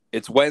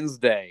It's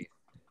Wednesday.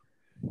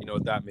 You know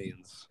what that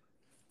means.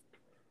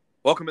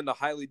 Welcome into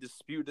Highly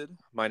Disputed.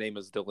 My name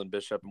is Dylan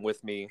Bishop, and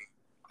with me,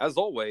 as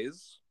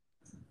always,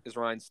 is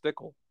Ryan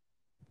Stickle.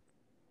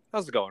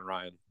 How's it going,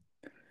 Ryan?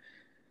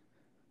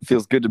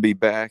 Feels good to be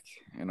back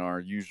in our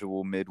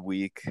usual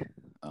midweek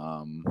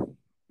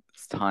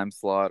time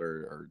slot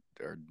or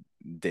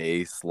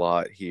day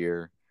slot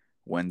here,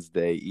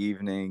 Wednesday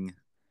evening.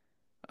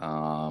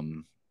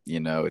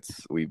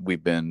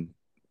 We've been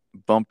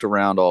bumped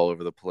around all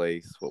over the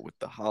place, what with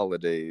the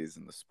holidays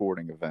and the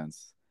sporting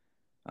events.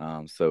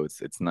 So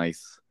it's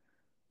nice,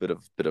 bit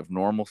of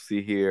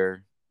normalcy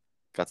here.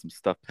 Got some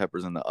stuffed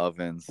peppers in the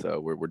oven, so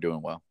we're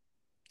doing well.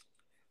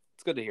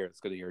 It's good to hear. It's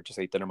good to hear. Just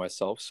ate dinner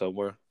myself, so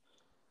we're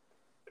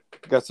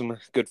got some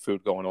good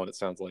food going on. It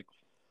sounds like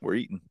We're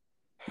eating.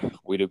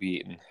 we do be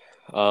eating.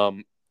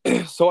 Um,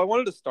 so I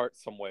wanted to start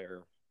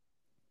somewhere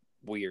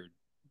weird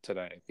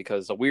today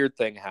because a weird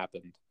thing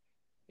happened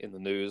in the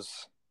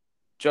news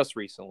just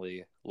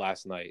recently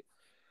last night.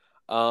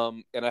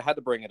 And I had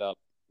to bring it up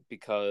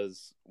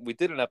because we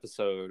did an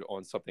episode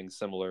on something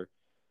similar.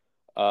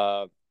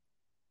 Uh,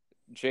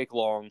 Jake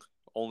Long,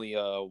 only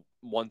a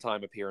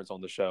one-time appearance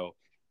on the show,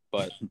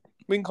 but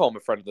we can call him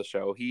a friend of the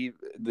show.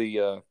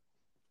 The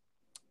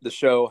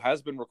show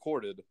has been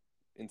recorded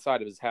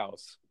inside of his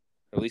house,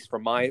 at least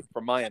from my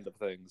end of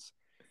things,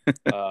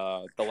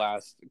 the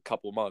last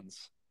couple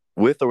months.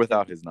 With or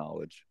without his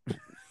knowledge.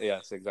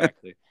 Yes,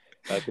 exactly.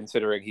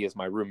 Considering he is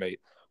my roommate.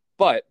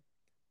 But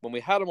when we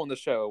had him on the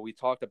show, we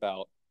talked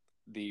about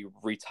the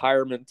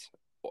retirement,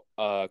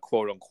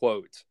 quote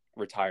unquote,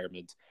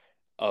 retirement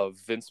of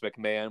Vince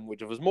McMahon,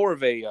 which was more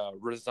of a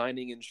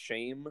resigning in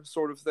shame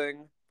sort of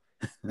thing.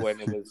 When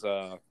it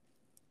was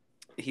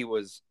he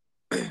was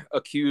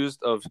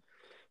accused of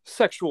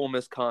sexual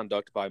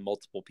misconduct by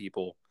multiple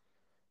people.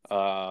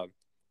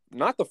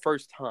 Not the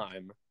first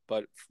time,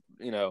 but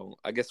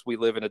I guess we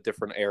live in a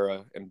different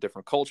era and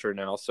different culture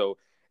now, so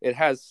it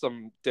has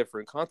some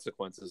different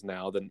consequences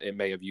now than it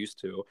may have used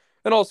to,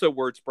 and also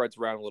word spreads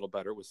around a little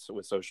better with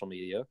social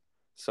media.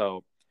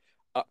 So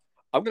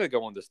I'm gonna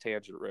go on this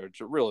tangent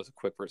real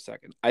quick for a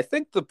second. I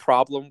think the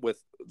problem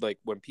with like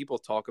when people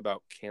talk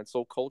about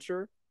cancel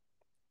culture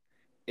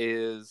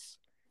is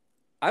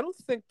I don't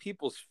think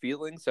people's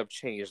feelings have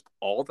changed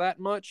all that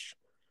much.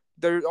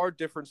 There are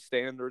different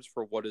standards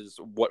for what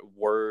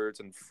words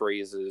and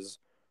phrases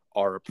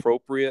are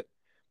appropriate,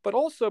 but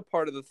also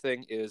part of the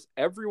thing is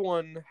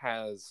everyone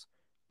has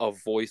a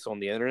voice on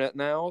the internet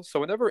now. So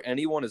whenever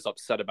anyone is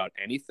upset about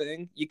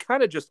anything, you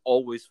kind of just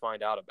always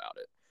find out about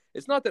it.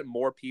 It's not that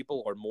more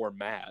people are more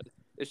mad.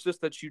 It's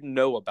just that you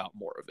know about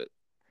more of it.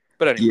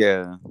 But anyway,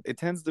 Yeah, it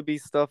tends to be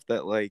stuff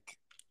that like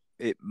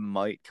it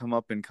might come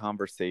up in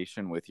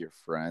conversation with your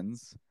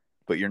friends,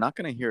 but you're not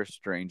going to hear a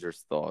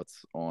stranger's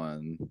thoughts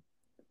on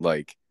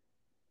like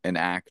an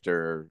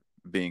actor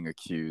being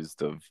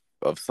accused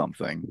of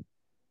something.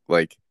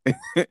 Like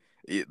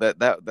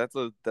that's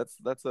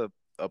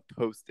a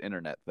post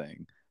internet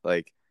thing.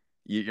 Like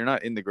you're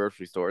not in the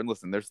grocery store, and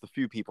listen, there's the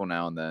few people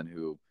now and then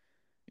who,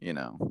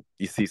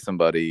 you see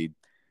somebody,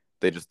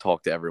 they just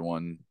talk to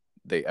everyone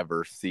they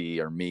ever see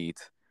or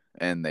meet,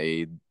 and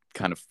they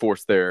kind of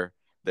force their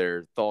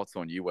thoughts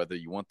on you whether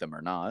you want them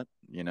or not.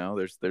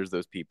 There's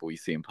those people you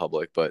see in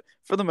public, but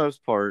for the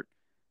most part,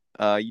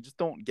 you just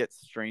don't get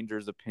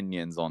strangers'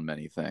 opinions on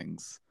many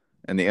things,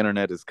 and the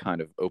internet has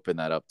kind of opened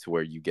that up to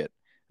where you get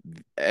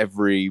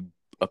every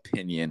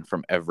opinion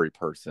from every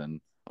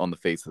person on the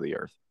face of the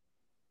earth.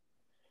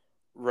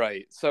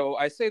 right. So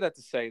I say that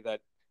to say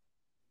that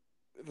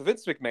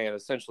Vince McMahon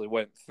essentially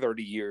went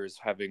 30 years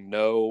having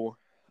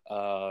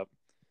uh,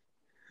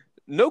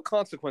 no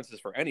consequences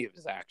for any of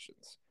his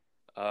actions.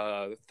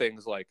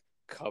 Things like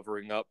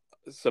covering up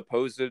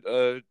supposed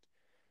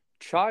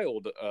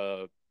child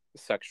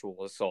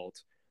sexual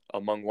assault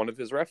among one of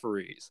his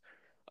referees,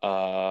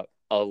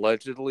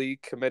 allegedly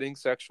committing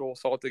sexual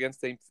assault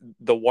against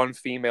the one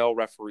female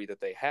referee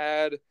that they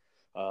had,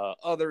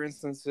 other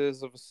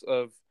instances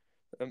of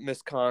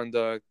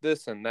misconduct,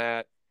 this and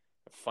that,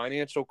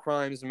 financial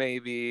crimes,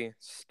 maybe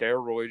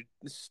steroid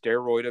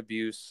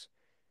abuse,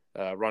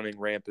 running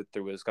rampant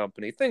through his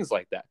company, things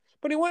like that.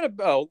 But he went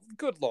a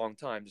good long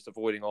time just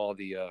avoiding all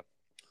the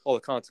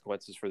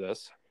consequences for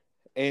this.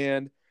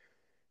 And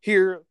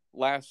here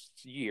last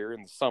year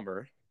in the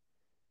summer,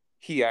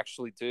 he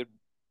actually did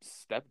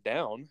step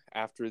down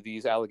after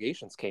these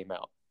allegations came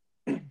out.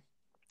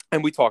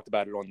 And we talked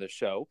about it on this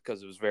show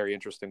because it was a very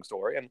interesting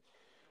story. And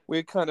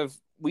we kind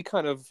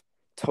of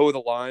toe the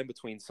line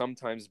between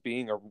sometimes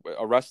being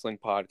a wrestling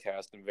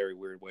podcast in very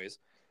weird ways.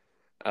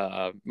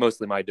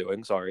 Mostly my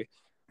doing, sorry.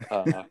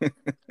 Uh,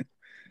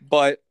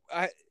 but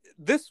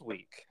this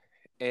week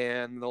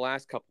and the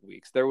last couple of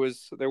weeks, there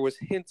was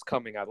hints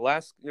coming out.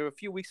 A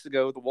few weeks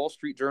ago, the Wall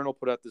Street Journal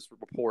put out this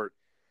report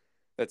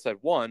that said,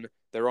 one,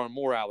 there are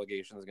more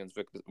allegations against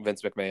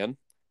Vince McMahon,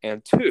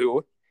 and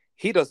two,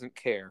 he doesn't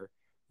care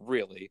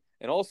really,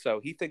 and also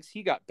he thinks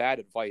he got bad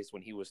advice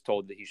when he was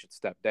told that he should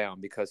step down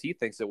because he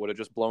thinks it would have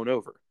just blown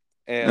over,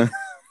 and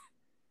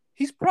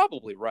He's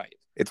probably right.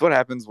 It's what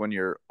happens when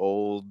you're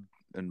old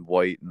and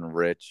white and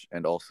rich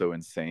and also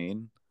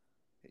insane.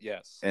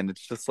 Yes. And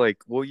it's just like,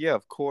 well, yeah,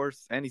 of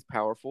course. And he's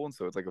powerful. And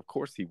so it's like, of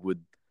course he would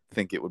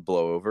think it would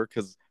blow over.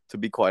 Because to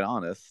be quite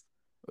honest,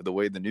 the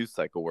way the news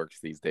cycle works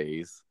these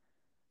days,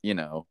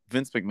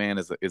 Vince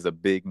McMahon is a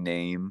big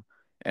name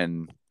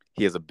and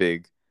he has a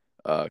big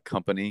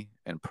company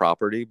and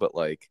property, but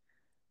like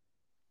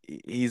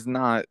he's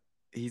not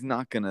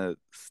gonna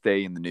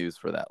stay in the news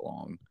for that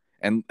long.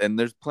 And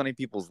there's plenty of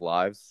people's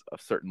lives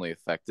certainly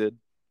affected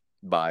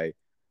by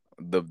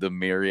the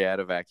myriad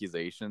of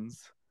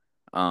accusations.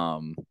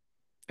 Um,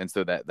 and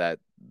so that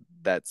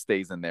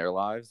stays in their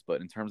lives.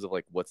 But in terms of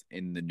like what's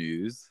in the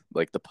news,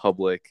 like the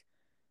public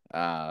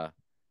uh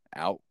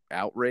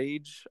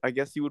outrage, I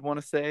guess you would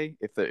want to say,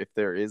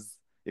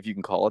 if you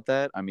can call it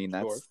that. I mean,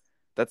 Sure.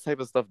 that type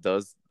of stuff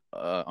does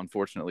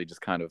unfortunately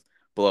just kind of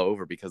blow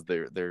over because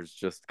there's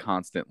just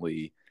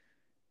constantly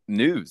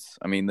news.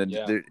 I mean,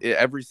 Yeah.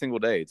 every single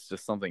day it's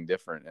just something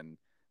different, and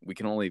we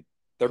can only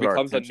There put our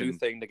becomes a new attention.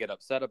 thing to get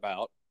upset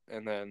about,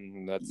 and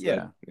then that's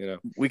Yeah, it.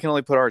 we can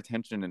only put our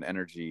attention and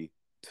energy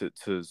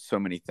to so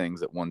many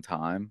things at one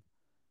time.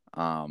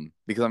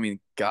 Because I mean,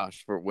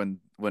 gosh, for when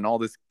all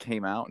this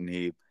came out and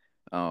he,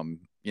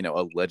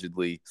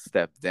 allegedly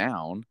stepped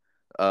down,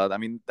 I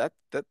mean that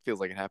feels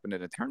like it happened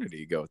an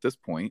eternity ago at this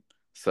point.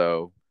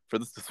 So for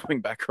this to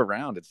swing back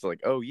around, it's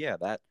like, oh yeah,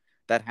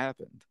 that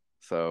happened.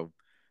 So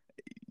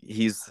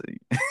he's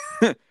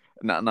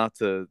not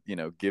to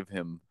give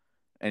him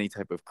any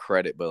type of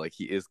credit, but like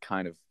he is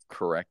kind of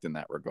correct in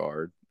that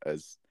regard.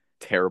 As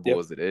terrible Yep.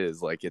 as it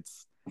is, like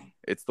it's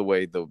the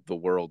way the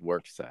world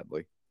works,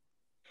 sadly.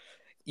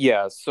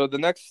 Yeah. So the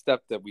next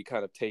step that we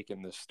kind of take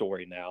in this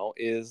story now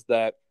is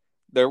that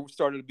there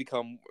started to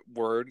become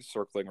word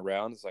circling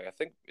around. It's like, I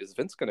think, is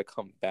Vince going to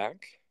come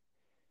back?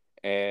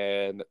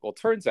 And well,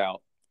 turns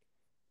out,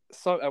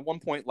 so at one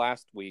point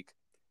last week,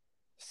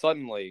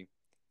 suddenly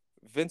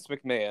Vince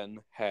McMahon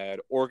had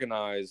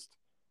organized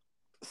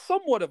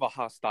somewhat of a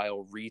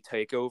hostile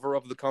retakeover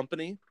of the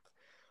company,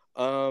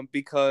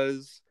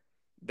 because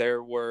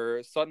there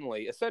were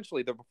suddenly,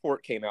 essentially, the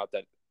report came out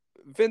that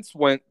Vince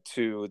went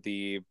to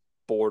the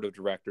board of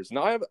directors.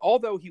 Now,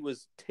 although he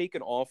was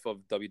taken off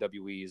of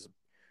WWE's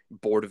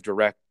board of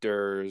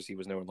directors, he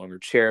was no longer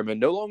chairman,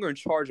 no longer in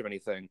charge of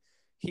anything.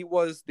 He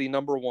was the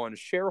number one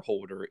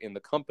shareholder in the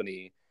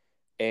company,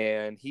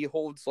 and he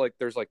holds like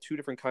there's like two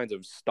different kinds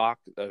of stock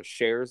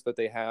shares that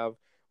they have.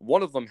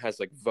 One of them has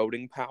like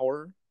voting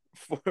power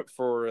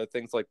for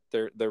things like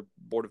their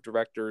board of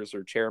directors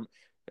or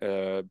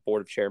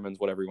board of chairmen,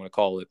 whatever you want to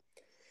call it.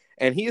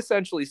 And he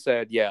essentially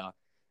said, yeah,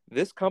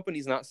 this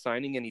company's not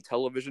signing any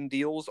television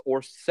deals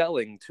or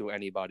selling to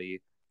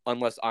anybody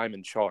unless I'm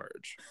in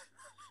charge.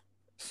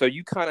 So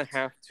you kind of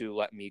have to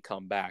let me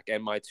come back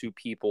and my two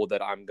people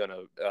that I'm going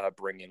to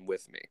bring in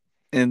with me.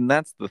 And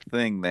that's the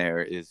thing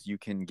there is you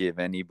can give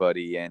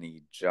anybody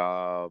any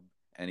job,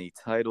 any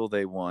title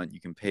they want, you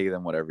can pay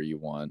them whatever you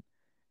want.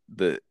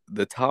 The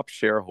top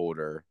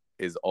shareholder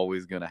is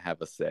always going to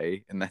have a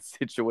say in that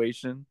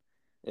situation.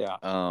 Yeah.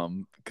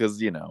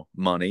 Because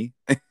money.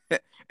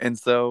 And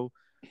so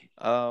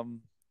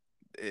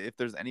if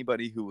there's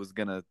anybody who was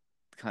going to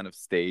kind of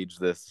stage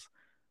this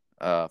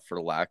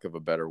for lack of a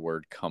better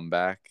word,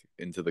 comeback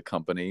into the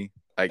company.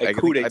 A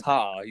coup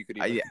d'etat, you could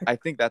even. I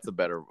think that's a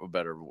better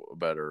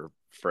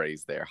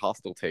phrase there.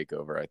 Hostile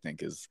takeover, I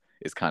think, is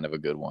kind of a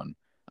good one.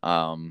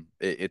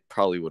 It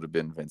probably would have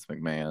been Vince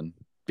McMahon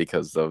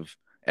because of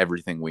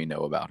everything we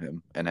know about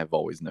him and have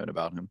always known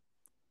about him.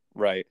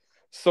 Right.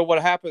 So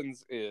what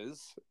happens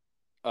is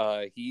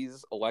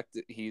he's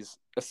elected. He's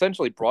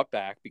essentially brought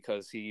back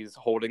because he's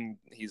holding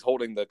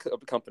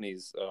the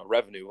company's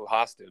revenue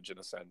hostage in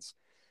a sense.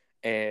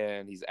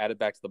 And he's added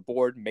back to the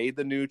board, made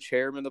the new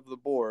chairman of the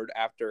board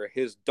after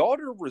his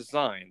daughter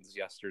resigns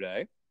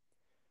yesterday.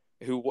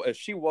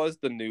 She was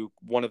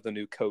one of the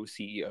new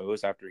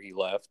co-CEOs after he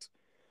left.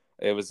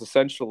 It was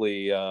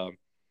essentially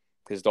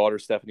his daughter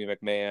Stephanie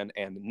McMahon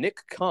and Nick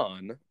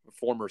Khan,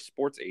 former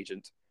sports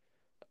agent,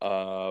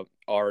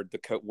 were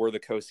the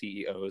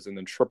co-CEOs, and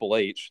then Triple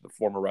H, the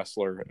former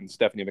wrestler and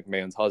Stephanie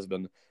McMahon's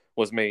husband,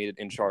 was made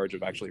in charge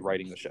of actually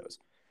writing the shows.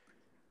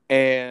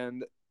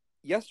 And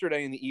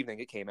yesterday in the evening,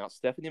 it came out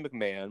Stephanie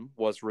McMahon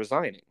was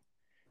resigning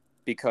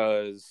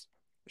because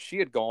she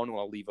had gone on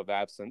a leave of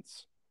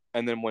absence.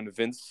 And then when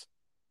Vince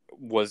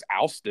was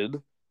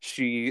ousted,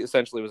 she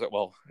essentially was like,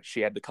 well,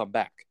 she had to come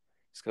back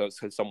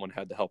because someone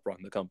had to help run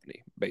the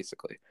company,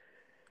 basically.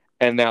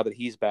 And now that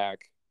he's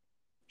back,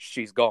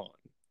 she's gone.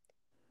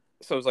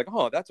 So it was like,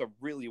 oh, that's a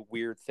really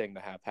weird thing to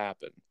have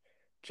happen.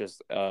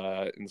 Just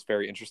it's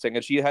very interesting.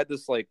 And she had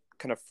this like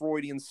kind of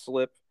Freudian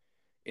slip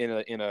in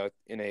a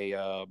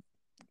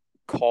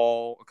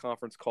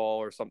conference call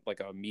or something, like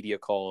a media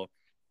call,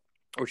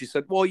 where she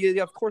said, well,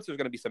 yeah, of course there's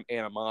going to be some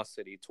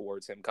animosity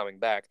towards him coming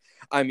back.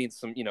 I mean,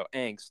 some,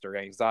 angst or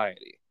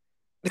anxiety.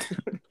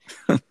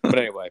 But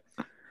anyway,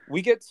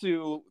 we get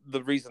to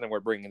the reason that we're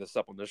bringing this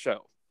up on the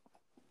show.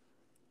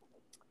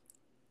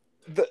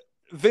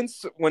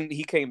 Vince, when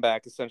he came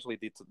back, essentially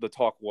the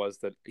talk was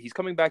that he's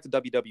coming back to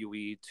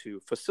WWE to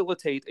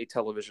facilitate a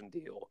television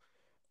deal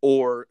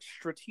or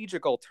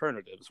strategic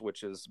alternatives,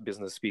 which is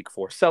business speak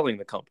for selling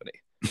the company.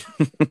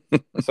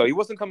 So he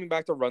wasn't coming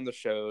back to run the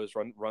shows,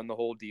 run the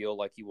whole deal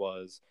like he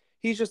was.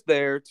 He's just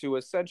there to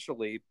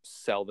essentially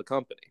sell the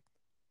company.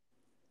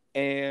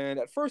 And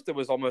at first,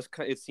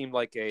 it seemed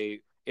like a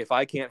if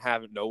I can't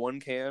have it, no one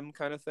can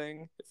kind of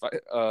thing.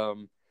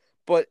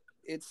 But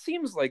it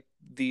seems like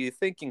the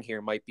thinking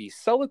here might be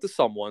sell it to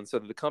someone so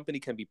that the company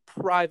can be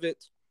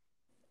private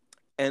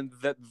and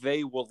that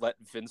they will let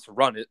Vince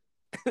run it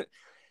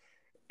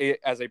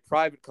as a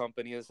private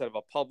company instead of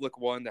a public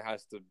one that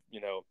has to,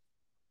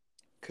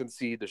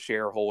 concede to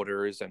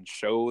shareholders and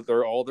show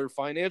all their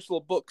financial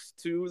books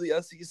to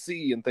the SEC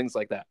and things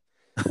like that.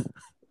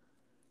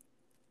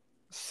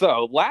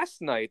 So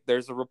last night,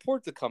 there's a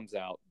report that comes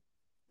out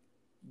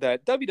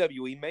that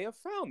WWE may have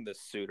found this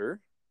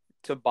suitor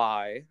to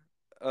buy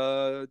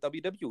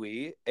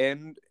WWE,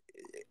 and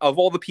of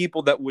all the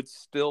people that would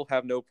still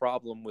have no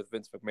problem with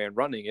Vince McMahon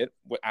running it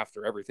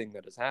after everything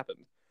that has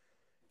happened,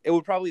 it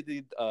would probably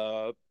be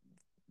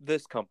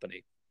this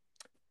company.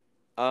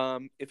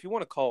 If you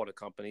want to call it a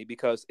company,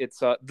 because it's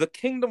the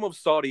Kingdom of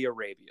Saudi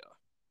Arabia.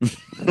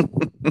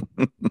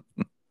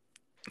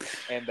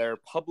 And their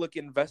public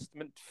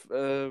investment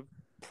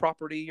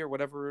property or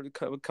whatever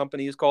the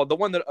company is called, the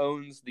one that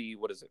owns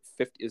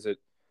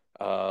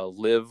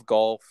Live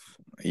Golf.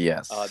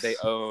 Yes. They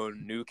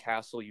own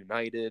Newcastle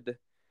United.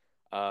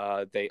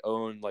 They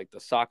own like the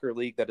soccer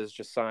league that has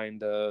just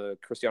signed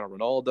Cristiano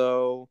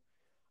Ronaldo,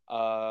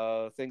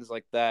 things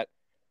like that.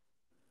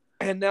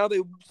 And now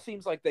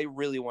seems like they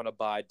really want to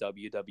buy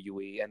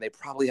WWE, and they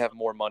probably have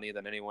more money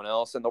than anyone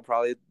else, and they'll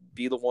probably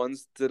be the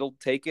ones that'll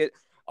take it.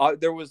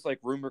 There was like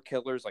rumor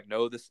killers, like,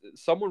 no,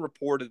 someone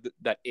reported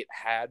that it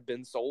had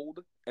been sold,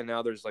 and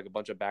now there's like a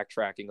bunch of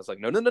backtracking. It's like,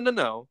 no,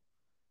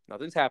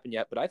 nothing's happened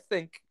yet. But I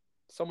think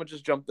someone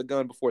just jumped the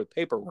gun before the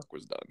paperwork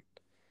was done.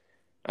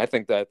 I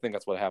think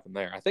that's what happened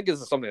there. I think this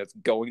is something that's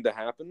going to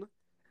happen,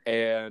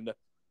 and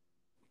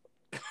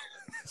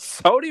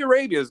Saudi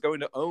Arabia is going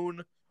to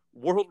own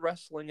World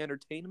Wrestling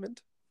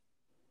Entertainment.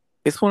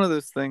 It's one of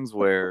those things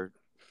where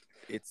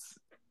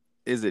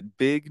is it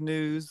big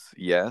news?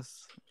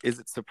 Yes. Is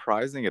it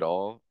surprising at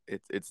all?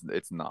 It's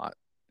not.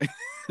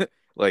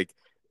 Like,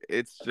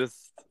 it's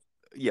just,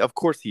 yeah, of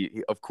course he'd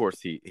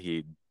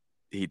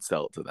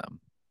sell it to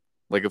them.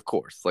 Like, of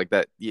course. Like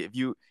that, if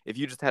you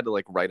just had to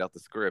like write out the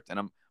script,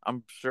 and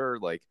I'm sure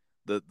like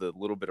the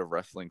little bit of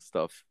wrestling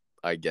stuff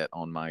I get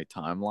on my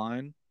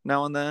timeline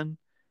now and then,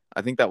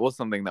 I think that was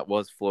something that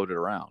was floated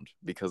around,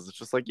 because it's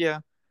just like, yeah,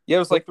 it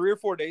was like 3 or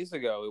 4 days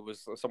ago. It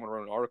was someone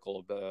wrote an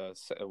article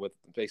with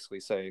basically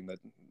saying that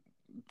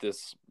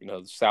this,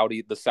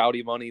 the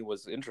Saudi money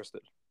was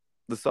interested.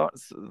 The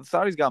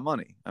Saudis got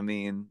money. I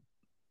mean,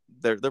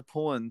 they're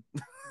pulling.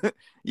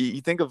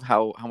 You think of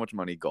how much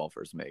money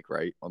golfers make,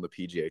 right, on the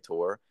PGA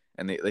Tour,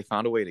 and they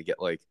found a way to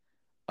get like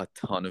a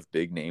ton of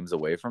big names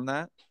away from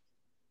that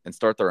and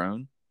start their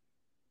own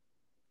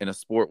in a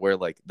sport where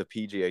like the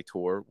PGA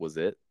Tour was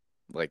it.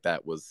 Like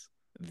that was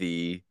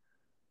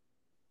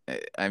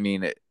I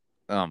mean,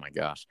 oh my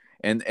gosh.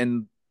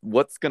 And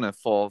what's going to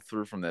fall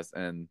through from this,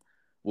 and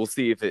we'll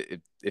see if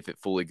it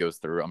fully goes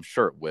through. I'm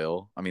sure it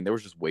will. I mean, there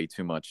was just way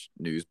too much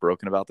news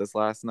broken about this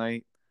last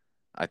night.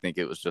 I think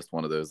it was just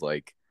one of those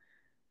like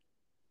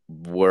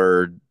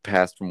word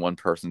passed from one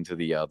person to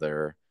the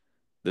other.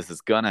 This is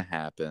going to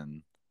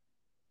happen,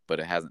 but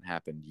it hasn't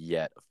happened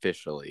yet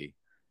officially.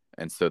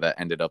 And so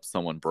that ended up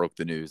someone broke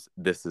the news.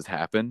 This has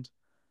happened.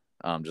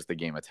 Just a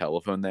game of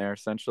telephone there,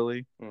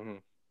 essentially. Mm-hmm.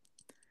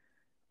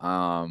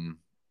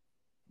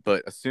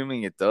 But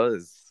assuming it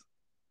does,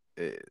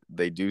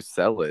 they do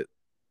sell it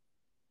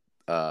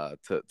to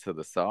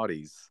the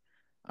Saudis.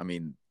 I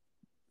mean,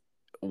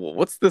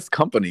 what's this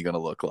company going to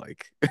look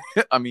like?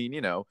 I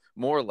mean,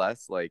 more or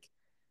less, like,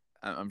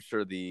 I'm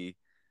sure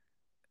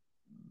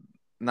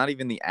not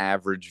even the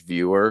average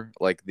viewer,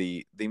 like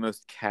the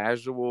most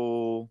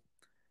casual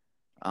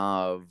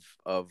of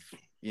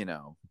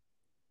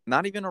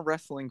not even a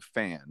wrestling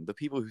fan, the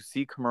people who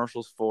see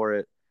commercials for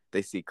it,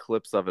 they see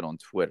clips of it on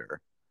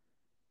Twitter.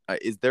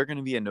 Is there going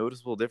to be a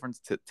noticeable difference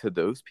to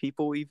those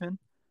people even?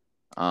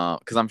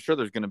 Because I'm sure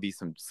there's going to be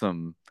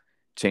some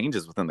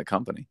changes within the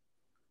company.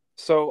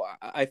 So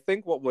I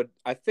think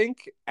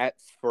at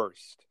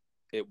first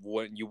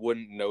you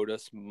wouldn't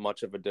notice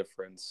much of a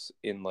difference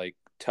in like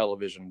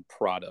television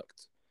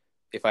product.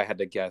 If I had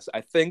to guess,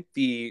 I think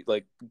the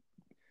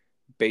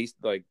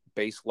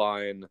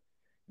baseline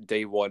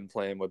day one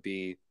plan would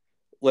be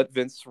let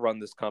Vince run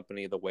this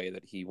company the way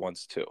that he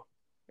wants to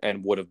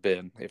and would have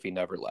been if he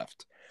never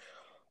left.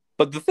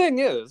 But the thing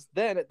is,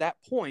 then at that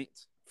point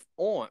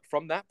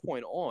from that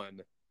point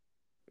on,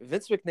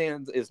 Vince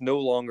McMahon is no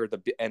longer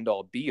the end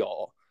all be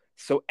all.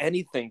 So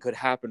anything could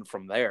happen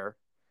from there.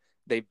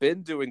 They've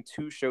been doing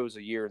 2 shows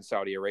a year in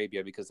Saudi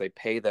Arabia because they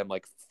pay them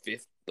like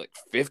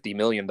 $50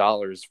 million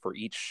for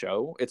each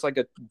show. It's like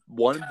a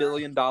 $1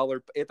 billion. I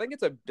think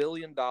it's $1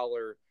 billion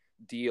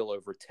deal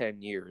over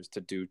 10 years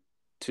to do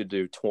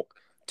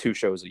 2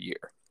 shows a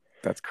year.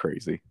 That's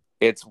crazy.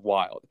 It's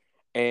wild.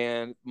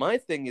 And my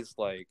thing is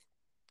like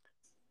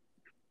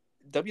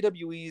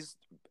WWE's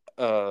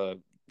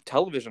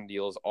television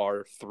deals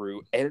are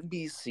through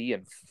NBC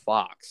and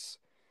Fox,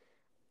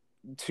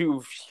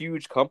 two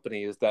huge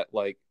companies that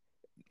like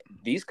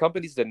these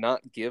companies did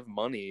not give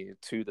money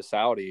to the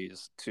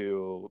Saudis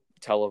to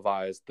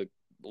televise the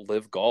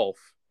Live Golf.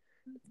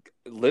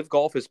 Live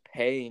Golf is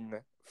paying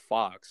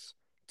Fox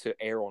to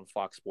air on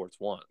Fox Sports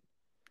 1.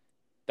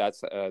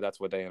 That's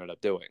what they ended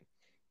up doing.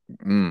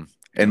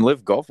 And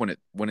Live Golf when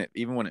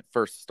it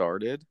first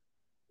started,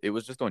 it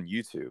was just on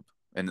YouTube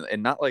and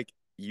not like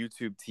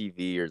YouTube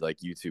TV or like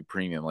YouTube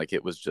Premium. Like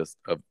it was just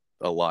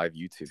a live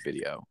YouTube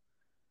video.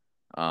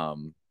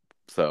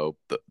 So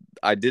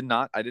I did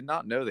not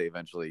know they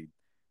eventually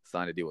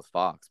signed a deal with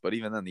Fox, but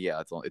even then,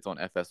 yeah, it's on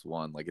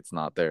FS1. Like it's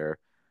not there.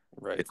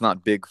 Right. It's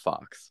not Big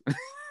Fox.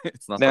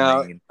 It's not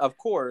now, the main. Of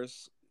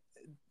course,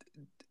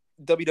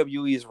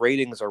 WWE's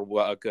ratings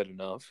are good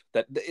enough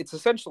that it's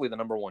essentially the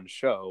number one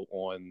show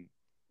on,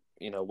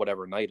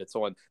 whatever night it's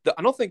on.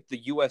 I don't think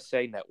the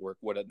USA Network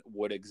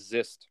would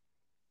exist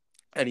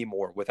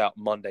anymore without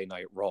Monday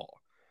Night Raw.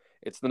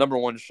 It's the number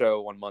one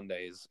show on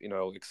Mondays,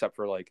 except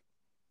for like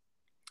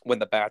when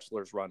The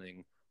Bachelor's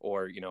running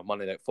or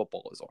Monday Night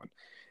Football is on.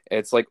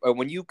 It's like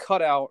when you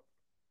cut out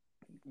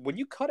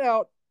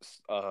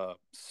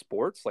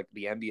sports like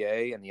the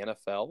NBA and the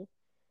NFL,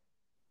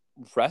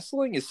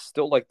 wrestling is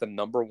still like the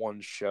number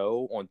one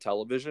show on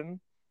television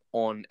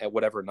at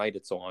whatever night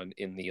it's on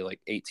in the like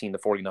 18 to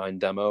 49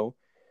 demo.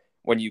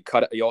 When you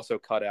also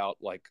cut out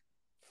like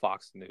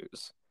Fox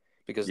News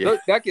because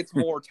that gets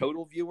more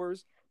total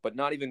viewers, but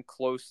not even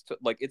close to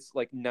like it's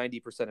like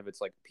 90% of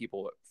it's like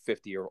people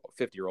 50 or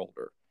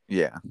older.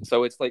 Yeah.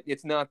 So it's like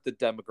it's not the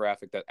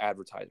demographic that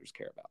advertisers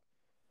care about.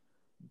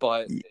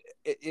 But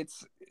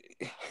it's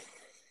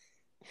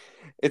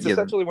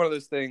essentially one of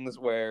those things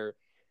where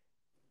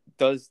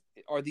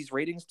are these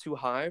ratings too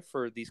high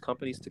for these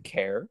companies to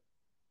care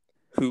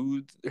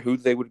who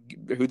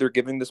they're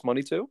giving this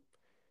money to?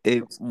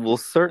 It will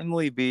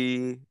certainly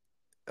be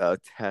a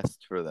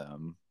test for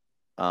them.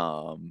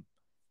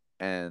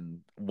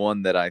 And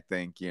one that I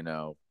think,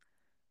 the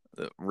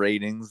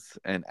ratings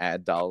and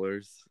ad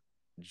dollars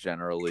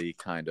generally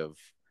kind of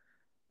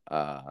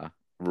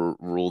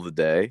rule the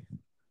day.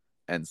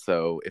 And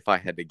so if I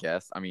had to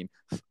guess, I mean,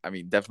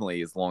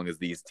 definitely as long as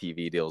these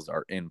TV deals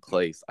are in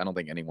place, I don't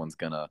think anyone's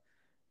gonna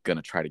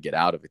try to get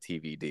out of a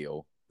TV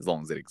deal as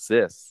long as it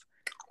exists.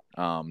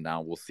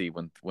 Now we'll see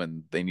when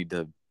they need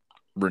to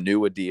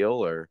renew a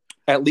deal or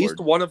at least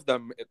one of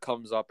them it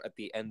comes up at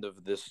the end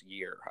of this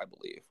year, I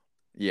believe.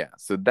 Yeah,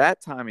 so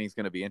that timing is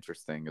going to be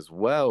interesting as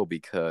well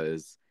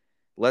because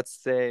let's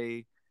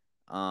say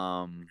with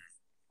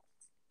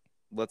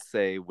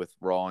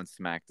Raw and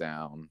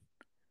SmackDown,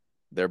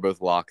 they're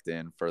both locked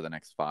in for the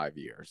next 5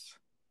 years.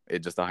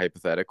 It's just a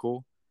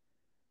hypothetical.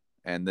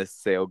 And this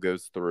sale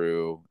goes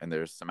through and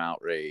there's some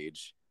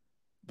outrage.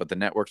 But the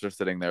networks are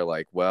sitting there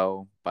like,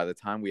 well, by the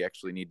time we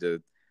actually need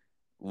to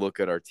look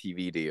at our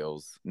TV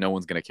deals, no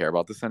one's going to care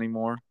about this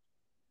anymore.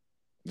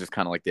 Just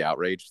kind of like the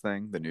outrage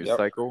thing, the news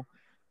cycle.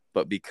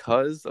 But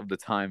because of the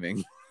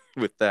timing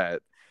with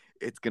that,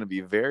 it's going to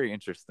be very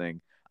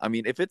interesting. I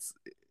mean, if it's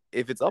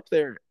up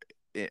there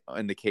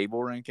in the cable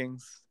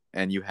rankings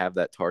and you have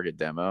that target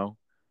demo,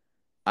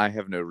 I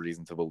have no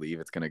reason to believe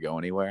it's going to go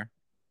anywhere,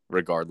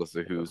 regardless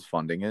of who's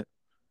funding it.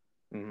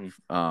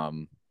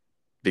 Mm-hmm.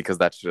 Because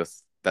that's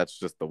just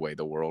the way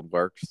the world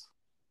works.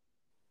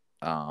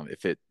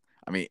 If it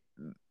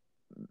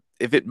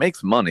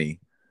makes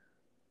money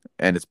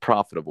and it's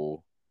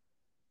profitable,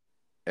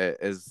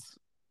 as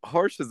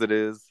harsh as it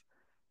is,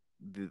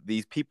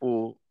 these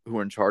people who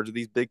are in charge of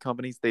these big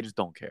companies, they just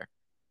don't care.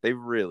 They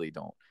really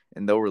don't.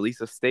 And they'll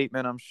release a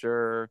statement, I'm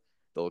sure.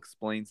 They'll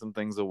explain some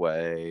things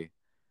away.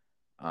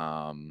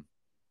 But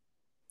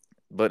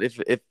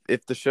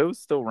if the show's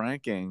still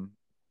ranking,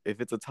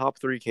 if it's a top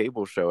 3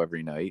 cable show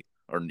every night,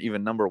 or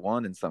even number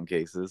 1 in some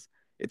cases,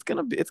 it's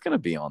gonna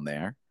be on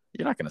there.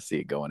 You're not gonna see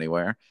it go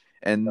anywhere.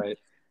 And right.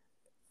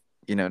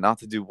 Not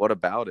to do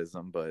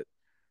whataboutism, but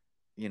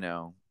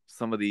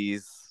some of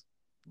these,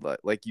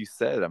 like you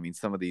said, I mean,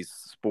 some of these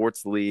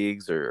sports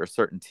leagues or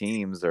certain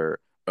teams are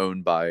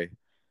owned by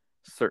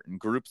certain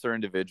groups or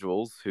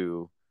individuals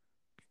who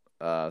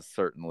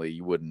certainly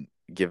you wouldn't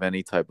give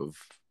any type of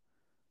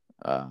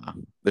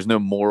there's no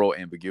moral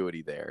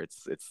ambiguity there.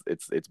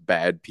 It's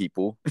bad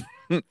people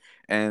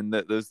and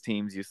those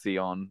teams you see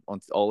on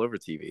all over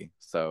TV.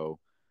 So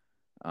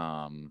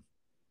you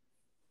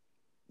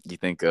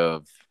think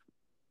of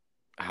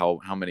how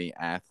many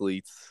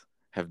athletes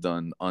have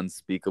done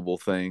unspeakable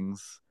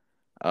things,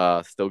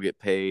 still get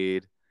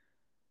paid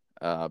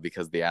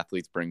because the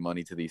athletes bring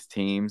money to these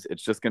teams.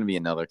 It's just going to be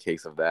another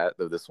case of that,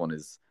 though this one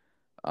is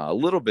a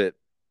little bit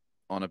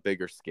on a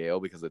bigger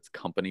scale because it's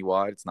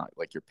company-wide. It's not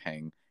like you're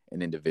paying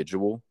an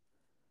individual.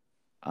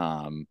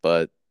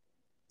 But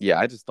yeah,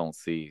 I just don't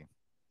see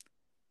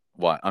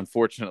why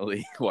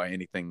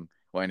anything's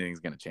going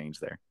to change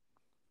there.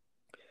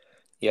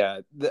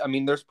 Yeah, I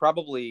mean, there's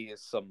probably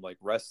some like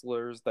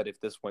wrestlers that if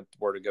this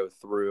were to go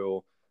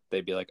through,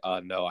 they'd be like,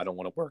 no, I don't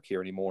want to work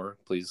here anymore.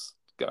 Please,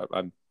 God,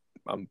 I'm,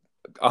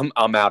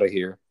 I'm out of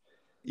here."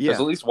 There's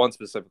Yeah. at least one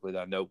specifically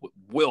that I know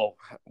will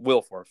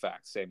for a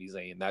fact. Sami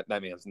Zayn. That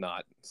man's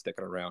not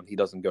sticking around. He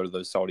doesn't go to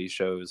those Saudi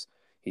shows.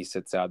 He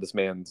sits out. This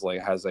man's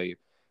like has a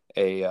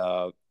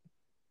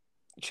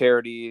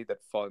charity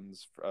that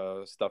funds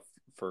stuff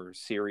for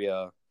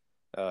Syria,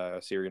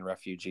 Syrian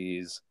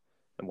refugees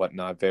and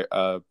whatnot.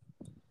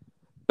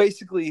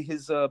 Basically,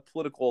 his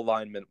political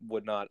alignment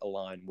would not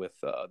align with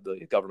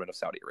the government of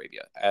Saudi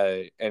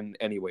Arabia in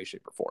any way,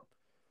 shape, or form.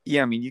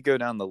 Yeah, I mean, you go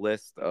down the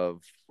list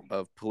of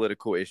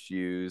political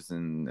issues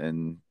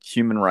and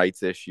human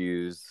rights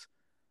issues,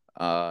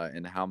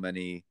 and how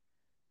many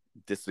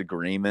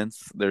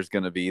disagreements there's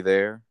going to be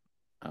there.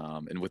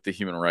 And with the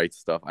human rights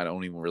stuff, I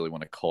don't even really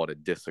want to call it a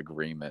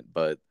disagreement,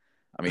 but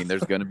I mean,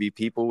 there's going to be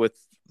people with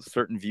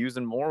certain views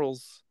and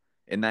morals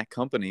in that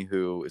company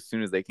who, as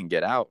soon as they can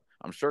get out,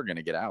 I'm sure, going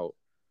to get out.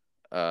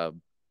 Uh,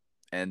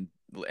 and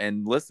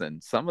and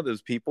listen, some of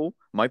those people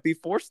might be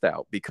forced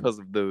out because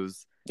of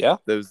Yeah,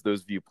 those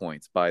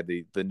viewpoints by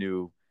the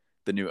new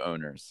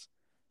owners.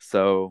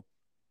 So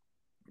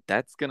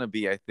that's going to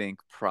be, I think,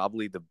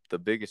 probably the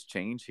biggest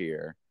change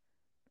here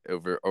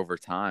over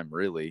time.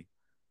 Really,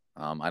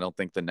 I don't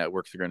think the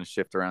networks are going to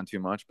shift around too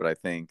much, but I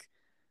think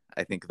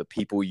the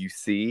people you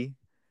see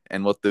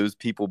and what those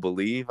people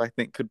believe, I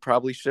think, could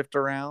probably shift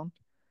around.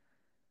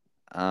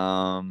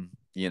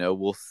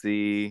 We'll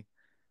see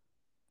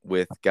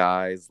with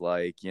guys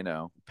like,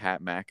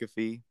 Pat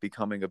McAfee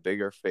becoming a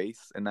bigger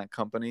face in that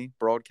company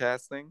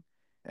broadcasting.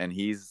 And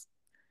he's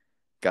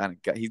got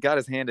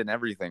his hand in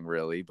everything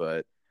really,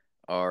 but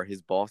are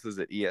his bosses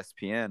at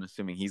ESPN,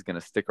 assuming he's going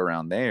to stick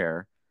around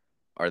there,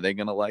 are they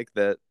going to like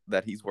that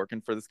he's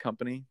working for this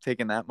company,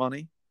 taking that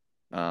money?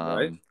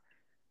 right.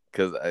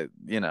 Because a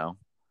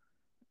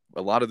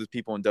lot of the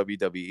people in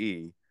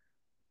WWE,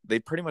 they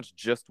pretty much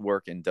just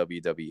work in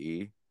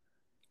WWE.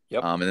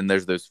 Yep. And then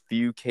there's those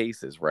few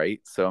cases, right?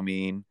 So I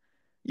mean,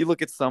 you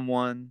look at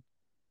somebody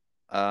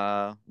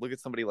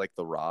like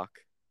The Rock,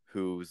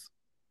 whose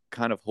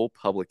kind of whole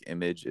public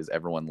image is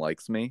everyone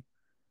likes me,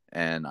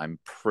 and I'm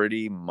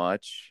pretty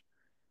much,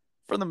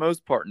 for the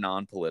most part,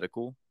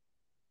 non-political.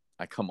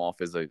 I come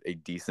off as a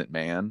decent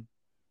man,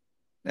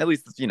 at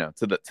least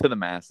to the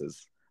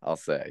masses. I'll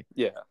say,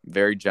 Yeah.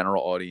 very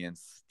general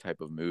audience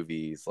type of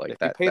movies like If you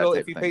that type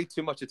if of you thing. pay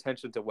too much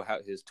attention to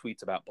his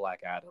tweets about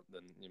Black Adam,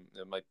 then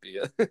it might be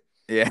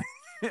Yeah,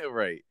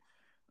 right.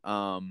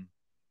 Um,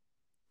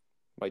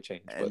 might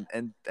change. But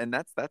and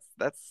that's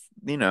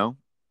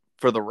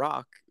for The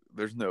Rock,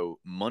 there's no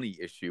money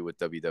issue with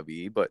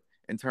WWE, but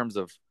in terms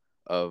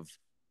of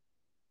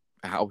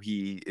how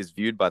he is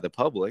viewed by the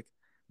public,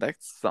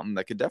 that's something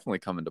that could definitely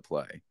come into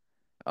play.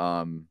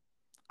 Um,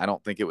 I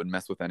don't think it would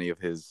mess with any of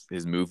his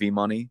movie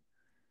money.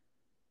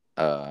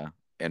 Uh,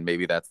 and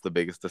maybe that's the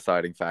biggest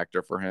deciding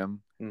factor for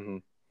him. mm-hmm.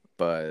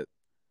 But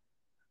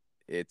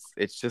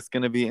it's just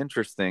going to be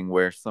interesting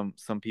where some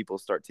people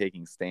start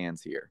taking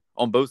stands here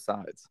on both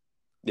sides.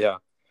 Yeah.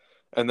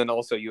 And then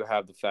also you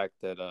have the fact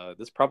that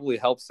this probably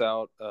helps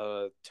out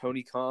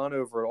Tony Khan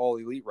over at All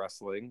Elite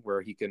Wrestling,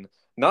 where he can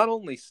not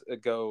only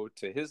go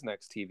to his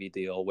next TV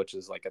deal, which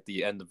is like at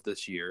the end of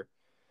this year,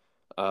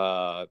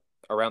 uh,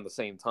 around the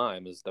same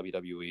time as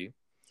WWE,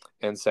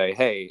 and say,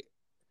 "Hey,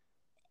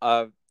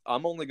 I'm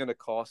only going to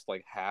cost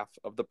like half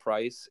of the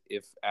price,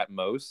 if at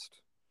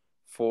most,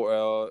 for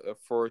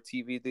a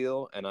TV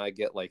deal, and I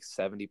get like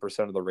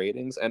 70% of the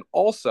ratings, and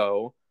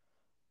also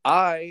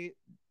I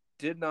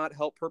did not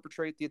help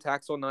perpetrate the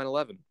attacks on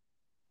 9/11."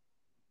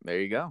 There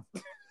you go.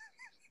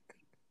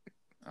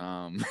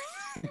 um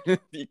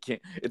you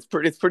can't it's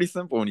pretty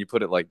simple when you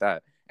put it like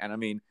that. And I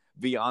mean,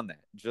 beyond that,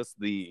 just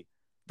the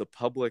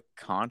public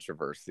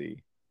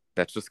controversy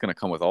that's just going to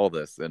come with all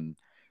this, and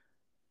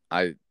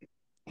I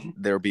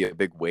there'll be a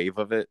big wave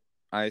of it,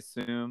 I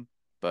assume,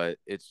 but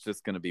it's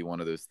just going to be one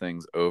of those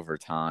things over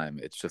time.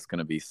 It's just going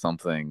to be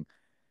something,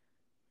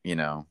 you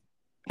know,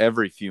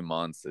 every few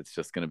months it's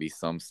just going to be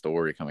some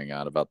story coming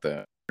out about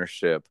the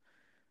ownership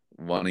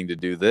wanting to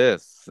do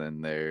this,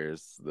 and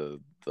there's the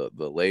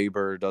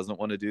labor doesn't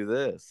want to do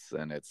this,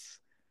 and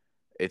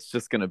it's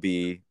just going to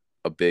be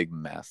a big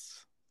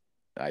mess.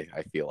 I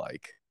feel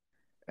like,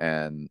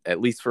 and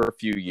at least for a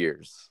few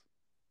years,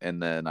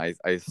 and then I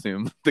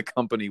assume the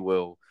company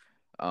will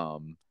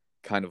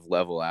kind of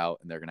level out,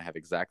 and they're going to have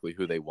exactly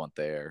who they want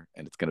there,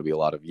 and it's going to be a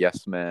lot of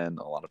yes men,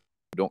 a lot of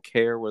who don't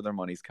care where their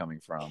money's coming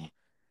from,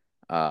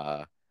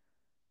 uh,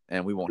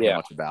 and we won't hear Yeah.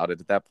 much about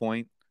it at that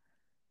point.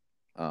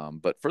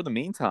 But for the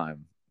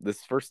meantime,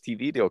 this first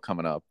TV deal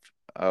coming up,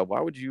 why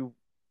would you?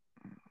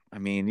 I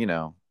mean,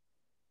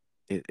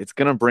 it's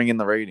going to bring in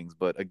the ratings.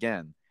 But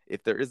again,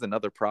 if there is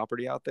another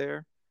property out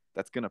there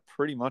that's going to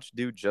pretty much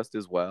do just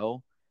as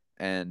well,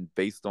 and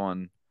based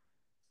on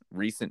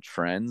recent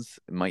trends,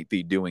 it might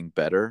be doing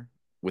better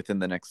within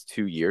the next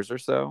 2 years or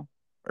so,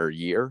 or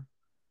year,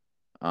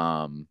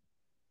 um,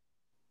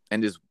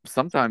 and is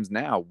sometimes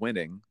now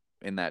winning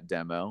in that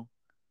demo.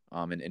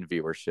 in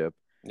viewership.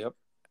 Yep.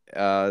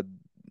 Uh,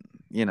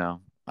 you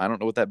know, I don't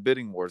know what that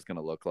bidding war is going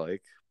to look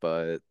like,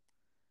 but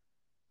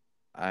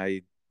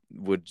I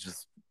would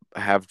just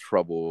have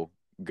trouble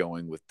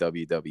going with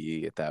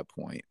WWE at that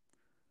point.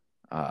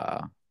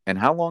 And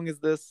how long is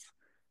this?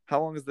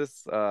 How long is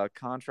this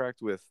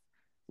contract with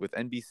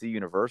NBC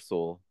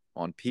Universal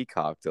on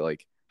Peacock to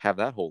like have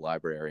that whole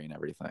library and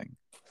everything?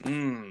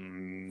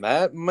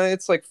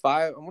 It's like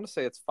five. I want to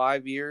say it's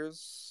 5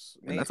 years.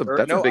 And Maybe, that's a no,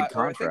 big or I think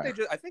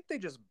contract. they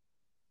just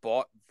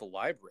bought the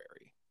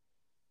library.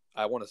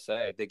 I want to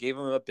say they gave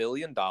them $1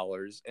 billion,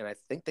 and I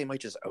think they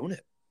might just own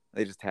it.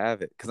 They just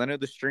have it because I know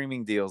the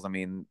streaming deals. I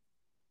mean,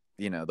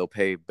 they'll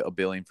pay $1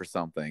 billion for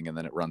something and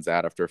then it runs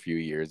out after a few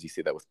years. You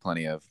see that with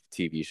plenty of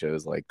TV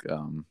shows like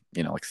like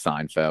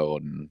Seinfeld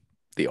and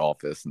The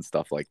Office and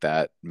stuff like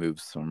that,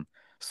 moves from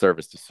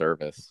service to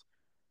service.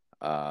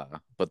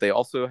 But they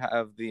also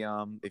have the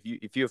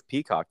if you have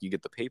Peacock, you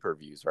get the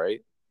pay-per-views,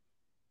 right?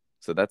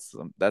 So that's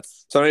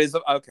So it is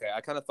okay.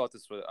 I kind of thought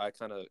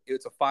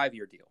it's a 5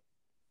 year deal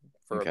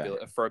for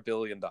okay. for $1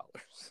 billion.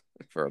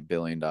 For $1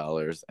 billion.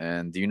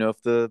 And do you know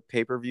if the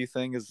pay-per-view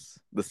thing is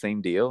the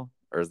same deal,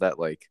 or is that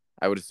like,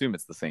 I would assume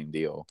it's the same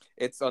deal.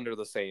 It's under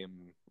the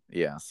same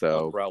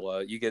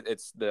umbrella. You get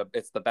it's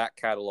the back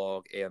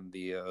catalog and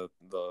the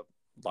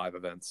live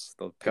events.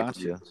 The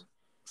Gotcha.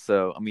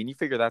 So I mean, you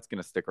figure that's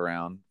going to stick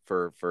around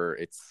for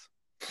its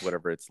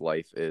whatever its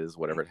life is,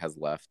 whatever it has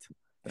left.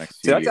 The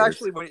next few that's years.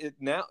 actually what it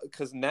now,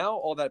 because now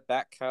all that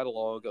back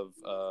catalog of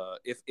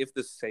if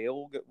the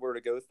sale were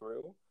to go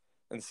through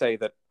and say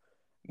that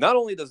not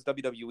only does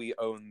WWE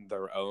own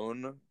their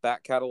own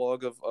back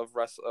catalog of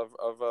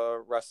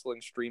wrestling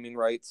streaming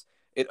rights,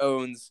 it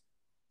owns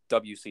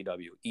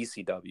WCW,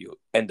 ECW,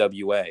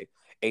 NWA,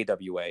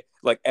 AWA.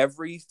 Like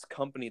every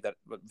company that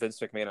Vince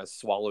McMahon has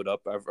swallowed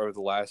up over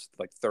the last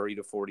like 30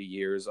 to 40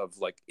 years of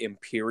like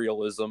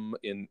imperialism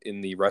in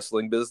the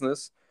wrestling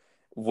business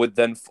would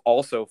then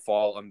also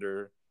fall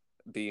under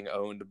being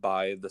owned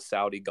by the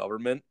Saudi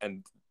government.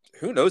 And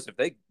who knows if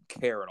they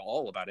care at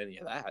all about any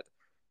of that.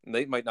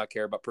 They might not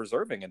care about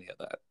preserving any of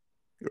that.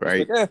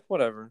 Right. Like,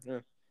 whatever. Yeah.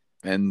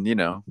 And,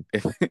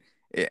 if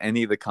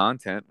any of the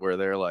content where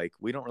they're like,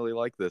 we don't really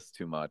like this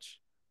too much,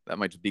 that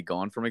might just be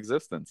gone from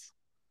existence.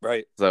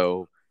 Right.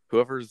 So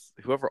whoever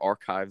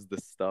archives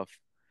this stuff,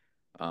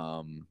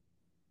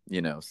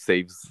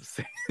 saves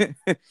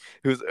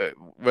who's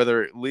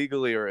whether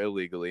legally or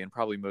illegally, and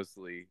probably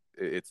mostly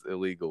it's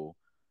illegal.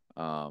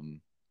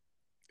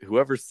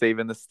 Whoever's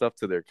saving this stuff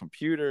to their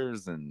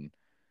computers and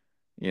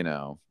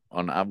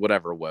on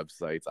whatever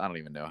websites. I don't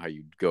even know how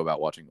you go about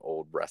watching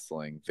old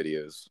wrestling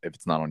videos if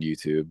it's not on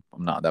YouTube.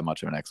 I'm not that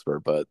much of an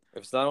expert, but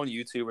if it's not on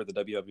YouTube or the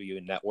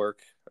WWE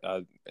Network,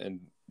 and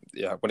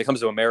yeah, when it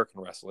comes to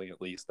American wrestling,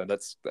 at least, then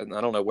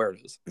I don't know where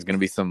it is. There's going to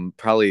be some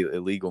probably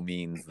illegal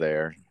means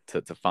there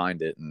to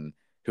find it, and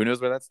who knows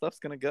where that stuff's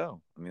going to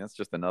go. I mean, that's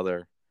just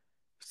another.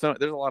 So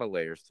there's a lot of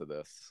layers to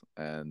this,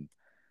 and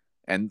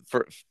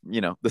for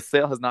the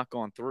sale has not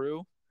gone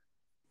through.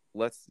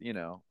 Let's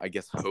I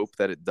guess hope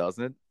that it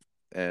doesn't,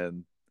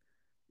 and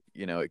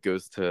it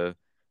goes to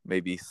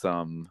maybe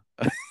some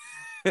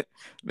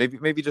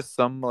maybe just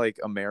some like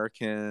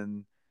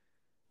American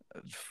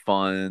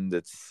fund.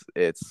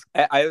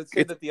 I would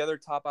say that the other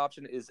top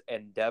option is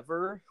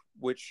Endeavor,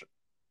 which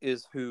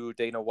is who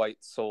Dana White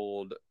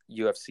sold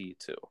UFC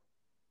to.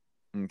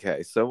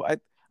 Okay, so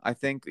I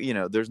think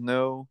there's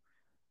no,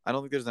 I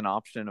don't think there's an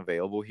option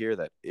available here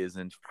that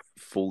isn't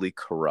fully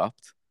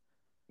corrupt.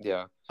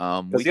 Yeah.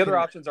 Because the other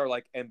options are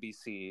like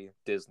NBC,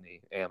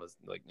 Disney, Amazon,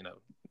 like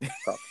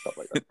stuff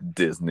like that.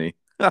 Disney,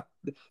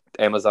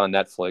 Amazon,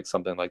 Netflix,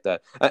 something like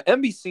that.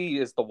 NBC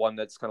is the one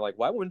that's kind of like,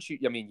 why wouldn't you?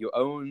 I mean, you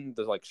own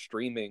the like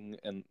streaming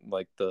and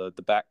like the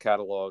back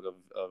catalog of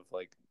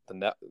like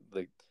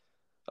the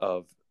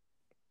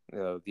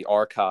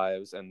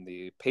archives and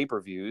the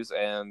pay-per-views,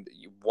 and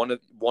one of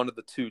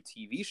the two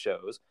TV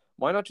shows.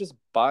 Why not just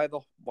buy the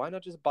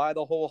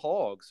whole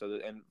hog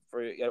and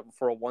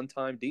for a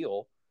one-time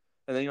deal,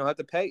 and then you don't have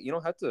to pay. You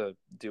don't have to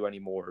do any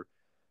more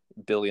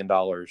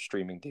billion-dollar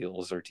streaming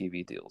deals or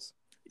TV deals.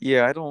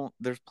 Yeah,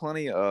 there's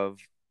plenty of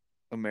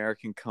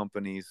American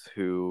companies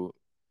who,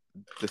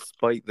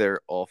 despite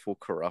their awful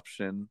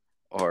corruption,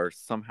 are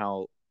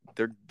somehow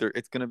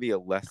it's going to be a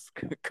less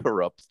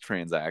corrupt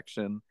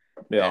transaction,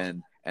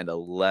 and a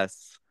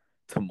less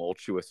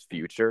tumultuous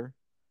future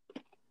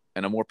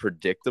and a more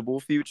predictable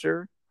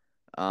future.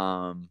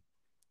 I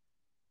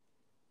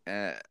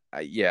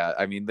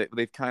mean,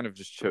 they've kind of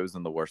just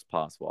chosen the worst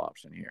possible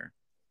option here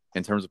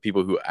in terms of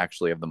people who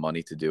actually have the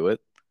money to do it.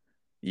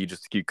 You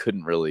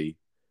couldn't really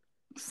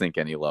sink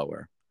any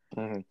lower.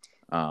 Mm-hmm.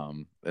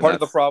 Part of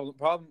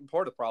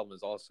the problem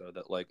is also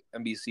that like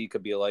NBC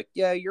could be like,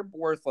 yeah, you're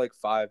worth like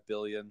 $5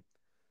 billion,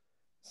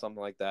 something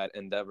like that.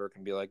 Endeavor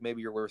can be like,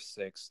 maybe you're worth $6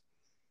 billion.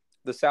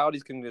 The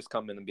Saudis can just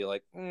come in and be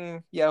like,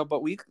 yeah,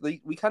 but we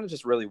kind of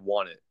just really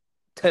want it,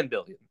 $10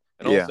 billion.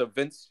 And also,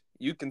 Vince,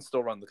 you can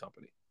still run the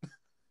company.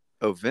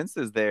 Oh, Vince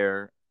is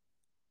there.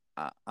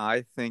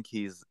 I think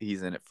he's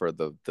in it for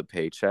the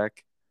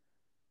paycheck.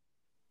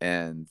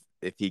 and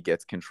if he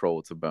gets control,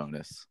 it's a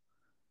bonus.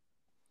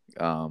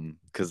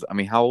 Because I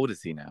mean, how old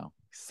is he now?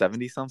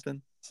 70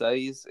 something. So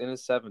he's in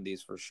his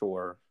 70s for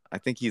sure. I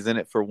think he's in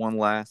it for one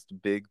last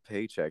big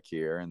paycheck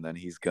here, and then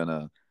he's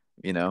gonna,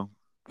 you know.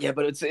 Yeah,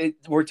 but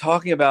we're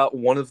talking about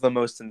one of the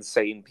most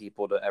insane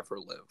people to ever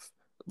live.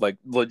 Like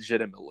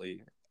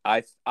legitimately.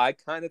 I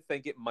kind of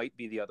think it might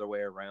be the other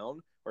way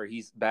around, where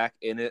he's back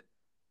in it.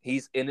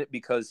 He's in it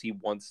because he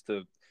wants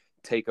to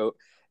take over.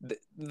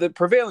 The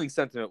prevailing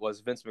sentiment was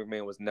Vince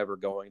McMahon was never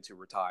going to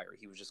retire.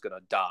 He was just going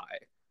to die.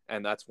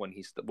 And that's when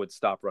he would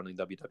stop running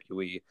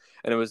WWE.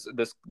 And it was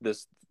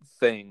this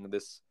thing,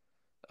 this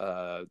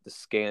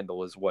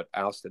scandal is what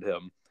ousted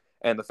him.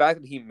 And the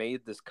fact that he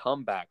made this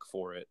comeback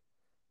for it,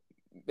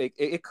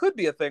 it could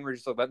be a thing where he's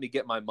just like, let me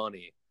get my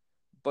money.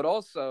 But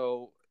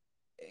also,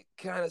 it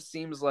kind of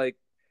seems like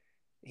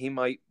he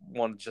might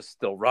want to just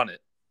still run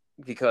it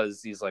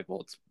because he's like,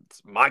 well, it's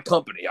my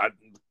company. I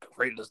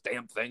created this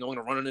damn thing. I'm going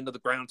to run it into the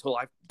ground until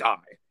I die.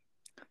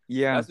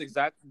 Yeah, that's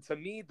to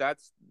me.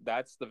 That's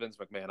the Vince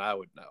McMahon I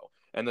would know.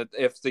 And that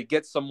if he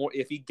gets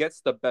if he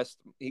gets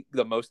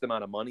the most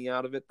amount of money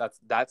out of it,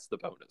 that's the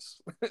bonus.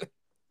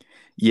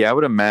 yeah, I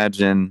would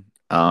imagine.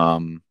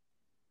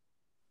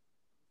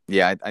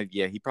 Yeah,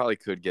 yeah, he probably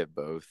could get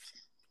both,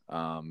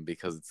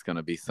 because it's going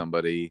to be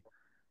somebody.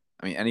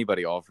 I mean,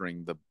 anybody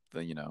offering the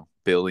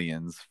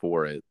billions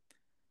for it,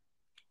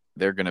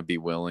 they're going to be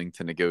willing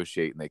to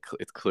negotiate, and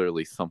it's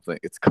clearly something.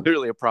 It's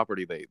clearly a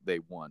property they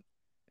want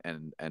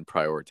and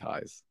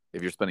prioritize.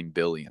 If you're spending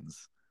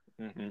billions,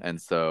 mm-hmm. And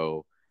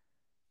so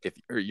if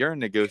you're in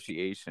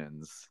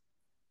negotiations,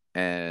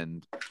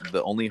 and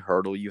the only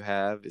hurdle you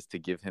have is to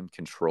give him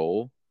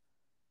control,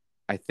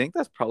 I think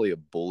that's probably a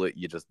bullet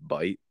you just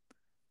bite,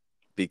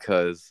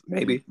 because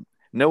maybe,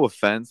 no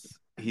offense,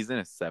 he's in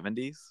his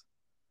 70s.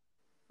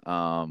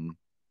 And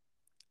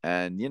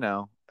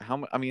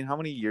how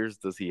many years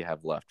does he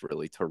have left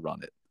really to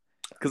run it?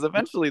 Because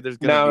eventually there's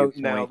going to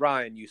be a point. Now,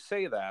 Ryan, you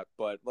say that,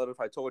 but what if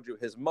I told you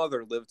his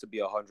mother lived to be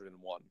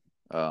 101?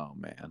 Oh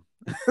man.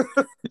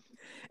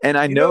 And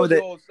I know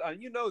that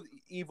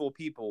evil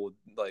people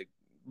like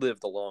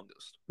live the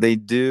longest. They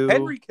do.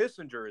 Henry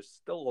Kissinger is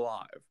still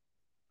alive.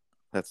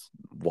 That's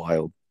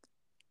wild.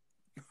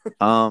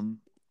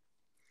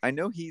 I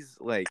know he's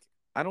like,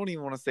 I don't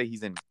even want to say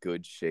he's in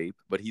good shape,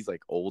 but he's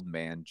like old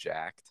man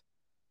jacked.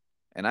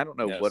 And I don't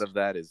know what of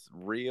that is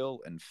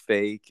real and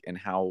fake and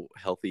how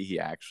healthy he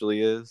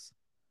actually is.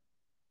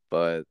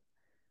 But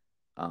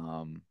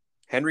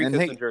Henry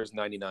Kissinger is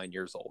 99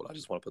 years old. I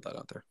just want to put that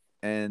out there.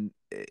 And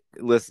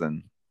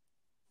listen,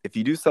 if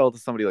you do sell it to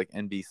somebody like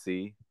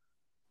NBC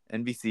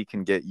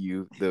can get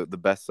you the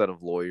best set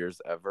of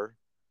lawyers ever,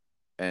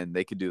 and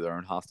they could do their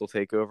own hostile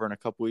takeover in a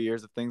couple of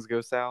years if things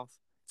go south.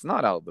 It's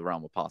not out of the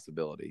realm of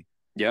possibility.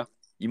 Yeah.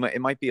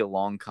 It might be a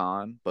long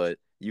con, but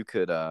you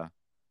could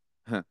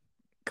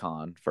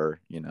con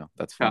for,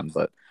 that's fun.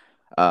 Yeah.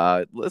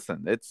 But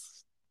listen,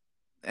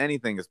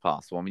 anything is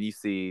possible. I mean, you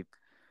see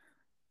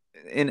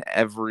in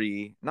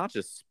every, not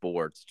just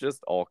sports,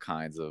 just all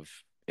kinds of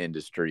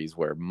industries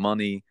where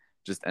money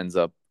just ends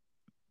up,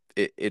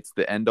 it's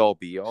the end all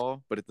be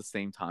all, but at the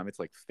same time it's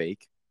like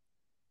fake,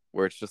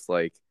 where it's just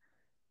like,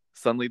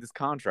 suddenly this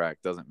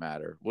contract doesn't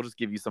matter. We'll just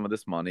give you some of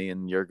this money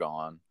and you're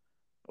gone.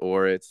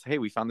 Or it's, hey,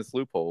 we found this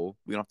loophole.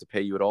 We don't have to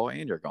pay you at all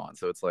and you're gone.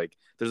 So it's like,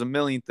 there's a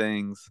million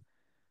things.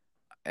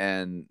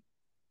 And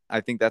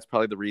I think that's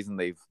probably the reason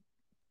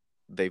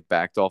they've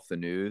backed off the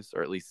news,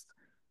 or at least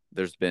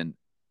there's been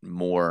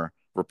more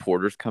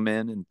reporters come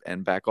in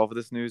and back off of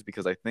this news,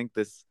 because I think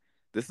this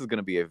is going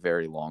to be a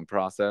very long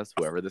process,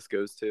 whoever this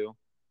goes to.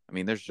 I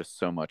mean, there's just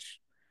so much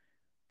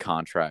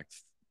contract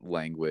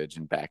language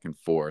and back and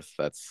forth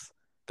that's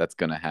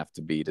going to have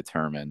to be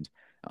determined.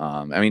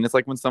 I mean, it's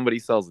like when somebody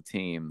sells a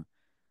team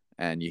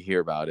and you hear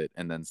about it,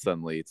 and then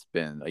suddenly it's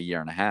been a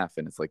year and a half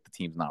and it's like the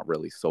team's not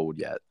really sold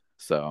yet.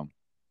 So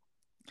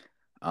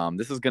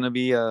this is going to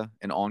be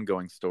an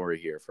ongoing story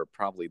here for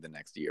probably the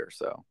next year or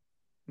so,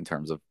 in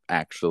terms of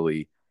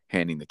actually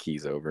handing the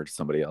keys over to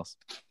somebody else.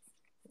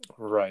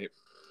 Right.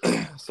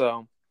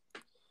 So,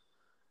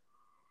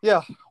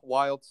 yeah,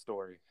 wild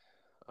story.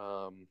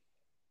 You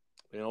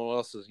know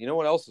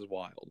what else is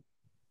wild?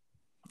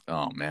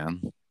 Oh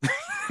man.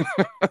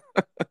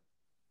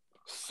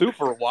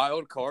 Super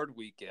wild card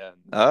weekend.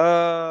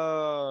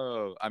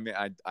 Oh, I mean,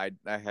 I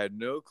had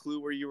no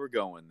clue where you were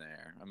going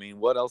there. I mean,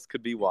 what else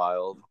could be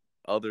wild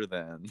other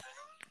than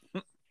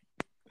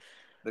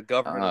the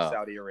government of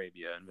Saudi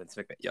Arabia and Vince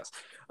McMahon? Yes.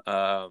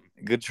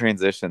 Good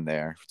transition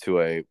there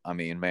to I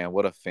mean, man,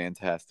 what a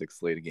fantastic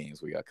slate of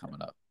games we got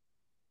coming up.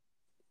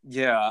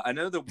 Yeah, I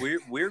know that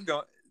we're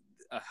going.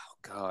 Oh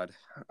God.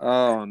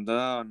 Oh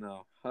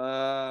no.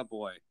 Oh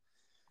boy.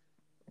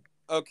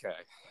 Okay.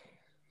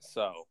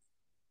 So,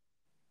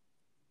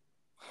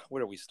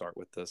 where do we start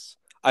with this?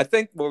 I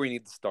think where we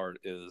need to start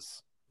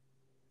is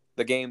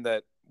the game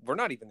that we're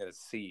not even going to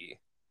see.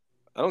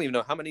 I don't even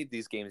know how many of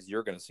these games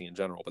you're going to see in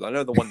general, but I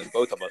know the one that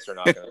both of us are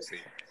not going to see.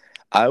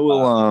 I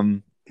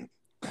will,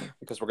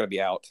 because we're going to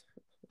be out.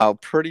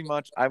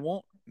 I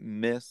won't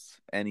miss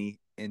any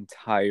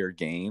entire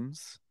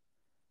games.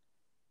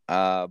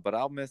 But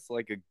I'll miss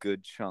like a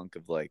good chunk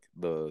of like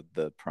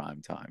the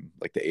prime time,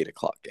 like the 8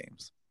 o'clock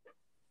games.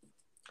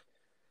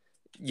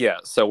 Yeah,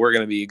 so we're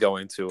going to be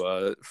going to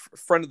a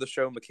friend of the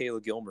show, Michaela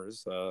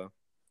Gilmer's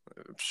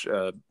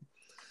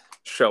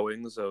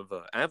showings of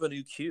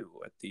Avenue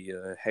Q at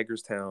the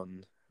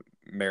Hagerstown,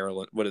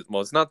 Maryland.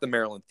 Well, it's not the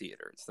Maryland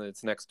Theater.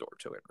 It's next door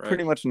to it, right?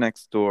 Pretty much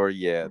next door.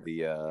 Yeah,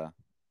 the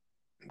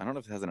I don't know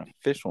if it has an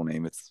official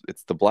name.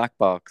 It's the Black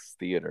Box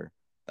Theater.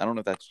 I don't know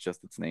if that's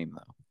just its name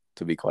though,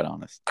 to be quite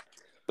honest.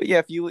 But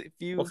yeah,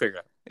 We'll figure it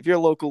out. if you're a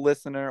local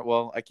listener,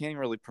 well, I can't even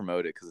really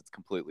promote it because it's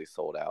completely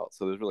sold out.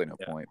 So there's really no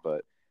point.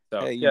 But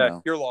So, hey,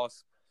 your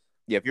loss.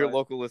 Yeah, if you're a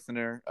local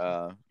listener,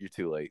 you're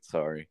too late.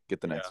 Sorry.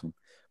 Get the next one.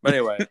 But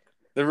anyway,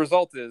 the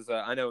result is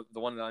I know the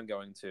one that I'm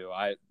going to.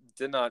 I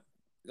did not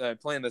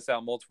plan this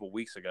out multiple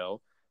weeks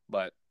ago,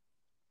 but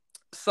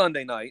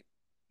Sunday night,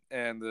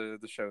 and the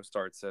show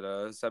starts at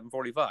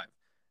 7:45.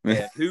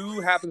 And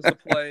who happens to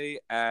play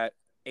at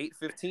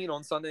 8:15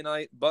 on Sunday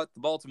night but the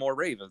Baltimore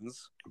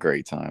Ravens?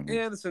 Great time.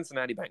 And the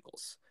Cincinnati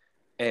Bengals.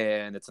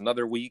 And it's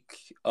another week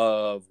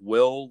of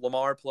will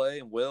Lamar play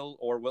and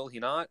will he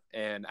not?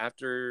 And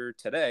after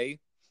today,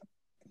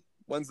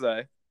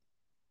 Wednesday,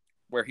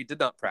 where he did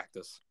not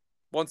practice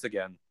once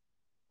again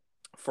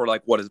for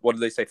like what did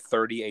they say,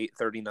 38,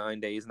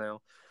 39 days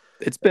now?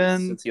 It's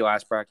been since he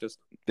last practiced.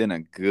 Been a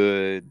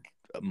good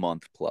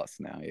month plus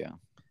now, yeah.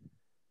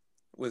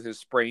 With his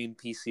sprained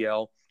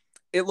PCL,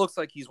 it looks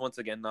like he's once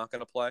again not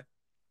going to play.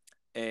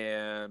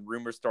 And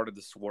rumors started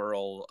to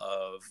swirl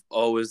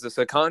of, is this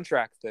a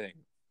contract thing?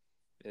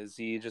 Is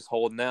he just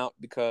holding out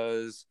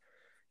because,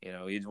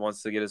 he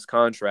wants to get his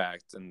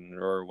contract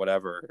or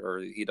whatever, or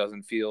he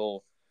doesn't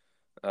feel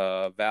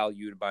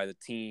valued by the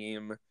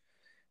team,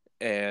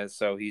 and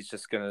so he's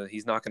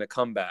not gonna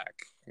come back.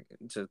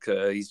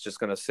 He's just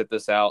gonna sit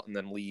this out and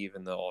then leave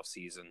in the off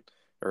season,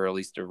 or at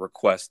least a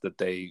request that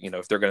they,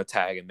 if they're gonna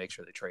tag and make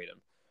sure they trade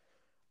him.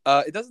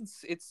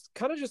 It's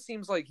kind of just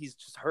seems like he's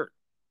just hurt,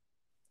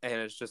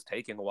 and it's just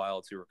taking a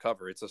while to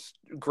recover. It's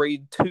a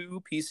grade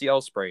 2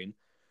 PCL sprain,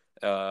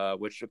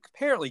 which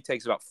apparently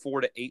takes about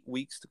 4 to 8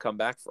 weeks to come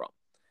back from.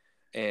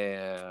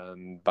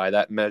 And by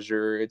that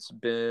measure, it's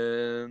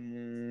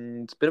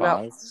been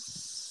about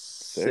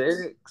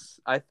 6.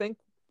 I think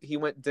he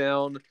went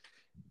down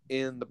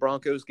in the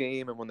Broncos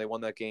game, and when they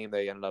won that game,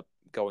 they ended up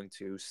going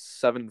to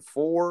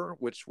 7-4,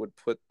 which would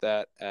put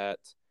that at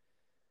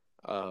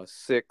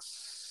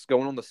 6,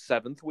 going on the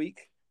 7th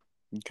week.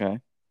 Okay.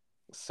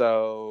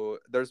 So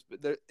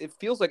it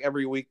feels like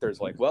every week there's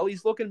like, well,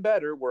 he's looking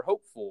better, we're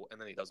hopeful, and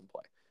then he doesn't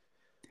play.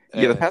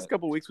 Yeah, the past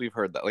couple of weeks we've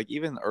heard that. Like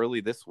even early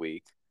this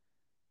week,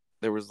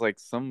 there was like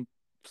some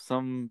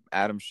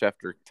Adam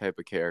Schefter type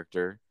of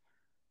character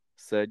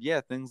said,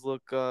 yeah, things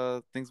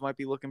might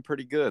be looking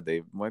pretty good.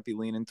 They might be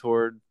leaning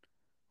toward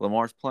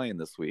Lamar's playing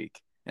this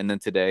week. And then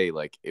today,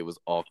 like it was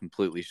all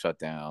completely shut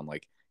down.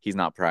 Like he's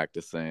not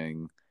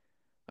practicing.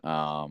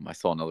 I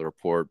saw another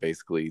report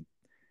basically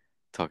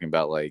talking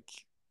about like,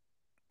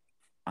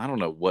 I don't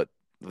know what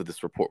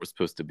this report was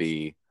supposed to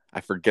be.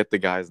 I forget the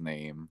guy's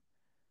name,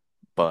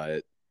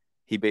 but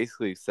he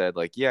basically said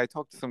like, yeah, I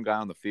talked to some guy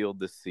on the field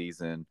this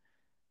season,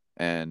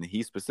 and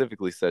he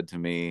specifically said to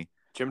me,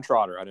 Jim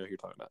Trotter, I know who you're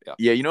talking about.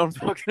 Yeah, you know what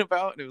I'm talking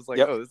about? And it was like,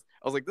 yep. I was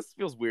like, this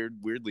feels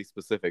weirdly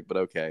specific, but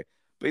okay.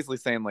 Basically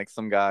saying like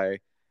some guy,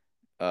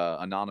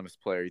 anonymous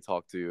player he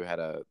talked to had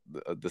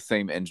the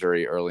same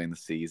injury early in the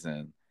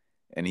season,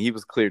 and he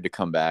was cleared to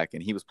come back,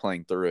 and he was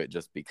playing through it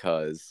just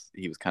because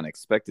he was kind of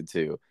expected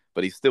to,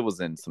 but he still was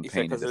in some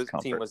pain and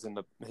discomfort.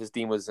 His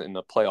team was in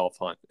the playoff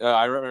hunt.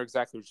 I remember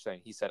exactly what you're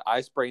saying. He said,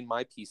 I sprained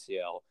my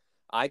PCL.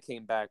 I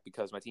came back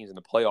because my team's in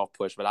the playoff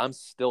push, but I'm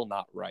still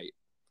not right.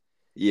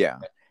 Yeah.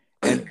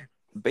 And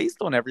based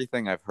on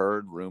everything I've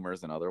heard,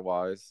 rumors and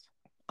otherwise,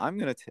 I'm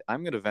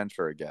gonna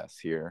venture a guess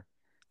here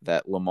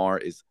that Lamar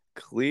is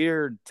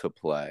cleared to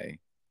play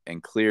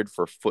and cleared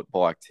for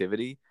football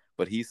activity,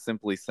 but he's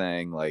simply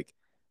saying like,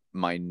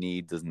 my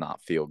knee does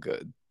not feel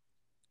good.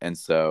 And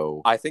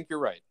so I think you're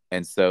right.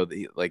 And so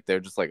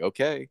they're just like,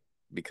 okay,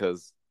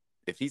 because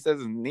if he says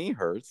his knee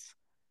hurts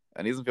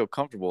and he doesn't feel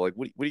comfortable, like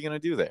what are you gonna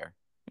do there?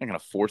 You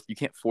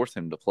can't force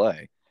him to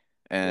play.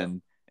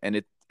 And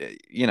it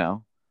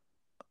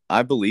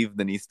I believe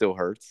the knee still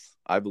hurts.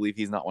 I believe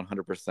he's not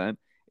 100%.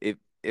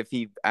 If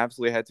he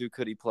absolutely had to,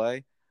 could he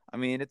play? I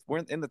mean, we're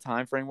in the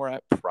time frame we're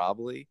at,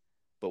 probably.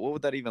 But what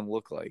would that even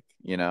look like?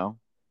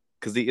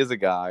 Because he is a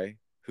guy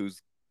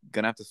who's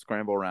gonna have to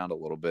scramble around a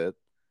little bit.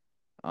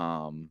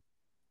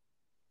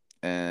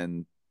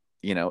 And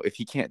if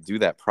he can't do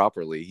that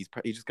properly, he's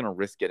just gonna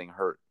risk getting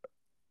hurt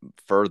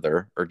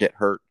further or get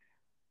hurt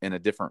in a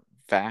different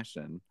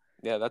fashion.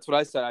 Yeah, that's what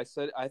I said. I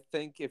said, I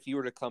think if he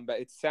were to come back,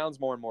 it sounds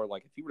more and more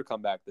like if he were to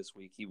come back this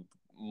week, he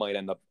might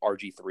end up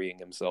RG3ing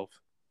himself.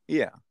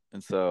 Yeah.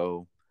 And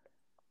so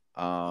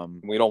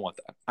we don't want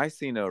that. I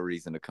see no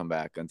reason to come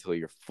back until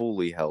you're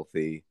fully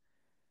healthy.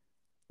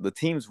 The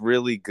team's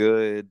really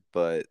good,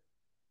 but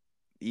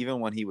even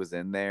when he was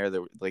in there,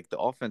 the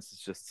offense is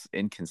just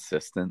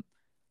inconsistent.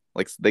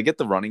 Like they get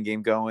the running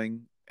game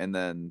going, and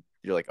then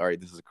you're like, all right,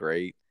 this is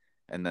great.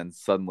 And then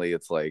suddenly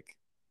it's like,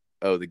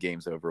 oh, the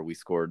game's over. We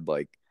scored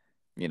like,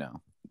 you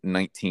know,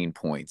 19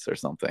 points or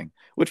something,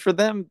 which for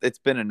them it's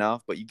been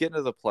enough. But you get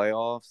into the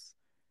playoffs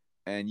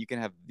and you can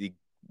have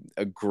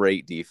a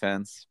great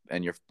defense,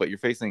 and you're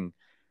facing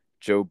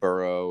Joe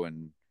Burrow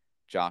and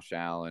Josh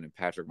Allen and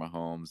Patrick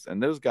Mahomes,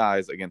 and those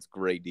guys against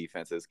great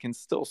defenses can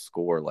still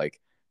score like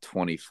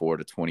 24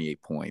 to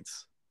 28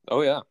 points.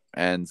 Oh yeah.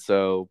 And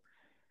so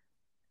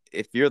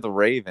if you're the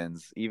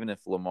Ravens, even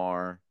if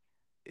Lamar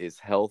is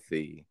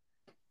healthy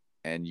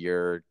and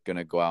you're going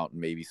to go out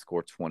and maybe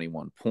score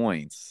 21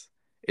 points,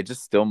 it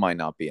just still might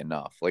not be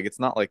enough. Like it's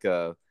not like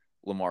a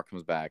Lamar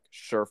comes back,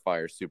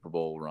 surefire Super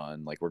Bowl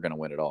run, like we're going to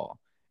win it all.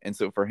 And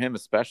so for him,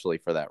 especially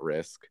for that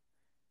risk,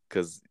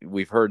 because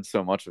we've heard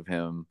so much of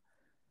him,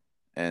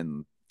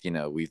 and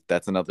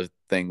that's another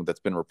thing that's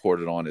been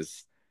reported on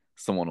is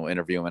someone will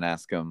interview him and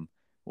ask him,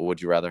 well,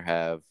 would you rather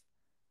have,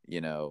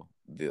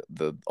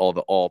 the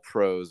all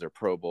pros or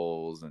Pro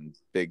Bowls and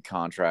big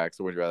contracts,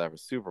 or would you rather have a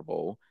Super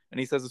Bowl? And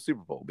he says a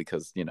Super Bowl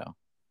because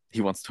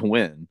he wants to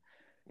win.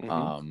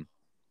 Mm-hmm.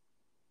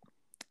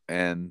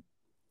 And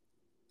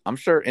I'm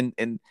sure,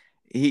 and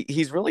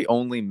he's really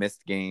only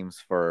missed games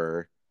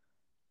for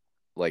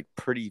like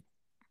pretty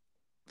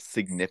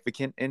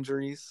significant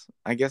injuries,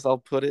 I guess I'll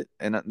put it.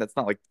 And that's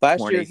not like Last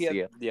torn year he had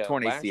ACL,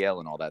 torn ACL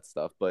and all that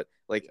stuff, but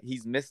like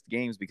he's missed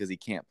games because he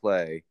can't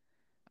play.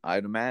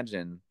 I'd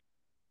imagine,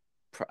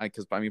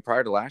 because I mean,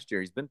 prior to last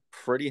year, he's been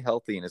pretty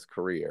healthy in his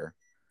career.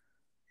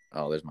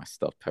 Oh, there's my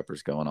stuffed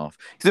peppers going off.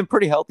 He's been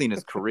pretty healthy in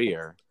his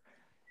career,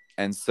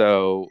 and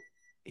so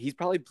he's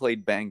probably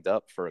played banged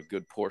up for a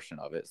good portion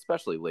of it,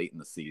 especially late in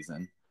the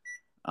season.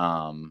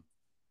 And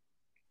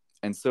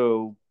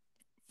so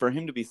for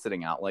him to be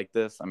sitting out like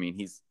this, I mean,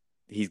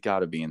 he's got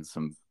to be in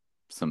some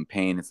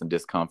pain and some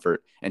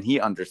discomfort, and he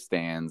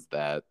understands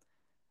that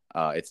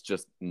it's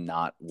just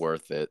not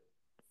worth it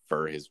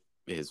for his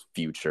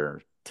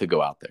future to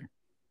go out there.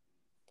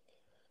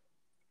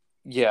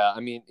 Yeah, I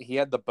mean, he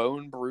had the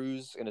bone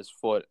bruise in his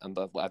foot at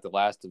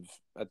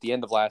the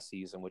end of last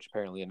season, which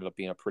apparently ended up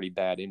being a pretty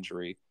bad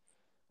injury.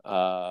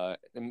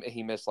 And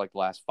he missed like the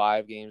last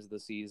 5 games of the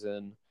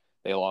season.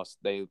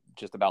 They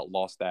just about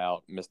lost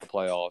out, missed the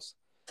playoffs,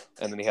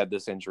 and then he had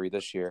this injury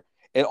this year.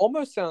 It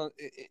almost sounds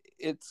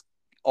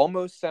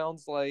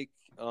like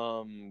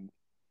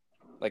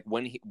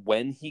when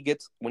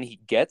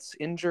he gets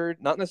injured,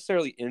 not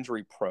necessarily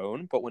injury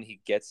prone, but when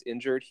he gets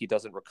injured, he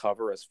doesn't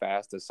recover as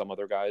fast as some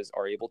other guys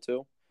are able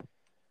to.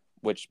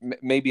 Which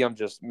maybe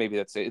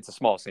it's a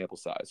small sample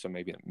size, so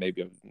maybe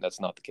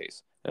that's not the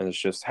case, and it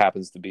just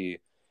happens to be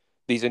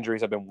these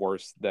injuries have been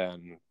worse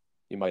than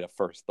you might have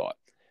first thought.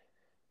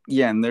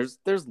 Yeah, and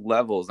there's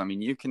levels. I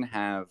mean, you can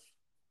have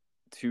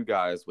 2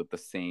 guys with the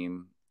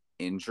same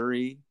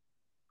injury,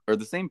 or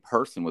the same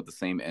person with the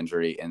same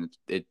injury, and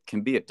it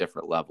can be at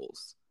different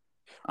levels.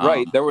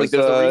 Right. There was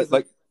there's a reason,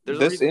 like there's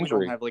this a reason injury.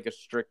 we don't have like a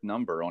strict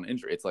number on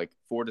injury. It's like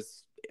 4 to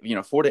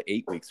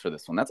 8 weeks for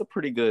this one. That's a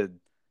pretty good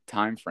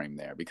time frame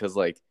there, because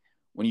like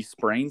when you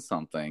sprain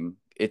something,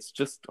 it's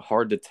just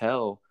hard to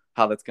tell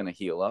how that's going to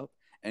heal up.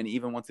 And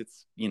even once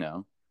it's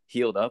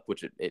healed up,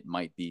 which it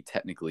might be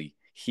technically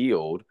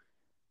healed,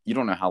 you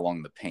don't know how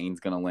long the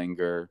pain's going to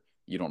linger.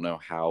 You don't know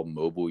how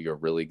mobile you're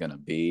really going to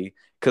be,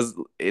 because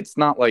it's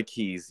not like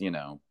he's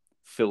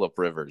Phillip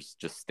Rivers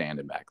just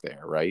standing back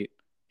there, right?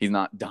 He's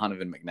not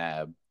Donovan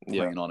McNabb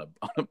playing on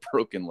a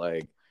broken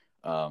leg.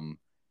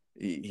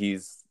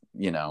 He's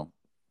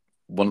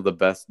one of the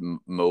best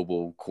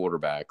mobile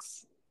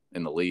quarterbacks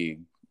in the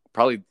league.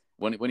 Probably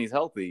when he's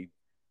healthy,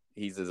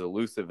 he's as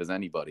elusive as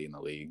anybody in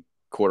the league,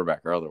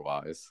 quarterback or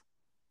otherwise.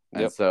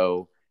 Yep. And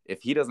so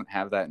if he doesn't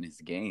have that in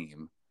his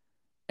game,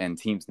 and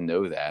teams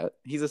know that,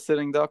 he's a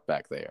sitting duck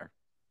back there,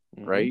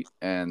 right?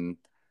 And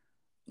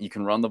you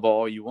can run the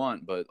ball you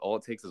want, but all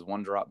it takes is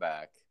one drop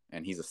back,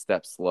 and he's a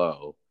step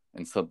slow,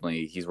 and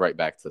suddenly he's right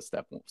back to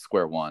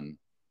square one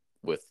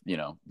with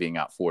being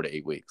out 4 to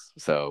 8 weeks.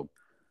 So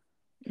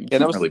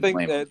that was really the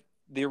thing. That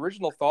the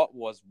original thought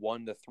was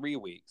 1 to 3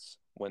 weeks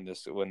when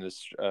this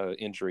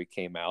injury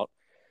came out,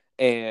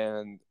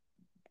 and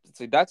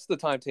so that's the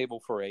timetable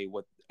for a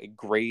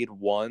grade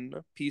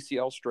 1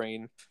 PCL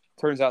strain.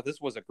 Turns out this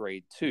was a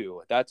grade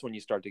 2. That's when you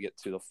start to get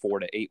to the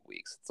 4 to 8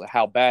 weeks. It's like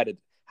how bad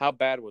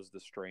was the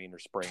strain or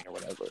sprain or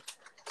whatever.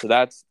 So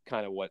that's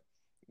kind of what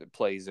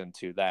plays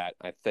into that,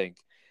 I think.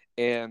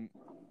 And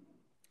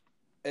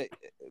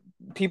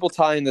people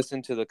tying this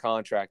into the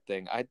contract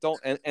thing, I don't.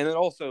 And then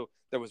also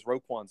there was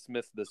Roquan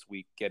Smith this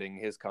week getting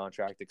his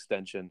contract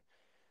extension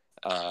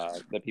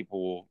that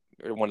people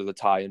wanted to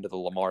tie into the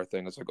Lamar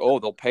thing. It's like, oh,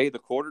 they'll pay the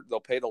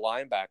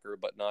linebacker,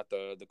 but not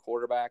the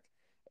quarterback.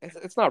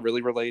 It's not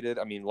really related.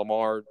 I mean,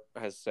 Lamar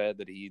has said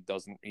that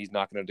he's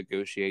not going to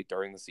negotiate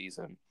during the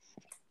season.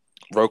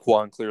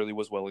 Roquan clearly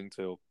was willing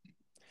to.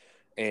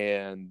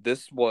 And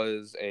this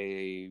was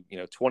a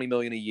 $20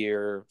 million a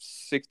year,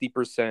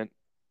 60%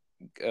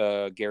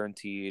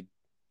 guaranteed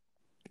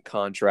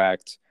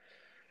contract.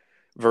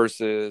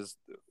 versus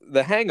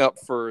the hang up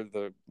for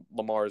the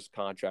Lamar's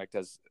contract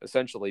has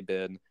essentially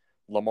been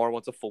Lamar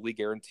wants a fully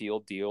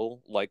guaranteed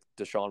deal like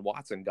Deshaun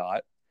Watson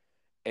got.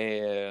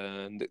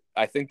 And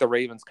I think the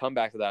Ravens'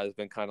 comeback to that has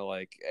been kind of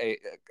like, hey,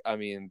 I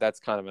mean, that's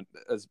kind of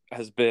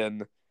has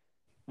been,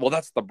 well,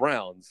 that's the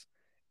Browns,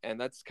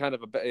 and that's kind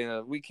of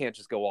we can't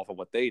just go off of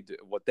what they do,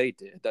 what they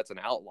did. That's an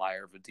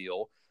outlier of a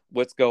deal.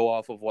 Let's go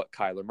off of what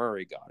Kyler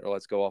Murray got, or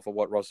let's go off of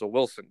what Russell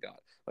Wilson got.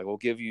 Like, we'll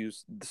give you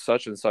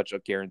such and such a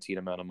guaranteed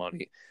amount of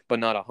money, but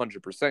not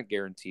 100%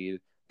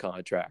 guaranteed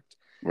contract.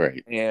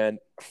 Right. And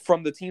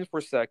from the team's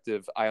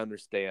perspective, I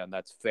understand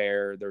that's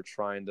fair. They're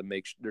trying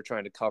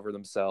to cover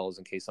themselves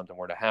in case something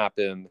were to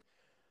happen.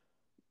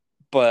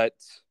 But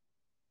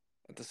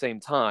at the same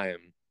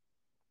time,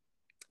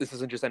 this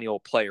isn't just any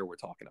old player we're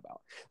talking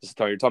about.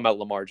 You're talking about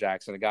Lamar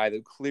Jackson, a guy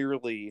that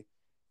clearly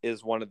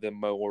is one of the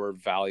more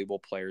valuable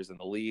players in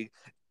the league.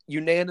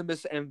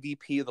 Unanimous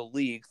MVP of the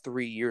league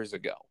 3 years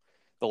ago.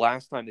 The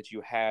last time that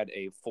you had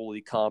a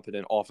fully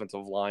competent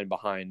offensive line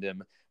behind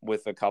him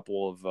with a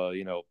couple of,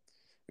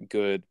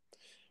 good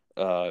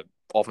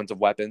offensive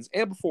weapons,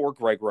 and before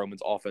Greg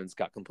Roman's offense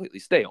got completely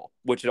stale,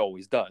 which it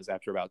always does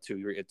after about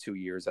 2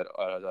 years at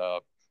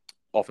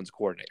offense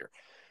coordinator.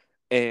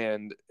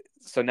 And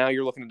so now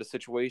you're looking at a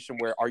situation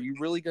where you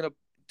really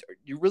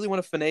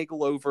want to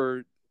finagle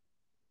over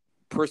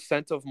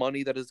percent of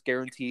money that is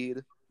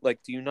guaranteed?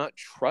 Like, do you not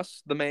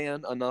trust the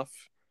man enough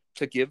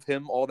to give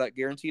him all that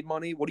guaranteed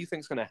money? What do you think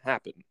is going to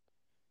happen?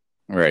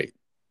 Right.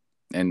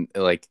 And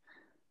like,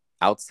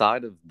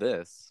 outside of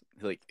this,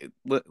 like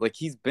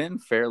he's been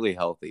fairly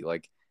healthy.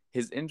 Like,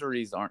 his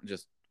injuries aren't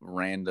just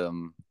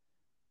random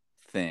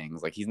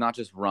things. Like, he's not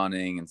just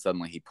running and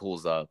suddenly he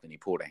pulls up and he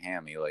pulled a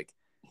hammy. Like,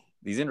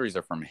 these injuries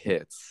are from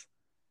hits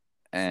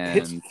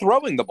and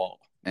throwing the ball,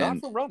 not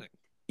and from running.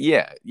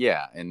 Yeah,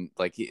 and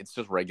like it's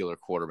just regular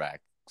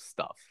quarterback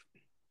stuff.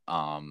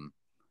 And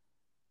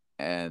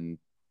and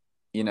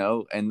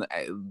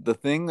the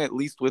thing, at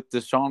least with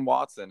Deshaun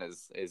Watson,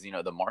 is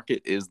the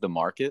market is the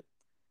market,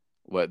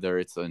 whether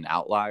it's an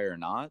outlier or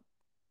not.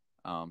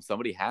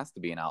 Somebody has to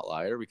be an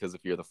outlier, because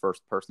if you're the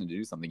first person to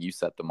do something, you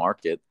set the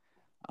market.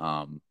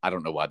 I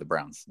don't know why the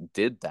Browns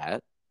did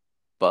that,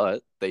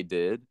 but they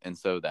did. And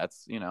so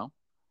that's, if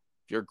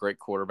you're a great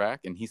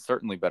quarterback, and he's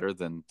certainly better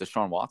than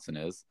Deshaun Watson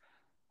is,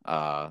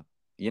 that's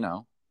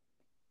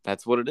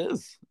what it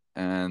is.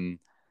 And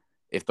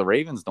if the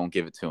Ravens don't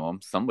give it to him,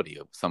 somebody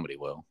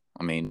will.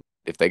 I mean,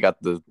 if they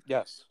got the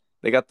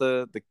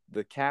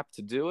cap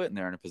to do it, and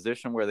they're in a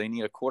position where they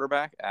need a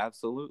quarterback,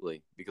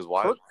 absolutely. Because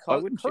why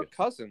wouldn't you? Kirk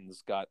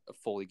Cousins got a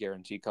fully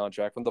guaranteed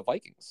contract from the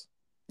Vikings.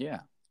 Yeah.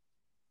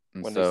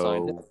 And when they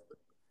signed him.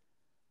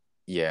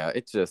 Yeah,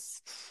 it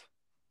just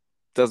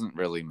doesn't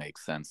really make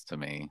sense to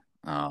me.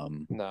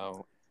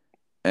 No.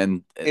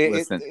 And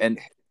listen, and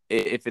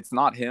if it's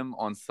not him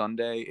on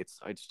Sunday, it's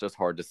just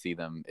hard to see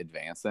them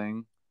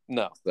advancing.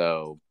 No.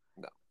 So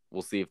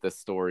we'll see if this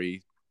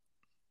story,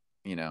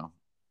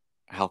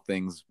 how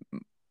things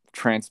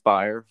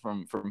transpire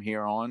from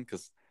here on,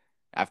 because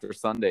after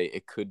Sunday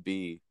it could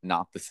be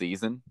not the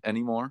season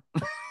anymore.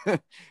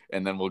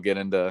 And then we'll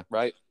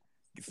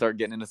start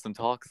getting into some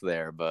talks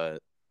there,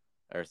 but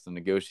or some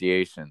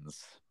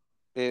negotiations.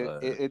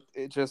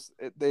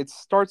 It's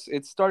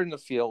starting to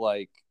feel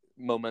like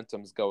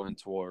momentum's going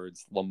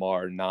towards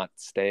Lamar not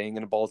staying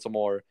in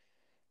Baltimore.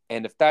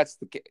 And if that's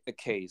the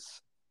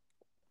case,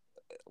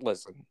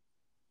 listen,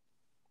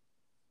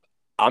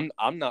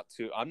 I'm not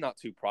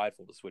too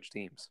prideful to switch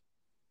teams.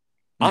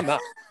 I'm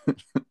not.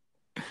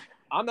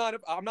 I'm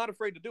not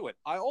afraid to do it.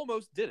 I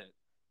almost did it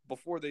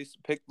before they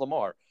picked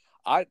Lamar.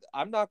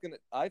 I'm not gonna.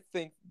 I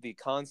think the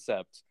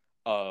concept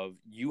of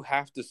you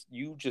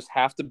just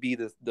have to be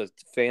the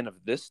fan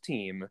of this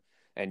team,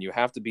 and you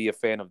have to be a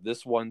fan of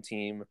this one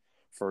team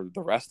for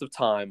the rest of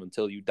time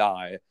until you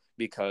die,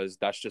 because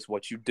that's just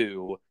what you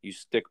do. You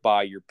stick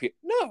by your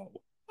no.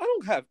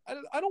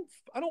 I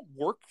don't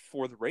work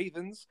for the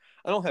Ravens.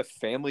 I don't have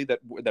family that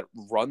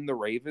run the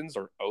Ravens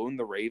or own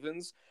the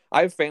Ravens.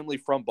 I have family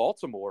from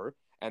Baltimore,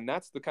 and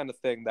that's the kind of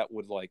thing that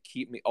would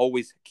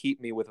always keep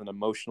me with an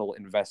emotional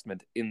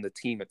investment in the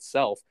team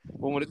itself.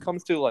 When it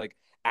comes to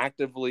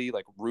actively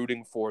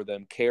rooting for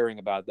them, caring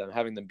about them,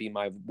 having them be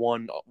my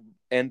one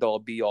end all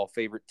be all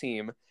favorite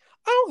team,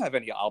 I don't have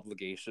any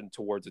obligation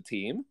towards a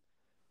team.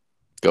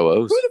 Go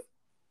O's.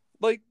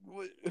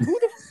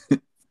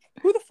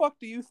 Who the fuck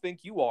do you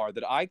think you are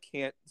that I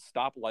can't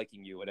stop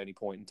liking you at any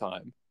point in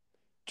time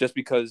just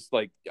because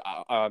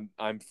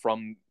I'm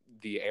from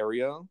the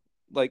area?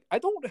 I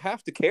don't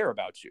have to care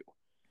about you.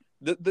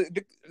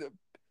 The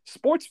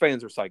sports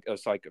fans are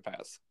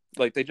psychopaths.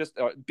 They just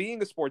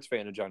being a sports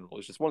fan in general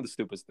is just one of the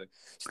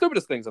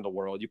stupidest things in the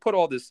world. You put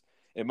all this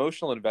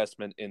emotional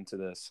investment into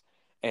this,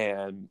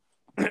 and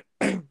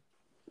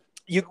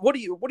what are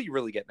you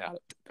really getting at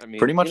it? I mean,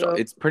 pretty much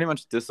it's pretty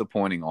much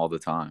disappointing all the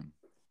time.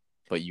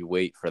 But you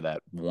wait for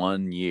that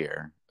 1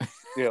 year.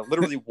 Yeah,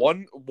 literally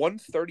one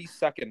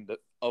 32nd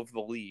of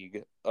the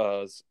league,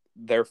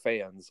 their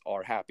fans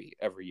are happy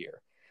every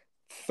year.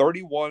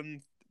 30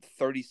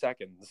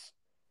 seconds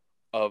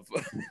of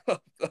of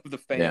the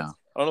Yeah. fans.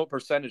 I don't know what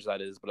percentage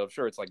that is, but I'm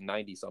sure it's like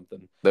 90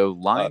 something. Though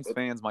Lions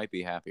fans might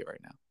be happy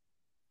right now.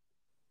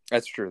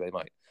 That's true. They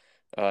might,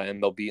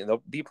 and they'll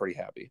be pretty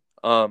happy.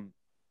 But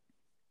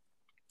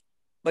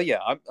yeah,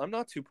 I'm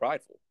not too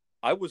prideful.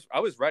 I was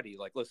ready.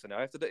 Like, listen,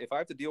 if I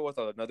have to deal with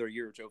another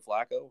year of Joe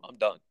Flacco, I'm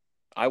done.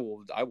 I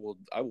will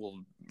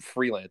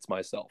freelance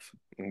myself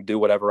and do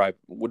whatever I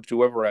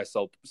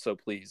so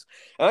please.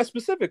 And I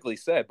specifically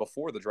said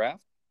before the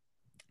draft,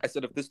 I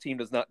said if this team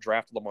does not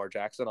draft Lamar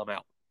Jackson, I'm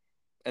out.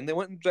 And they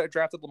went and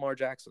drafted Lamar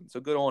Jackson, so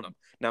good on him.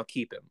 Now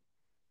keep him.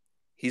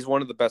 He's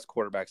one of the best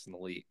quarterbacks in the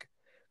league.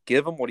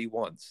 Give him what he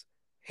wants.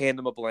 Hand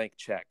him a blank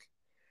check.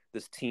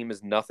 This team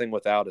is nothing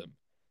without him.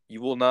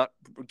 You will not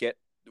get.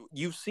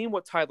 You've seen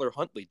what Tyler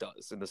Huntley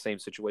does in the same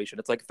situation.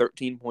 It's like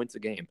 13 points a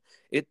game.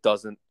 It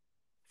doesn't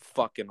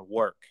fucking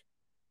work.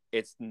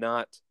 It's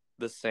not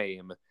the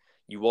same.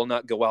 You will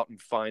not go out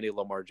and find a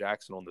Lamar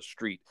Jackson on the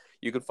street.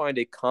 You can find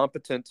a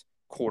competent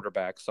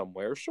quarterback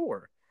somewhere,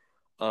 sure.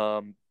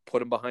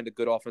 Put him behind a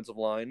good offensive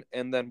line,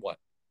 and then what?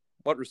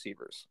 What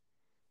receivers?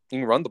 You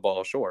can run the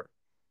ball, sure.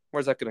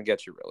 Where's that going to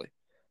get you, really?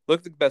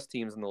 Look at the best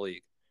teams in the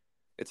league.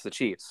 It's the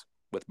Chiefs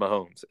with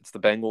Mahomes. It's the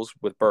Bengals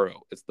with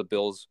Burrow. It's the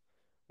Bills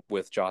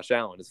with Josh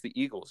Allen. It's the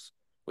Eagles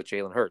with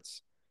Jalen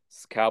Hurts.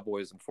 It's the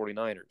Cowboys and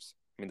 49ers.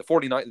 I mean, the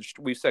 49ers,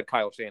 we've said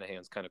Kyle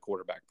Shanahan's kind of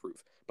quarterback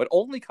proof, but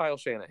only Kyle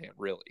Shanahan,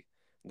 really.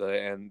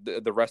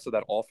 The rest of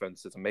that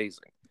offense is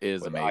amazing. It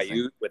is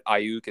amazing. With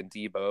Ayuk and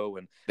Debo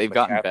and they've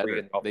gotten better.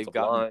 And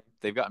the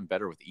they've gotten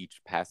better with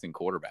each passing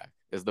quarterback.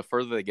 As the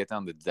further they get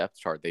down the depth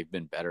chart, they've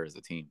been better as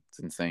a team. It's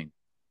insane.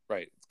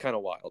 Right. It's kind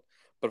of wild.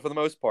 But for the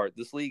most part,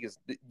 this league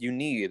you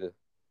need an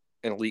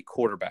elite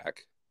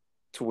quarterback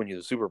to win you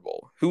the Super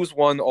Bowl. Who's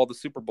won all the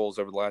Super Bowls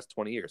over the last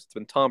 20 years? It's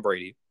been Tom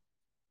Brady.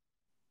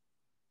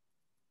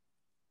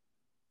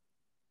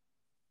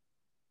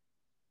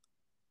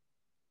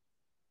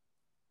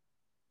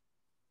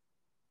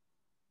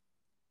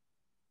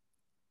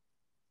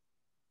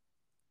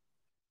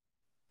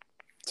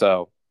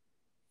 So,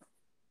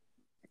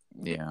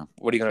 yeah.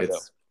 What are you going to do?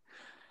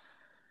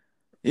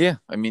 Yeah,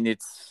 I mean,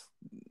 it's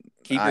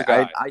keep your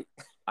guy.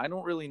 I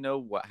don't really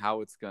know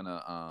how it's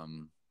gonna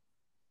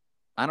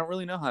I don't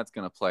really know how it's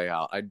gonna play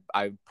out.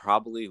 I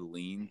probably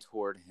lean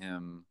toward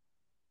him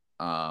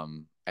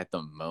at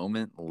the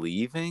moment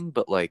leaving,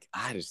 but like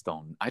I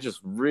just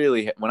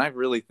really, when I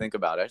really think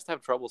about it, I just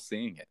have trouble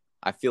seeing it.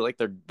 I feel like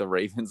the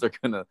Ravens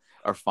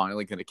are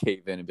finally gonna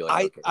cave in and be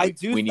like, I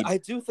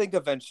do think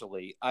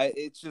eventually.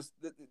 It's just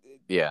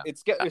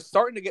it's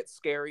starting to get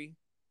scary.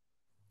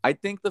 I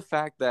think the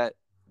fact that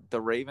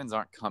the Ravens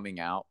aren't coming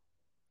out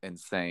and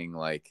saying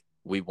like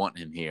we want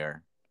him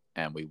here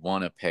and we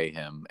want to pay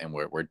him and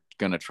we're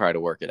gonna try to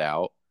work it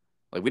out.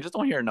 Like we just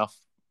don't hear enough.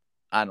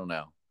 I don't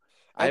know.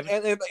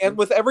 And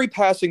with every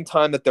passing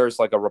time that there's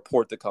like a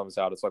report that comes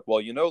out, it's like,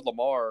 well,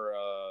 Lamar,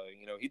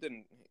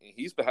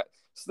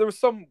 so there was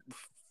some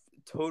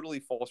totally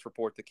false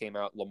report that came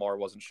out. Lamar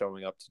wasn't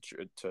showing up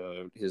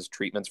to his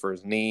treatments for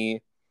his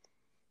knee.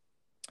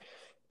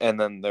 And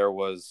then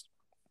there's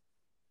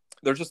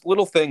just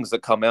little things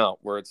that come out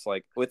where it's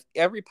like with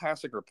every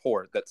passing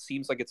report that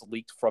seems like it's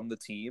leaked from the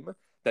team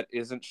that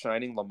isn't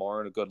shining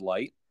Lamar in a good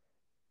light.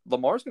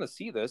 Lamar's going to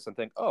see this and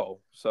think, oh,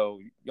 so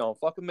y'all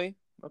fuck with me?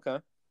 Okay.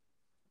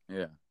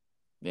 Yeah.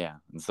 Yeah.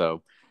 And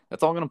so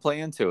that's all going to play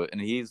into it.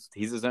 And he's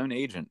his own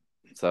agent.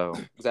 So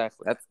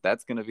exactly.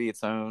 That's going to be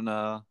its own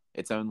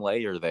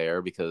layer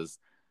there, because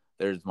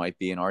there might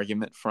be an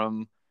argument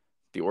from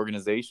the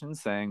organization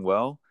saying,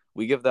 well,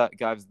 we give that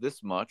guys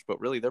this much,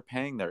 but really they're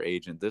paying their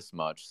agent this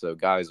much. So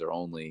guys are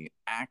only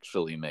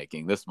actually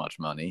making this much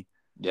money.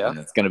 Yeah. And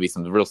it's going to be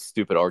some real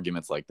stupid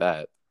arguments like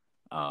that.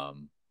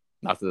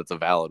 Not that it's a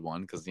valid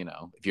one, because,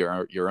 if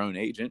you're your own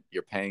agent,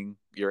 you're paying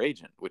your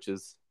agent, which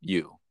is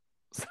you.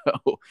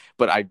 So,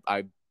 but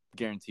I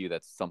guarantee you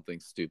that's something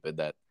stupid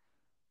that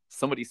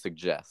somebody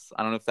suggests.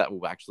 I don't know if that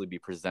will actually be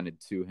presented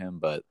to him,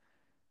 but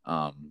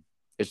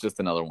it's just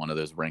another one of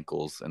those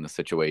wrinkles in the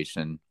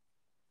situation.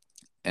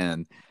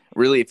 And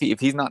really,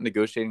 if he's not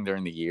negotiating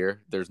during the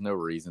year, there's no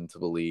reason to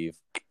believe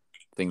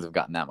things have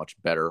gotten that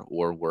much better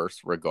or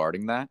worse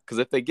regarding that. Because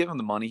if they give him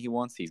the money he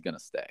wants, he's going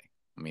to stay.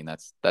 I mean,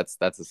 that's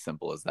as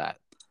simple as that.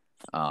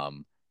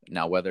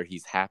 Now, whether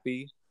he's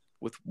happy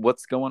with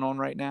what's going on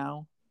right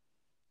now,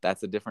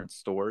 that's a different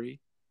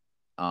story.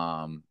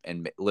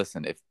 And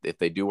listen, if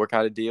they do work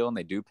out a deal and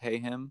they do pay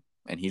him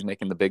and he's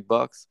making the big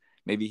bucks,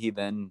 maybe he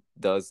then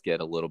does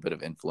get a little bit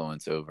of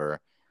influence over,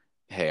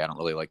 hey, I don't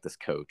really like this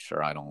coach,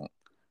 or I don't,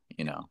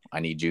 I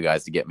need you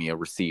guys to get me a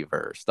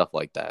receiver, stuff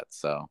like that.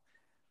 So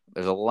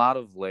there's a lot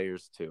of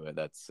layers to it.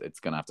 It's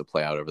going to have to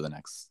play out over the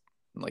next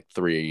like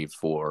 3,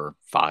 4,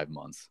 5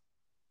 months.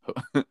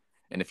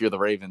 And if you're the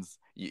Ravens,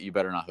 you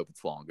better not hope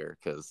it's longer,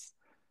 because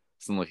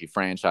something like you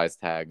franchise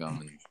tag him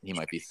and he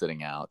might be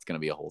sitting out. It's going to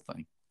be a whole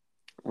thing.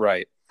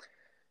 Right.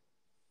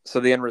 So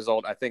the end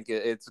result, I think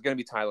it's going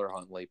to be Tyler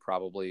Huntley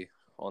probably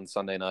on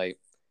Sunday night.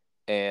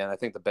 And I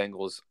think the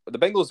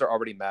Bengals are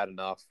already mad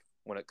enough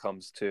when it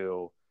comes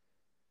to,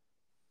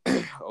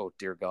 oh,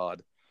 dear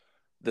God,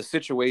 the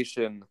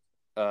situation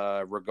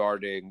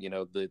regarding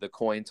the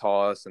coin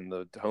toss and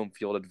the home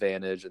field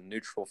advantage and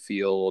neutral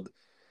field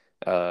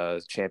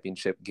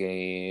championship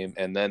game,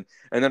 and then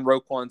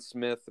Roquan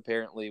Smith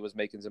apparently was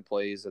making some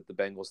plays that the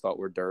Bengals thought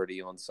were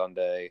dirty on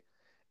Sunday,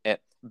 and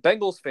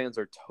Bengals fans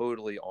are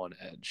totally on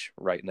edge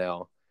right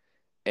now,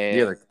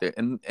 and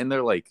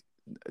they're like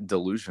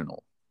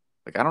delusional.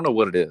 Like, I don't know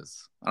what it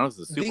is. I don't know if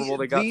it's the Super Bowl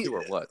they got to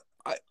or what.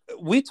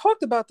 We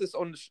talked about this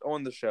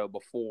on the show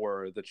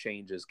before the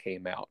changes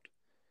came out.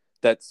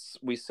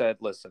 We said,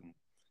 listen,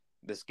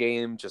 this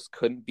game just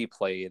couldn't be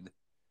played,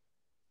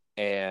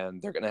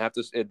 and they're going to have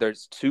to.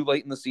 There's too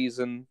late in the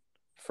season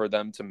for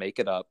them to make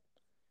it up.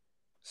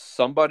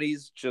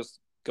 Somebody's just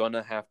going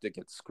to have to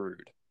get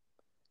screwed,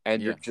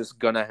 and you're just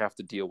going to have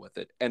to deal with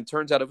it. And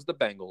turns out it was the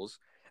Bengals,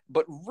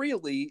 but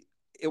really,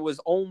 it was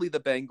only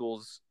the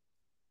Bengals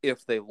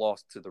if they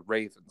lost to the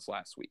Ravens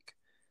last week,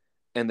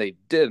 and they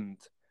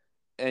didn't,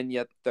 and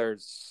yet they're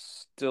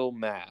still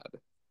mad.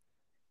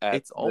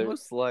 It's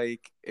almost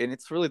like, and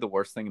it's really the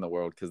worst thing in the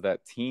world, because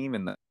that team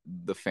and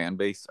the fan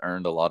base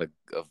earned a lot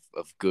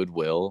of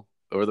goodwill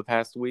over the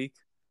past week.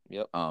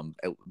 Yep.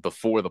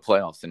 Before the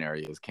playoff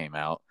scenarios came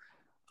out,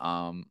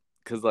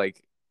 because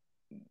like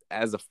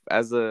as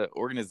a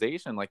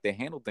organization, like they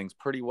handled things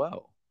pretty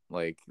well.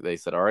 Like they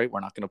said, all right,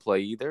 we're not going to play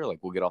either. Like,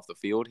 we'll get off the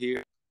field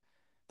here.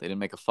 They didn't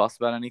make a fuss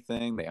about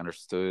anything. They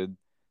understood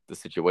the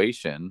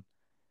situation.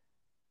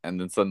 And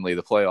then suddenly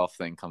the playoff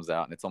thing comes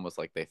out, and it's almost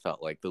like they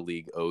felt like the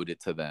league owed it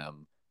to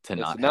them to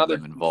not have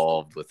them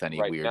involved with any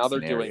weird now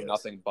scenarios. They're doing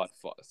nothing but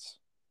fuss.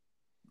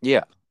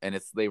 Yeah, and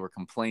they were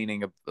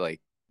complaining,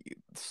 like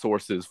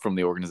sources from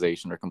the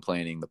organization are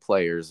complaining, the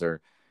players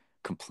are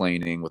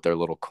complaining with their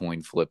little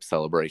coin flip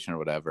celebration or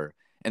whatever.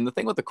 And the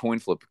thing with the coin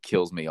flip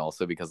kills me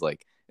also, because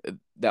like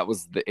that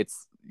was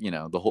it's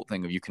the whole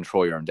thing of you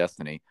control your own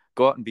destiny.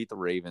 Go out and beat the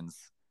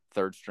Ravens,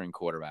 third string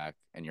quarterback,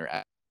 and you're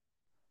at.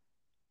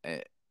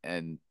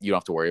 And you don't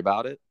have to worry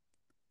about it.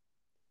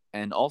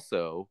 And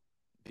also,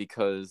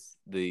 because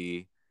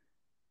the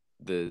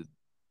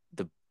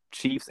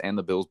Chiefs and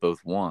the Bills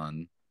both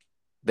won,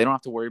 they don't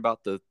have to worry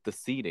about the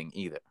seeding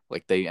either.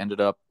 Like, they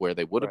ended up where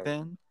they would have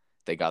been.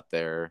 They got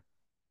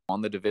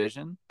on the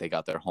division. They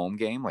got their home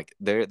game. Like,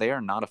 they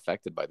are not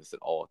affected by this at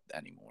all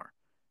anymore.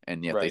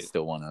 And yet they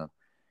still want to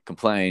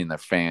complain. Their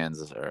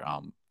fans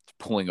are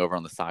pulling over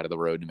on the side of the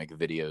road to make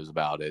videos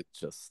about it.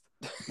 Just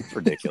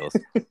ridiculous.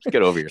 Just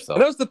get over yourself.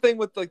 And that was the thing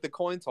with like the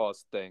coin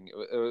toss thing.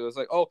 It was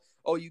like, oh,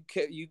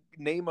 you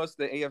name us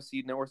the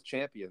AFC North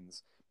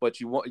champions, but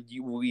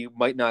we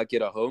might not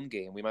get a home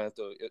game. We might have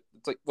to.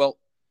 It's like, well,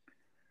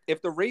 if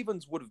the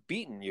Ravens would have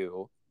beaten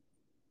you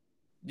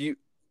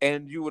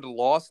would have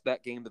lost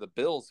that game to the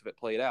Bills if it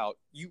played out,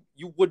 you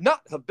would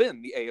not have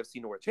been the AFC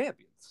North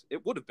champions.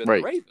 It would have been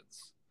the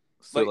Ravens.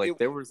 So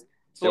there was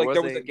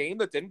a game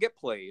that didn't get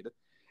played,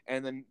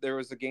 and then there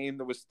was a game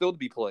that was still to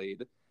be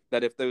played.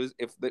 That if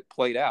it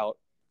played out,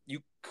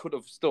 you could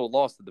have still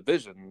lost the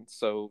division.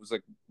 So it was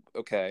like,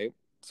 okay.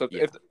 So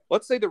if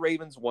let's say the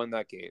Ravens won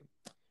that game,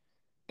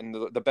 and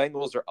the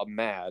Bengals are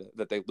mad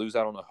that they lose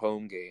out on a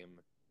home game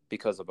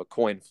because of a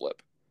coin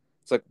flip.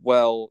 It's like,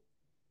 well,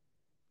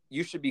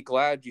 you should be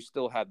glad you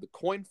still had the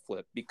coin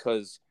flip,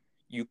 because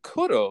you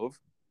could have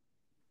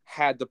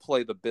had to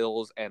play the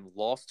Bills and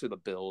lost to the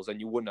Bills,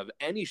 and you wouldn't have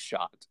any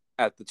shot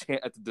at the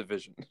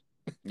division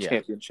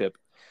championship,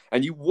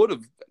 and you would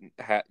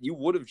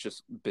have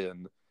just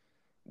been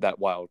that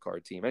wild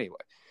card team anyway.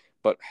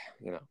 But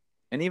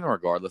and even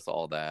regardless of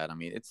all that, I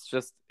mean, it's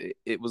just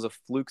it was a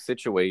fluke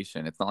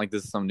situation. It's not like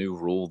this is some new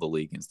rule the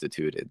league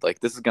instituted. Like,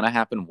 this is going to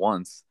happen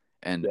once,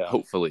 and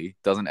hopefully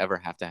deesn't ever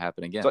have to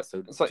happen again.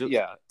 So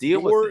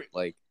deal with it.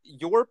 Like,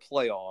 your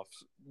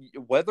playoffs,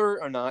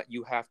 whether or not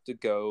you have to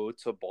go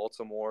to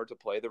Baltimore to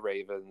play the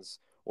Ravens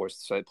or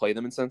play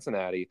them in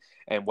Cincinnati,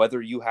 and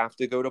whether you have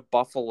to go to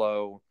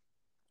Buffalo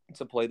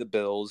to play the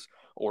Bills,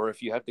 or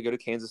if you have to go to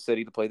Kansas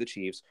City to play the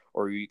Chiefs,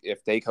 or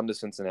if they come to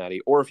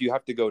Cincinnati, or if you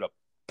have to go to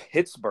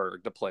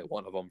Pittsburgh to play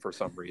one of them for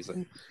some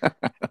reason,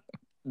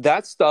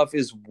 that stuff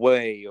is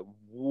way,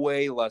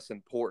 way less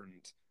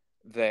important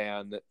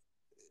than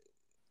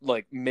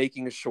like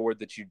making sure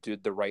that you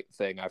did the right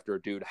thing after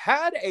a dude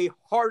had a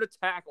heart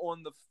attack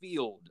on the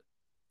field.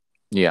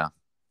 Yeah.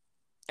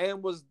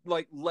 And was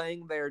like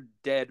laying there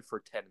dead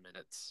for 10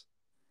 minutes.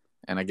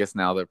 And I guess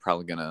now they're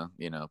probably going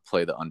to,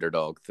 play the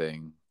underdog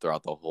thing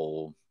throughout the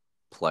whole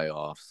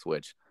playoffs,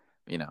 which,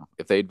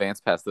 if they advance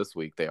past this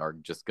week, they are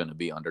just going to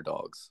be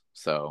underdogs.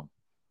 So,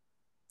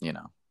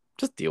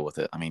 just deal with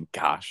it. I mean,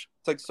 gosh.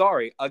 It's like,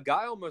 sorry, a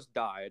guy almost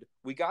died.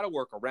 We got to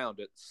work around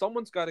it.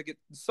 Someone's going to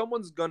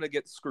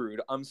get screwed.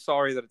 I'm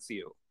sorry that it's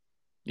you.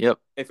 Yep.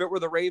 If it were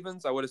the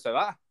Ravens, I would have said,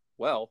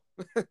 well,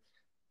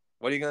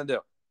 what are you going to do?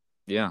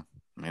 Yeah.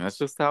 I mean, that's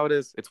just how it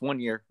is. It's 1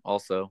 year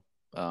also.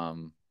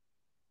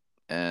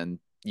 And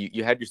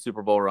you had your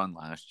Super Bowl run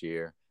last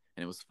year,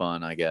 and it was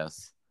fun, I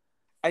guess.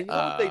 And you know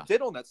what they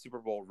did on that Super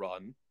Bowl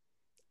run?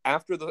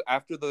 After the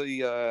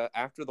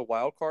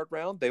wild card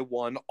round, they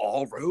won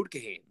all road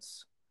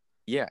games.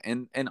 Yeah,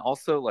 and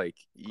also like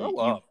Grow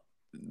up.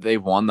 they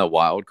won the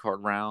wild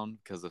card round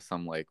because of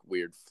some like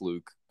weird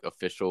fluke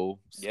official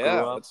screw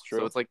Yeah, up. that's So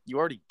true. it's like you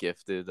already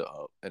gifted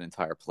an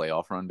entire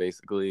playoff run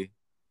basically,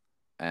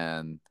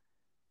 and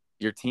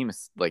your team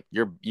is like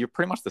you're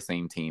pretty much the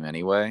same team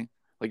anyway.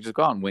 Like just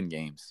go out and win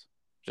games.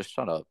 Just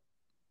shut up.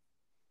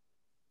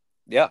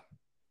 Yeah.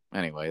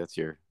 Anyway, that's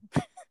your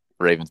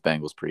Ravens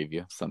Bengals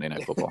preview Sunday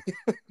Night Football.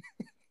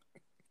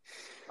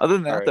 Other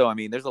than All that, right. though, I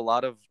mean, there's a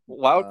lot of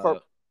Wild card.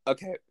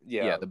 Okay.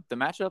 yeah, Yeah. the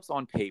matchups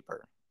on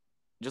paper.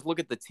 Just look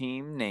at the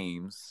team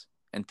names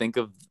and think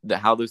of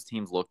how those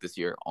teams look this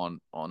year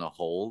on a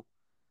whole.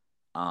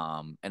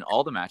 And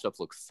all the matchups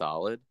look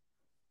solid.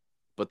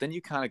 But then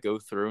you kind of go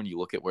through and you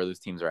look at where those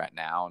teams are at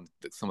now and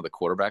some of the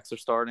quarterbacks are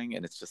starting,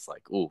 and it's just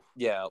like, ooh,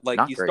 Yeah. Like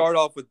not you great. start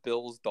off with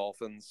Bills,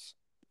 Dolphins.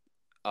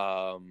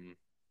 Um,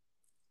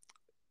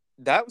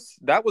 that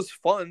was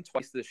fun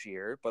twice this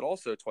year, but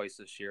also twice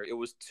this year it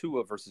was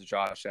Tua versus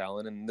Josh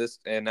Allen, and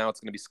now it's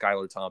going to be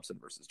Skylar Thompson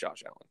versus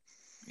Josh Allen.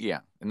 Yeah,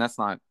 and it's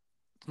not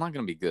going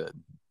to be good.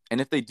 And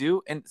if they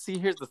do, and see,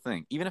 here's the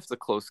thing: even if it's a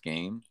close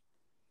game,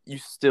 you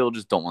still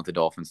just don't want the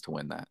Dolphins to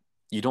win that.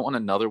 You don't want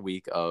another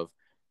week of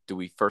do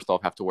we first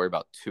off have to worry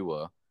about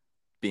Tua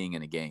being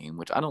in a game,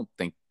 which I don't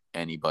think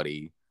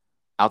anybody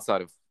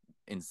outside of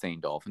insane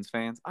Dolphins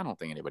fans, I don't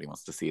think anybody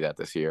wants to see that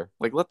this year.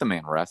 Like, let the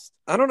man rest.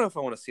 I don't know if I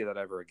want to see that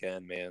ever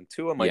again, man.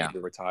 Tua might Yeah, need to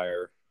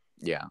retire.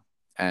 yeah,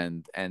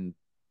 and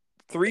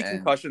Three and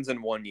concussions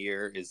in 1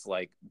 year is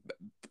like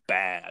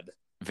bad.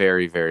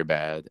 very very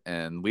bad.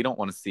 And we don't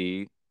want to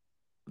see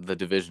the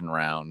division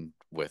round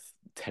with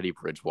Teddy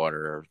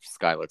Bridgewater or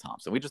Skylar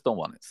Thompson. We just don't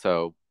want it.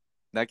 So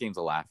that game's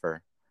a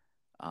laugher.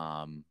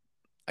 I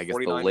guess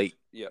the 49ers. late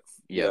Yeah.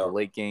 the Yeah.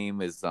 late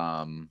game is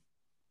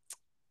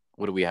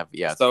what do we have?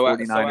 Yeah, it's So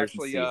 49ers and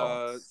actually,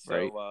 Seahawks,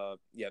 right?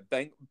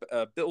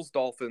 yeah, Bills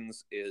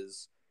Dolphins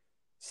is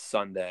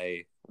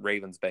Sunday.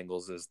 Ravens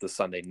Bengals is the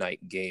Sunday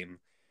night game.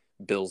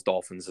 Bills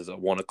Dolphins is at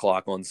 1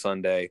 o'clock on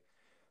Sunday.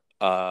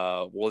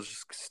 We'll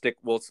just stick.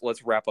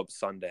 Let's wrap up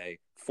Sunday.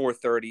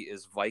 4:30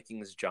 is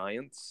Vikings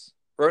Giants.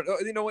 Or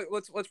you know what?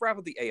 Let's wrap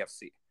up the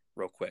AFC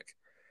real quick.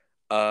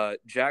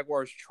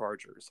 Jaguars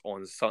Chargers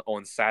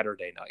on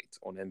Saturday night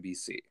on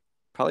NBC.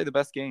 Probably the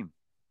best game.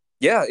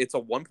 Yeah, it's a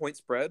 1 point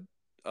spread.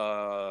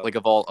 Like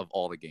of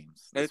all the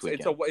games And this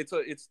weekend.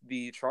 it's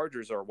the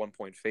Chargers are a 1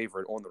 point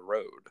favorite on the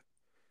road.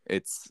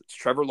 It's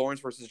Trevor Lawrence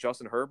versus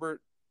Justin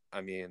Herbert.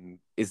 I mean,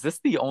 is this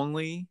the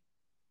only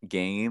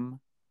game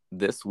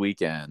this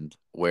weekend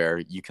where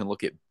you can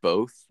look at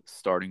both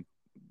starting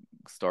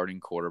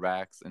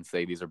quarterbacks and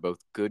say these are both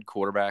good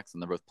quarterbacks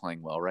and they're both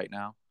playing well right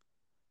now?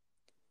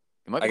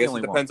 It might I be the guess it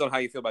only one. depends on how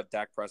you feel about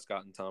Dak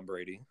Prescott and Tom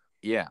Brady.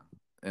 Yeah,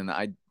 and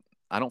I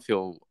don't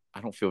feel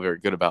very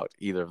good about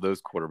either of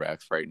those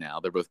quarterbacks right now.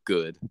 They're both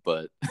good,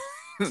 but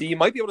See, you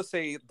might be able to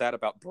say that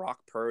about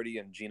Brock Purdy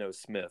and Geno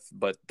Smith,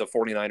 but the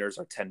 49ers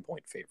are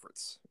 10-point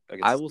favorites I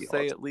against will the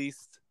say Seahawks. at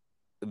least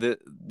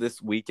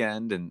this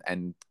weekend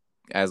and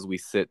as we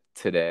sit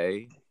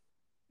today,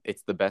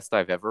 it's the best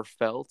I've ever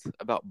felt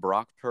about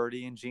Brock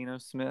Purdy and Geno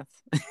Smith.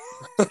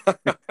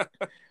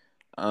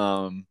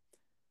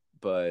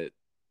 But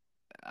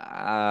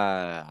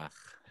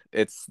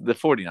it's the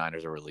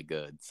 49ers are really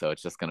good, so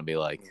it's just going to be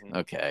like,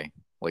 okay,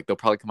 like they'll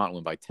probably come out and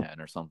win by 10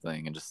 or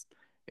something and just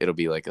it'll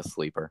be like a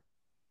sleeper.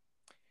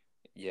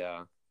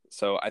 Yeah.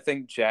 So I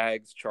think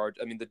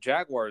the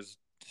Jaguars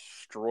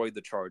destroyed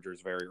the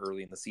Chargers very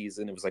early in the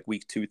season. It was like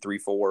week 2, 3,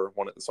 4,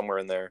 somewhere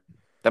in there.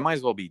 That might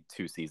as well be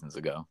 2 seasons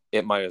ago.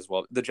 It might as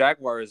well. The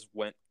Jaguars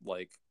went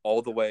like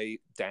all the way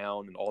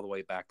down and all the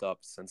way back up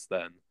since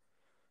then.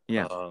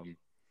 Yeah.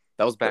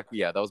 That was back.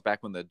 Yeah, that was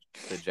back when the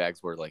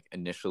Jags were like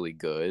initially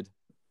good,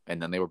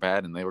 and then they were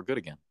bad, and they were good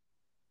again.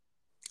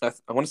 I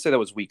want to say that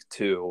was week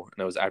 2,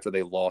 and it was after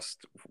they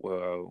lost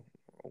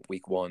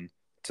week 1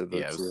 to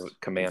the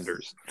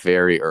Commanders.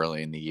 Very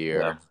early in the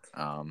year,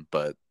 yeah.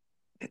 But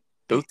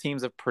those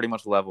teams have pretty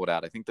much leveled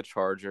out. I think the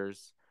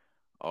Chargers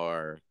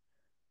are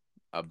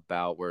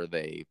about where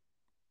they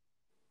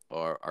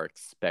are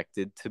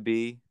expected to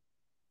be,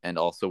 and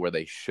also where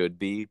they should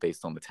be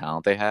based on the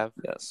talent they have.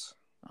 Yes.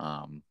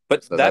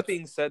 But so that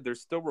being said, there's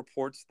still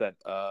reports that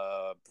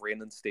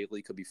Brandon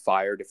Staley could be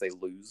fired if they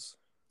lose.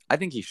 I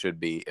think he should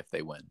be if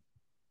they win.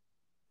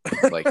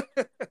 Like,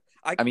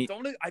 I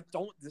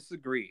don't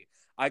disagree.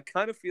 I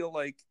kind of feel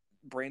like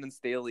Brandon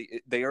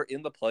Staley, they are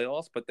in the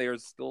playoffs, but they are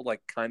still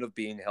like kind of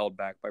being held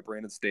back by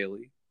Brandon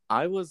Staley.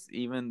 I was,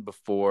 even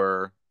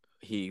before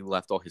he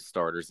left all his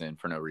starters in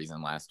for no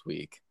reason last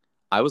week,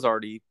 I was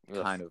already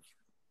kind of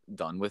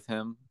done with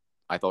him.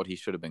 I thought he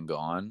should have been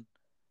gone.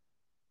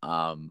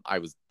 I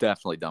was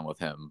definitely done with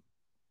him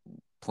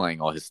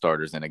playing all his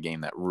starters in a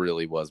game that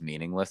really was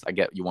meaningless. I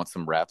get you want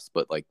some reps,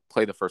 but like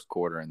play the first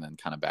quarter and then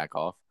kind of back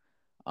off.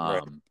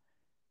 Right.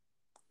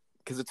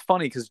 Because it's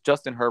funny because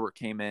Justin Herbert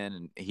came in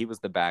and he was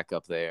the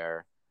backup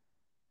there,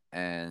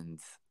 and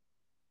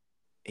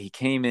he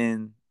came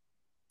in,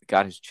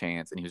 got his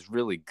chance, and he was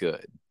really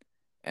good.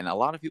 And a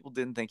lot of people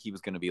didn't think he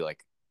was going to be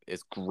like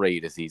as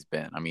great as he's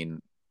been. I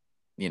mean,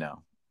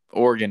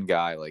 Oregon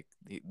guy, like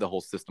the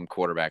whole system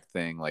quarterback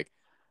thing, like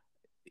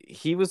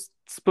he was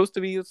supposed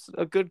to be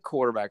a good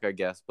quarterback, I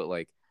guess, but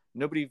like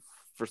nobody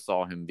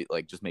foresaw him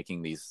like just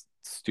making these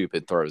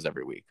stupid throws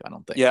every week. I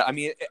don't think. Yeah, I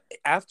mean,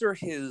 after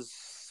his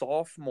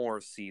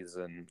sophomore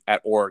season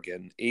at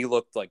Oregon, he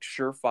looked like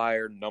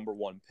surefire number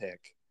one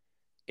pick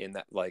in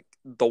that. Like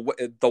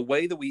the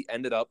way that we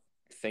ended up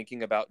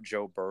thinking about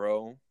Joe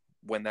Burrow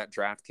when that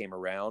draft came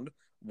around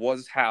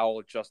was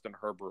how Justin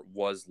Herbert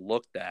was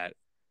looked at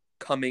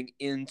coming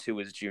into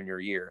his junior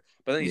year.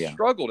 But then he Yeah.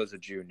 struggled as a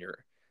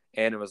junior,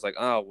 and it was like,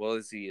 oh well,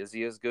 is he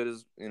as good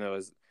as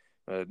as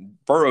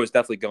Burrow is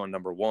definitely going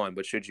number one,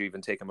 but should you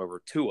even take him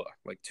over Tua?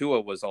 Like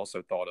Tua was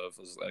also thought of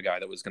as a guy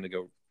that was going to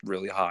go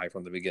really high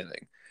from the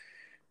beginning,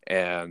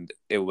 and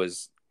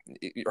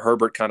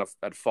Herbert kind of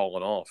had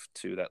fallen off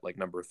to that like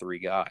number three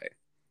guy.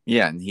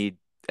 Yeah, and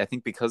I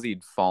think because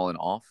he'd fallen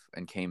off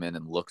and came in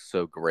and looked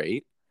so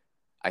great,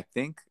 I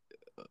think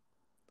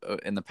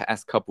in the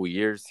past couple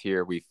years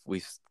here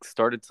we've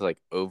started to like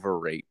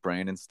overrate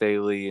Brandon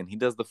Staley, and he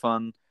does the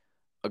fun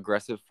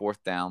aggressive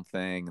fourth down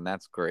thing, and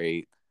that's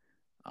great.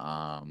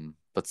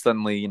 But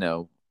suddenly,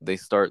 they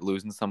start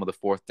losing some of the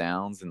fourth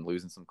downs and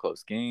losing some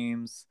close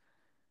games.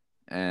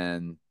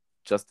 And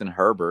Justin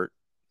Herbert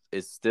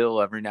is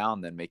still every now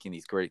and then making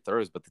these great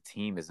throws, but the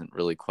team isn't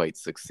really quite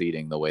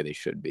succeeding the way they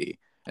should be.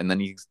 And then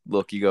you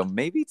go,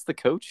 maybe it's the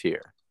coach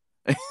here.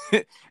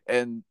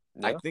 And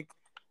yeah. I think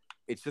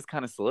it's just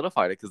kind of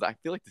solidified it because I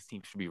feel like this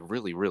team should be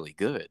really, really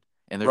good.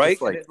 And they're right,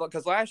 just like,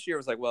 because last year it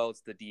was like, well,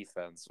 it's the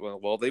defense.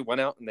 Well, they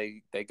went out and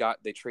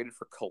they traded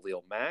for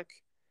Khalil Mack.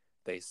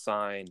 They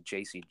signed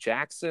J.C.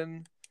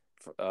 Jackson.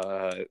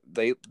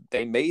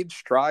 They made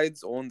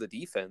strides on the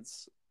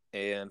defense,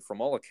 and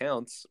from all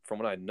accounts, from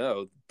what I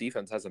know,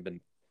 defense hasn't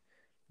been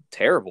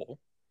terrible.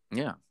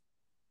 Yeah,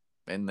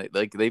 and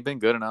they've been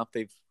good enough.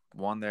 They've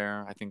won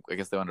I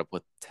guess they ended up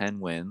with 10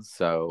 wins.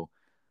 So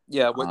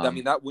yeah, I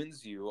mean that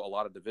wins you a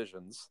lot of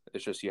divisions.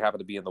 It's just you happen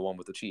to be in the one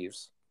with the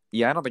Chiefs.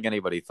 Yeah, I don't think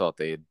anybody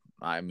thought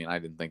I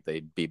didn't think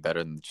they'd be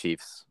better than the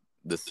Chiefs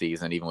this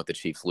season, even with the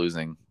Chiefs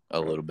losing a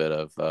little bit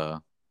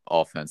of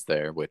offense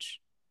there, which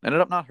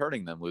ended up not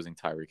hurting them losing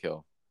Tyreek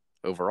Hill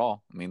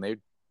overall. I mean,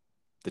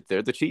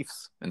 they're the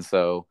Chiefs, and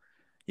so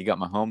you got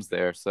Mahomes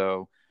there.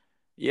 So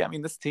yeah, I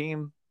mean, this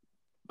team,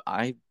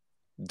 I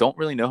don't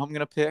really know who I'm going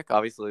to pick.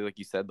 Obviously, like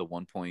you said, the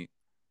 1 point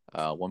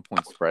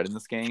spread in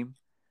this game.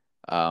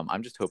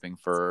 I'm just hoping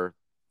for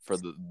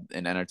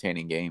an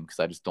entertaining game because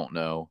I just don't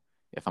know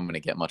if I'm going to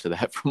get much of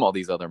that from all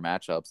these other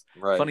matchups.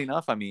 Right. Funny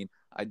enough, I mean,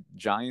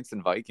 Giants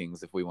and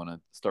Vikings, if we want to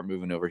start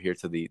moving over here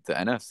to the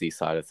NFC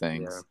side of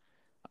things,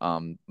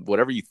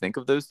 whatever you think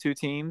of those two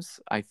teams,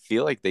 I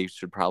feel like they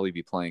should probably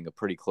be playing a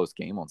pretty close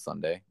game on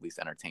Sunday, at least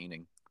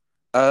entertaining.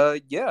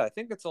 Yeah, I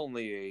think it's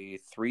only a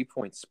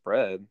 3-point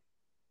spread.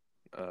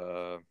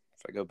 If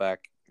I go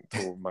back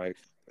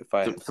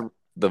to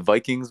the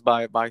Vikings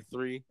by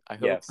 3, I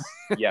hope.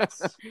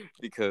 Yes.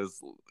 Because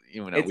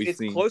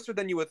it's closer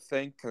than you would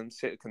think,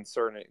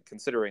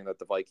 considering that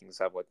the Vikings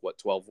have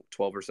 12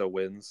 or so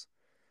wins,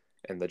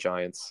 and the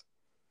Giants,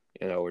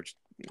 are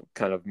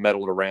kind of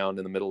meddled around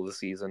in the middle of the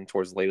season,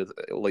 towards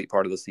late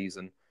part of the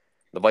season.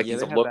 The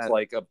Vikings have looked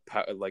like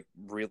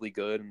really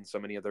good in so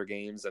many of their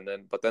games,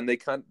 but then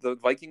the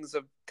Vikings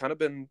have kind of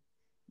been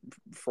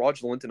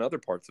fraudulent in other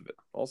parts of it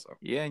also.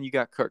 Yeah, and you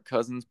got Kirk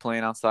Cousins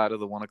playing outside of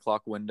the 1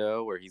 o'clock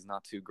window where he's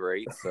not too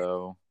great,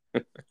 so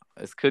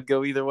this could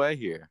go either way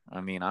here.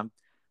 I mean, I'm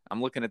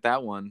looking at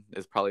that one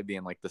as probably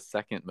being like the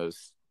second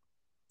most,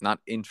 not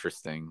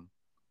interesting,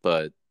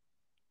 but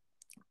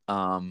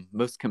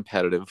most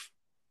competitive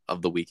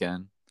of the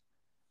weekend.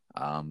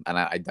 And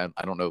I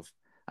don't know if,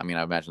 I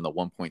imagine the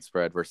 1 point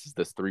spread versus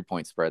this 3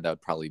 point spread, that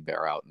would probably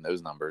bear out in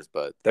those numbers,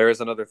 but there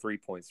is another 3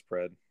 point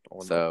spread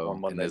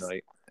on Monday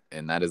night.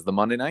 And that is the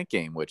Monday night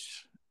game,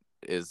 which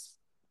is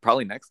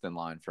probably next in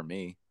line for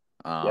me.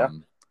 I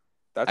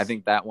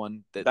think that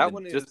one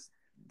is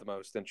the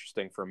most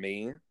interesting for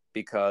me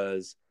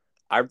because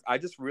I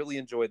just really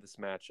enjoy this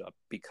matchup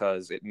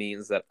because it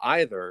means that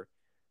either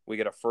we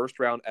get a first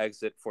round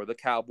exit for the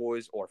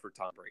Cowboys or for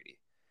Tom Brady.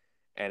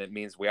 And it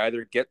means we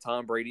either get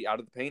Tom Brady out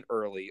of the paint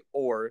early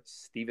or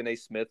Stephen A.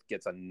 Smith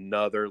gets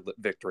another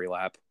victory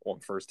lap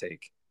on First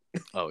Take.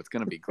 Oh, it's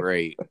going to be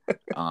great.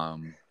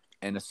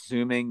 And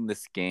assuming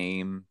this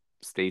game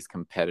stays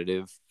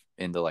competitive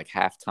into like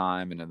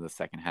halftime and in the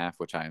second half,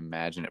 which I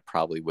imagine it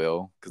probably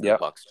will, because the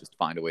Bucs just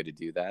find a way to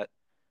do that.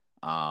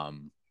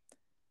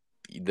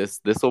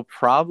 This will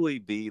probably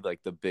be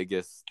like the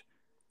biggest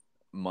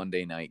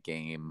Monday night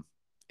game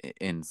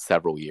in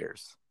several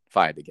years, if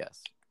I had to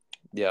guess.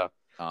 Yeah.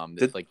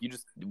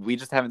 We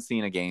just haven't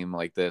seen a game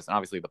like this, and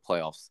obviously the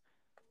playoffs,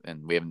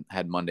 and we haven't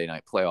had Monday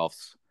night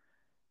playoffs.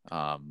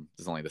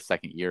 This is only the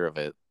second year of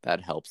it. That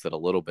helps it a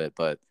little bit,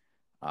 but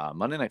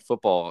Monday Night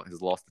Football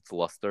has lost its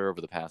luster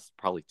over the past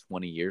probably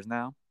 20 years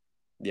now.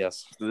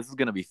 Yes. So this is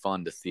going to be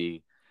fun to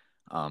see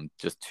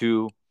just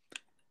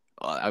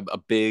a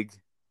big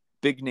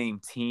name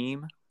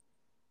team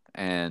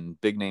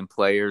and big name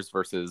players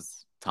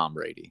versus Tom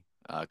Brady.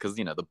 Because,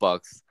 the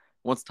Bucs,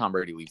 once Tom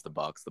Brady leaves the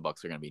Bucs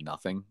are going to be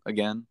nothing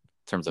again in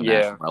terms of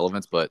national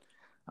relevance. But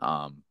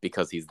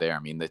because he's there. I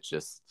mean, that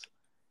just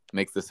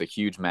makes this a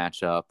huge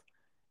matchup.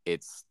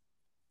 It's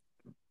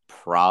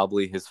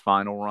probably his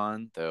final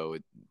run, though.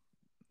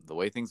 The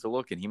way things are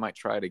looking, he might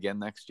try it again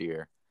next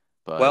year.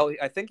 But Well,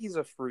 I think he's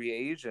a free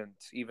agent,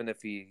 even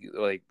if he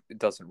like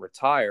doesn't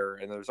retire.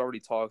 And there's already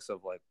talks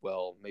of like,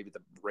 well, maybe the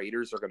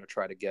Raiders are going to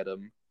try to get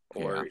him,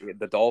 or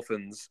the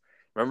Dolphins.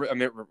 We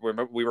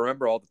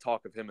remember all the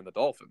talk of him and the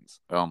Dolphins.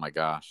 Oh my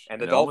gosh!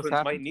 And the And it almost Dolphins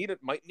happened.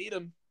 might need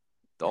him.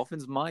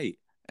 Dolphins might,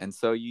 and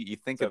so you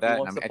think So of if he that, and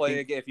wants to I play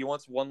think again, if he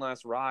wants one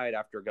last ride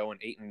after going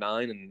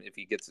 8-9, and if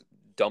he gets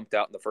dumped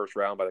out in the first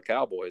round by the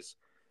Cowboys,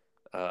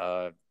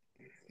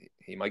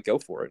 he might go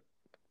for it.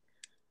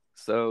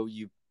 so.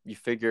 You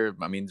figure,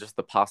 I mean, just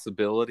the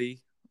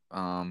possibility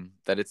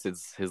that it's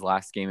his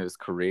last game of his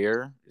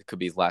career. It could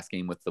be his last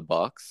game with the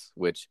Bucks,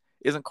 which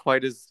isn't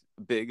quite as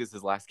big as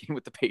his last game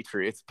with the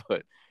Patriots,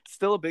 but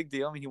still a big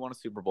deal. I mean, he won a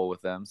Super Bowl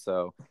with them,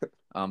 so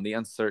the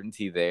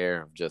uncertainty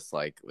there of just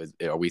like,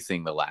 are we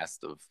seeing the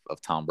last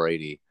of Tom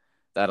Brady?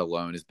 That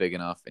alone is big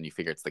enough, and you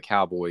figure it's the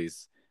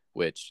Cowboys,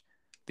 which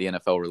the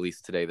NFL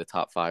released today the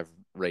top 5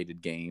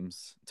 rated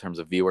games in terms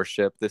of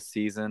viewership this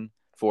season.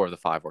 4 of the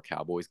 5 were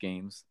Cowboys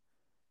games.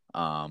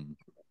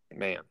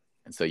 Man,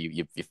 and so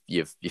you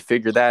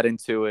figure that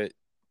into it.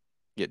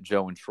 Get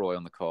Joe and Troy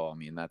on the call. I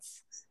mean,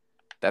 that's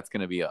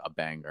going to be a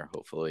banger,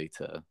 hopefully,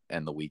 to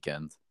end the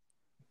weekend.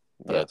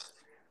 But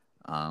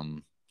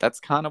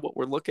that's kind of what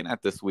we're looking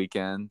at this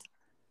weekend.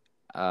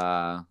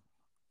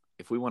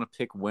 If we want to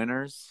pick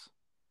winners,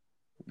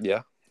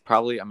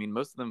 probably. I mean,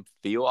 most of them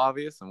feel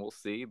obvious, and we'll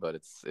see. But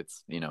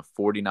it's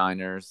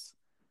 49ers.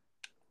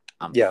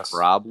 I'm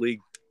probably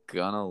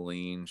gonna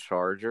lean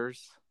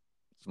Chargers.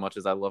 As much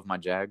as I love my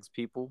Jags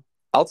people,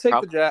 I'll take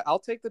the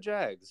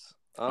Jags.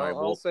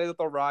 I'll say that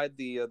they'll ride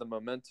the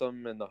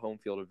momentum and the home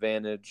field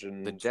advantage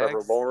and the Jags,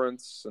 Trevor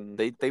Lawrence. And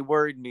they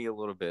worried me a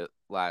little bit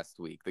last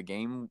week. The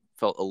game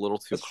felt a little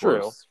too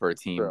close for a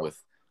team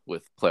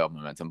with playoff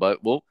momentum.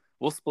 But we'll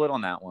split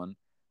on that one.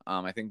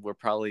 I think we're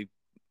probably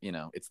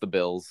it's the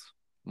Bills,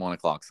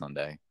 1:00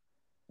 Sunday.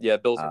 Yeah,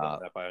 Bills are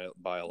winning that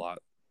by a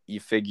lot.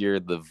 You figure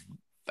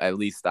at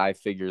least I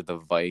figure the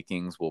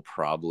Vikings will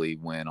probably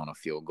win on a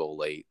field goal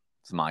late.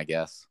 It's my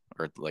guess,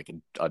 or like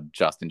a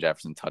Justin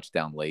Jefferson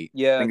touchdown late.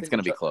 Yeah, I think it's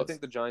going to be close. I think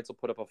the Giants will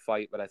put up a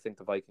fight, but I think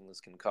the Vikings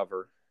can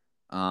cover.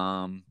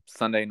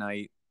 Sunday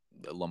night,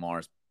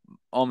 Lamar's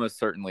almost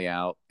certainly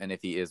out, and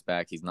if he is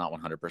back, he's not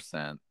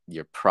 100%.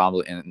 You're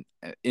probably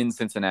in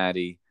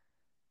Cincinnati.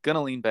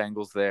 Gonna lean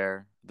Bengals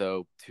there,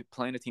 though.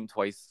 Playing a team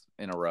twice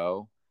in a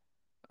row.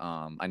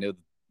 I know the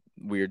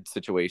weird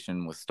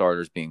situation with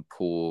starters being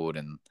pulled,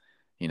 and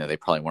they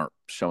probably weren't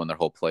showing their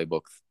whole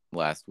playbook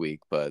last week,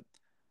 but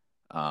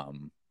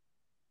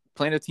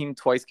playing a team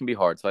twice can be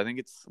hard. So I think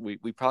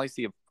we probably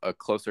see a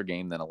closer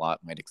game than a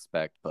lot might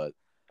expect, but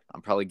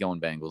I'm probably going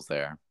Bengals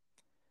there.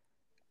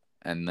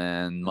 And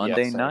then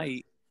Monday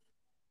night,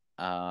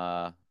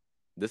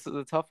 this is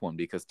a tough one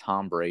because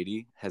Tom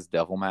Brady has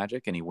devil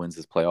magic and he wins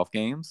his playoff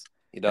games.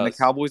 He does. And the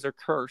Cowboys are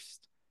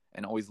cursed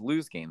and always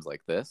lose games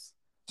like this.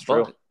 It's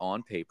true. But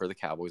on paper, the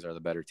Cowboys are the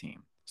better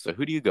team. So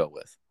who do you go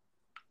with?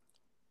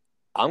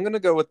 I'm going to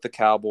go with the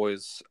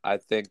Cowboys. I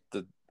think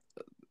the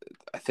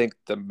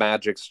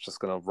Magic's just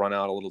going to run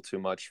out a little too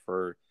much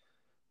for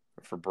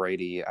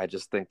Brady. I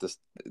just think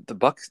the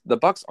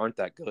Bucks aren't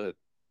that good.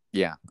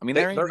 Yeah, I mean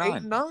they're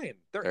 8-9.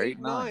 They're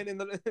 8-9, and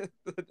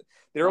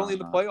they're only in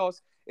the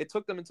playoffs. It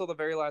took them until the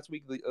very last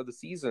week of the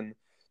season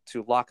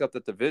to lock up the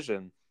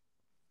division,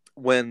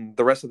 when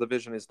the rest of the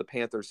division is the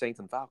Panthers, Saints,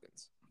 and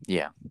Falcons.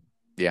 Yeah,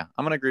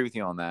 I'm gonna agree with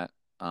you on that.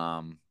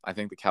 I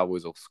think the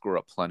Cowboys will screw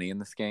up plenty in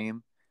this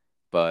game,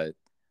 but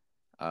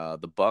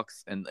the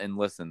Bucks and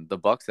listen, the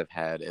Bucks have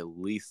had at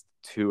least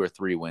 2 or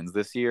 3 wins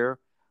this year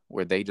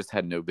where they just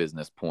had no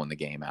business pulling the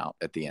game out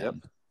at the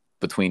end.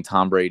 Between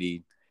Tom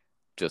Brady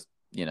just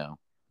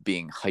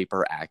being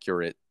hyper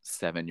accurate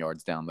 7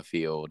 yards down the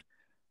field,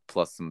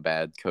 plus some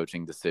bad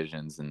coaching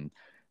decisions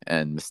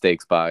and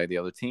mistakes by the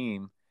other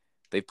team,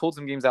 they've pulled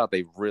some games out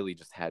they really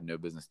just had no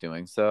business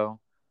doing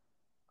so.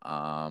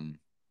 And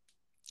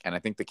I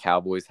think the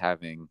Cowboys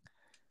having,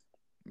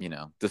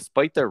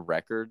 despite their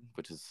record,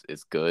 which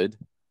is good,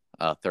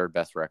 third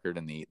best record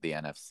in the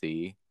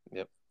NFC.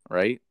 Yep.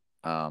 Right?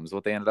 Is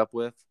what they ended up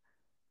with.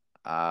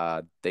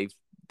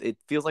 It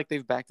feels like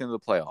they've backed into the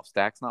playoffs.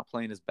 Dak's not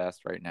playing his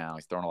best right now.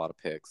 He's throwing a lot of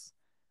picks.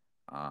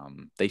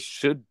 They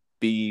should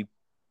be,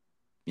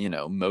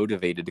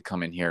 motivated to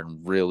come in here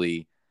and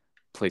really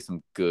play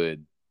some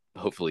good,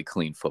 hopefully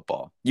clean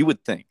football. You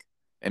would think.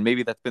 And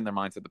maybe that's been their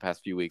mindset the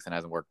past few weeks and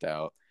hasn't worked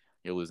out.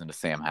 You're losing to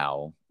Sam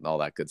Howell, all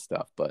that good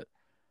stuff. But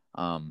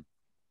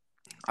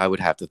I would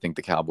have to think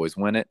the Cowboys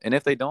win it. And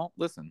if they don't,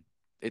 listen,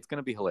 it's going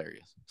to be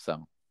hilarious.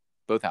 So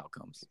both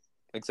outcomes.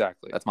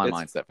 Exactly. That's my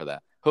mindset for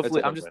that.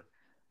 Hopefully,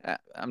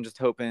 I'm just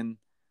hoping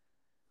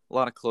a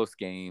lot of close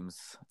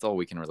games. That's all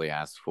we can really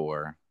ask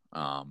for.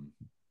 That's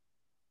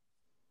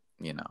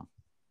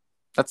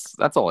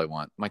all I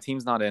want. My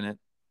team's not in it,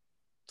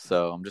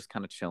 so I'm just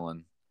kind of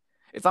chilling.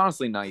 It's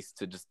honestly nice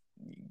to just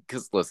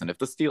because listen, if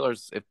the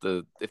Steelers,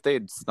 if they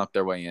had snuck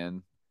their way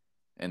in,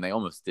 and they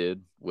almost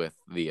did with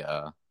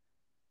the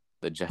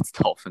Jets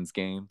Dolphins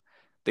game,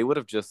 they would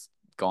have just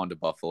gone to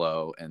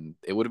Buffalo, and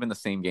it would have been the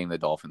same game the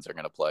Dolphins are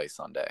going to play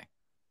Sunday.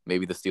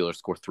 Maybe the Steelers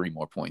score 3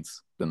 more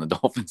points than the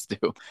Dolphins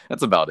do.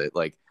 That's about it.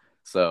 Like,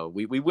 so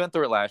we went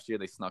through it last year.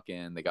 They snuck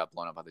in. They got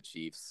blown up by the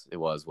Chiefs. It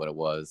was what it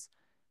was.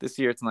 This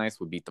year it's nice.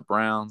 We beat the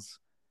Browns,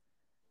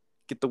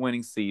 get the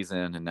winning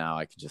season, and now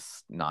I can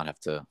just not have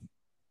to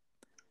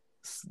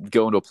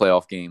go into a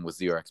playoff game with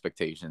 0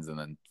 expectations and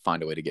then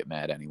find a way to get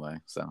mad anyway.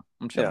 So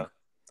I'm chilling.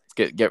 Yeah.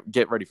 Let's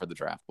get ready for the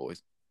draft,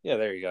 boys. Yeah,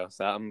 there you go.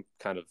 So I'm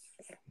kind of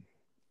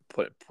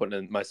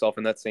putting myself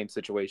in that same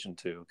situation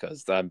too,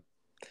 because they're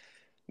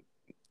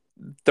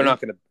not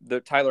going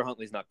to. Tyler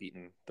Huntley's not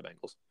beating the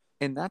Bengals.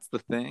 And that's the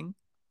thing,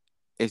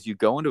 is you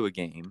go into a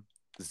game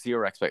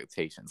 0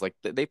 expectations. Like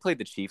they played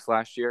the Chiefs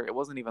last year. It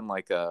wasn't even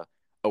like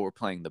we're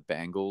playing the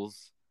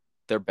Bengals.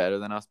 They're better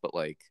than us, but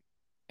like,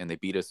 and they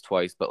beat us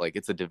twice. But like,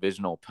 it's a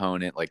divisional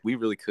opponent. Like we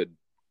really could,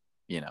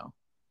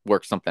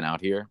 work something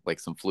out here, like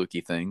some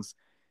fluky things.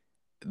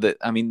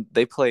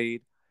 They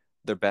played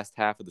their best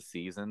half of the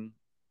season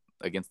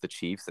against the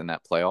Chiefs in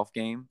that playoff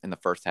game in the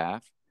first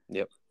half.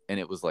 Yep. And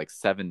it was like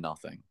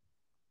 7-0.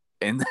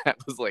 And that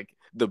was like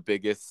the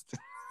biggest.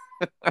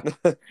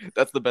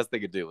 That's the best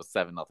they could do was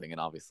 7-0. And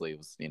obviously it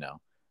was,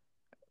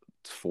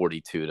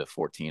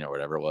 42-14 or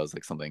whatever it was,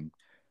 like some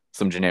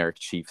generic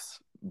Chiefs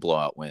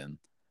blowout win.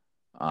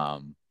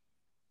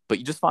 But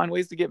you just find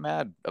ways to get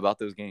mad about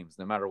those games,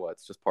 no matter what.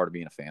 It's just part of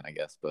being a fan, I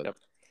guess. But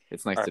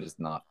It's nice to just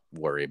not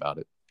worry about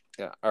it.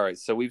 Yeah. All right.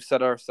 So we've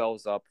set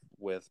ourselves up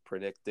with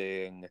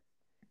predicting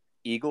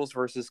Eagles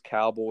versus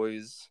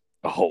Cowboys.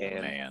 Oh,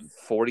 man.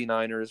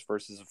 49ers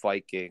versus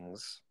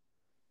Vikings.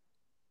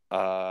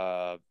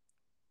 Let's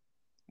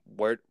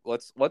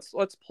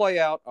play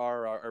out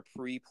our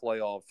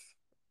pre-playoff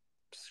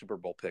Super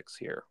Bowl picks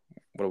here.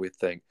 What do we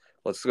think?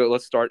 Let's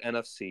start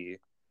NFC.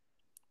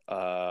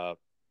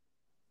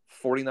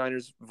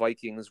 49ers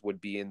Vikings would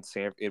be in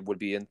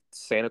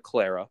Santa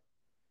Clara.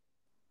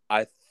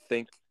 I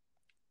think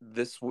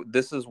this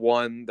is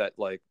one that,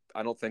 like,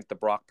 I don't think the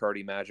Brock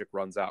Purdy magic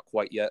runs out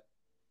quite yet.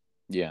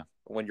 Yeah.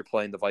 When you're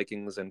playing the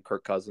Vikings and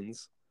Kirk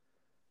Cousins,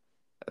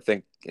 I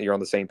think you're on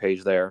the same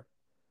page there.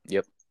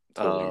 Yep.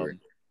 Totally agree.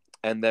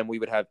 And then we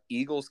would have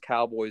Eagles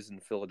Cowboys in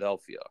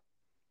Philadelphia,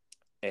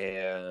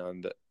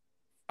 and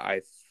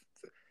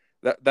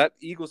that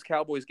Eagles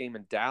Cowboys game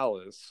in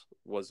Dallas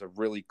was a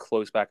really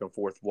close back and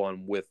forth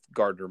one with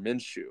Gardner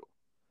Minshew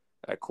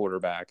at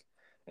quarterback,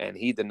 and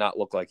he did not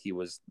look like he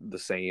was the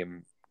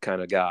same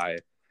kind of guy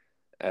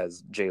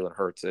as Jalen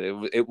Hurts.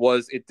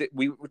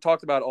 We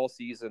talked about all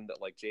season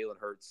that, like, Jalen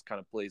Hurts kind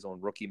of plays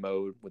on rookie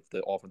mode with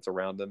the offense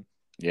around him.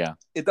 Yeah.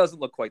 It doesn't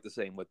look quite the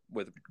same with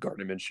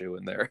Gardner Minshew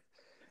in there.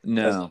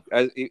 No.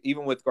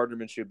 Even with Gardner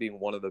Minshew being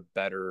one of the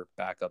better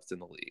backups in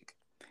the league.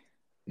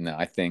 No,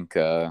 I think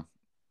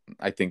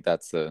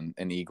that's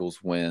an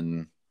Eagles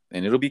win,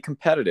 and it'll be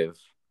competitive.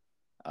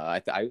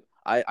 I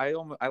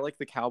like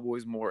the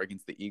Cowboys more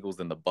against the Eagles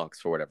than the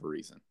Bucks for whatever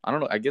reason. I don't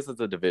know. I guess it's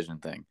a division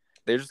thing.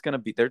 They're just gonna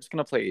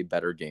play a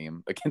better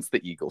game against the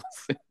Eagles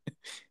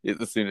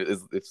as soon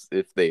as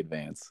if they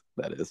advance.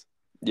 That is.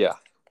 Yeah.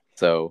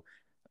 So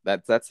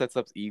that sets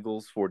up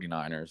Eagles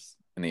 49ers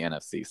in the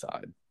NFC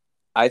side.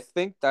 I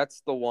think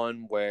that's the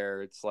one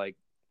where it's like,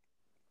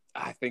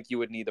 I think you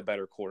would need a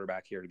better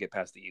quarterback here to get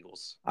past the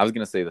Eagles. I was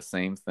gonna say the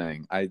same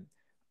thing. I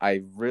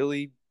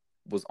really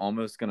was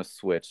almost gonna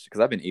switch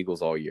because I've been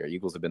Eagles all year.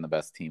 Eagles have been the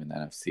best team in the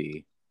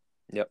NFC.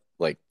 Yep.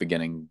 Like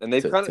beginning, and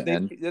they've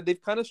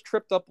kind of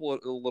tripped up a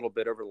little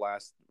bit over the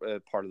last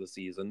part of the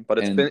season, but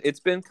it's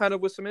been kind of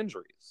with some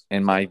injuries.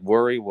 And my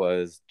worry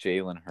was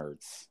Jalen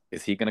Hurts.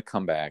 Is he gonna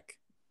come back,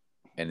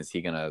 and is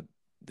he gonna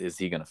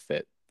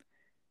fit?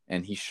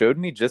 And he showed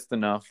me just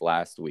enough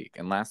last week.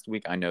 And last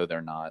week, I know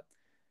they're not.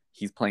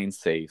 He's playing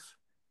safe.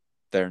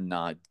 They're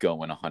not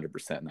going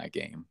 100% in that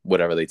game.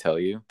 Whatever they tell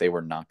you, they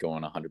were not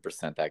going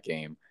 100% that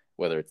game.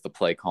 Whether it's the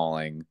play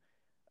calling,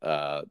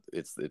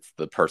 it's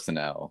the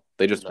personnel.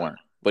 They just weren't.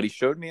 But he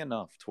showed me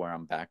enough to where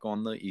I'm back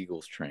on the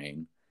Eagles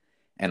train.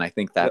 And I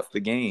think that's the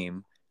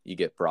game. You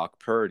get Brock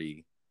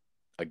Purdy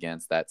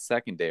against that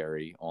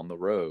secondary on the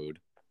road.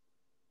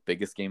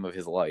 Biggest game of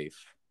his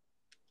life.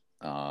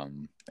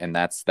 And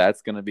that's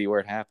going to be where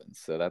it happens.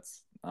 So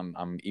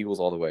I'm Eagles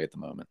all the way at the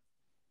moment.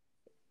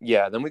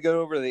 Yeah, then we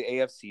go over to the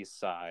AFC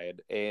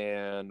side,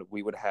 and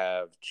we would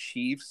have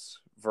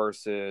Chiefs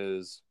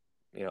versus,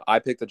 I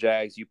picked the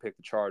Jags, you picked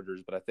the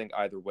Chargers, but I think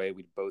either way,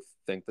 we both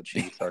think the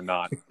Chiefs are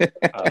not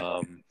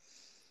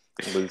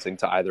losing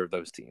to either of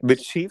those teams. The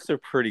Chiefs are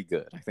pretty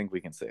good. I think we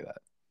can say that.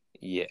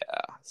 Yeah,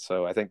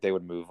 so I think they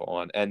would move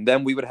on. And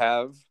then we would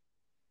have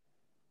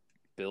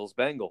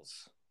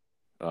Bills-Bengals.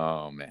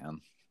 Oh, man.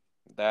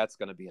 That's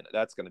gonna be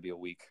a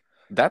week.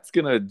 That's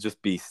gonna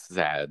just be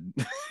sad.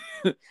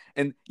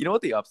 And you know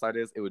what the upside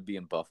is? It would be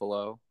in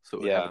Buffalo, so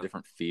it would have a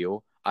different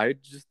feel. I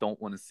just don't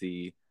want to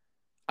see.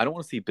 I don't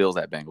want to see Bills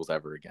at Bengals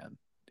ever again.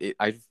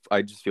 I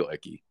just feel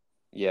icky.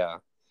 Yeah.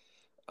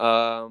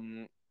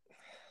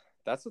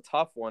 That's a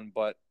tough one,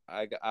 but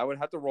I would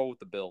have to roll with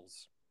the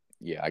Bills.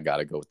 Yeah, I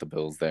gotta go with the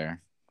Bills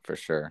there for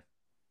sure.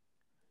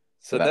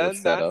 So So that would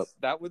then set up.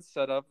 that would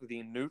set up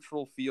the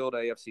neutral field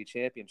AFC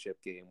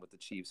Championship game with the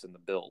Chiefs and the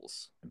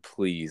Bills.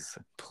 Please,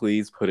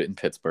 please put it in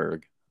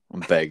Pittsburgh. I'm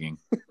begging.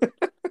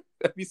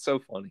 That'd be so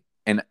funny.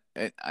 And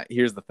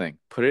here's the thing: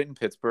 put it in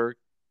Pittsburgh.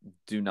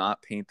 Do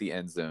not paint the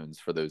end zones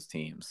for those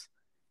teams.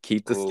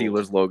 Keep the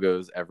Steelers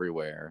logos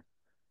everywhere,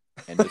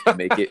 and just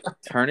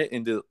turn it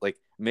into like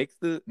make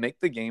the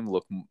game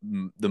look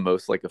the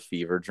most like a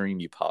fever dream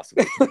you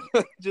possibly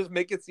can. Just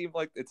make it seem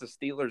like it's a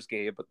Steelers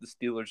game, but the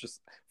Steelers just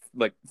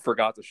like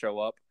forgot to show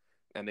up,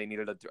 and they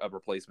needed a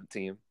replacement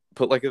team.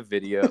 Put like a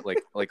video,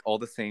 like all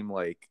the same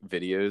like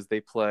videos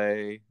they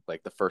play,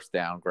 like the first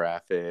down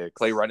graphics.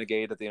 Play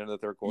Renegade at the end of the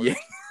third quarter.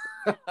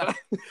 Yeah.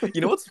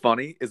 You know what's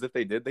funny is if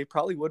they did, they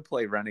probably would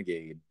play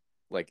Renegade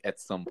like at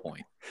some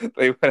point.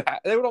 They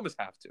would almost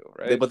have to,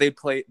 right? But they'd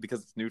play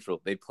because it's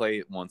neutral. They'd play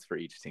it once for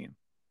each team.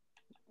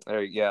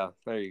 There you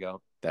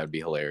go. That would be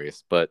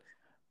hilarious. But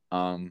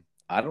I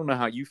don't know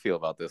how you feel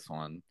about this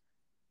one.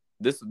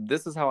 This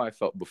is how I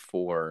felt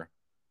before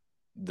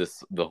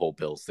the whole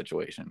Bills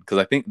situation, because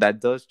I think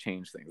that does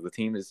change things. The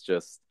team is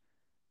just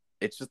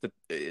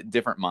a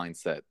different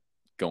mindset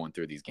going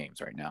through these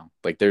games right now.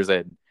 Like there's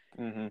an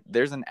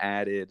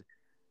added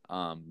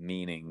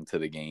meaning to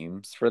the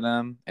games for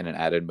them and an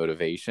added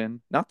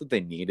motivation. Not that they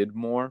needed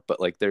more, but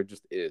like there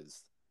just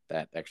is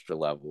that extra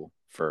level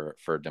for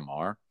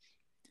DeMar.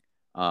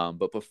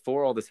 But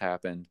before all this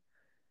happened,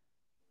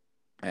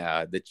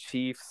 the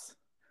Chiefs,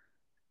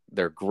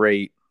 they're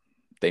great.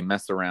 They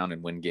mess around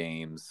and win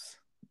games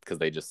because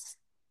they just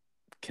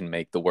can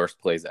make the worst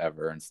plays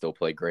ever and still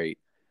play great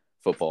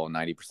football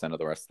 90% of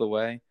the rest of the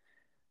way.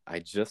 I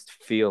just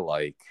feel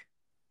like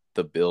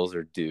the Bills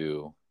are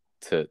due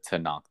to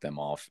knock them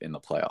off in the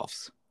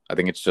playoffs. I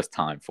think it's just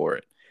time for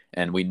it.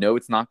 And we know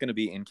it's not going to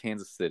be in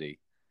Kansas City.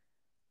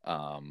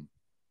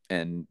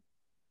 And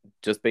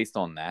just based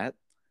on that,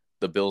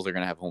 the Bills are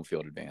going to have home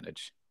field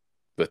advantage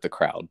with the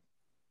crowd.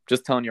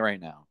 Just telling you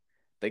right now,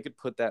 they could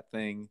put that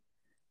thing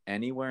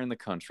anywhere in the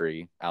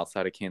country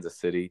outside of Kansas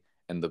City,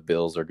 and the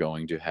Bills are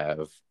going to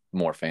have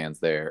more fans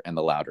there and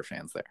the louder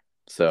fans there.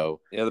 So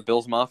yeah, the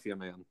Bills Mafia,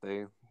 man.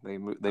 They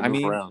move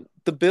around.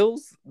 The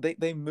Bills,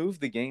 they moved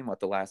the game at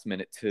the last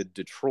minute to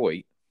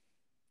Detroit,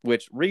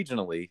 which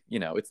regionally,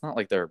 it's not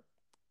like they're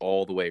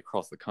all the way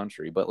across the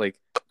country, but like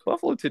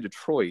Buffalo to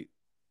Detroit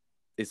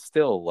is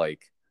still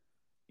like,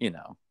 it's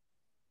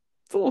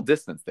a little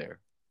distance there.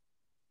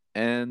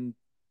 And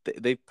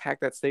they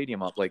packed that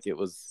stadium up like it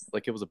was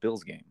a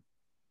Bills game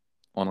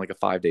on like a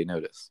 5-day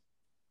notice.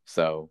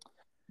 So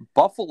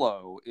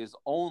Buffalo is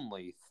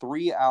only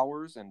 3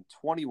 hours and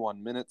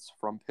 21 minutes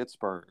from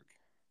Pittsburgh.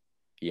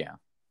 Yeah.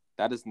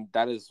 That is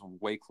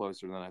way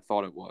closer than I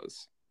thought it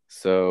was.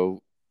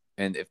 So,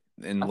 I think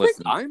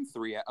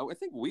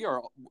we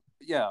are,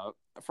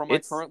 from my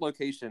current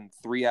location,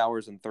 3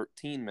 hours and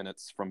 13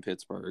 minutes from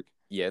Pittsburgh.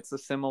 Yeah, it's a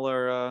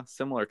similar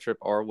trip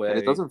our way. And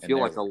it doesn't feel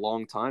like a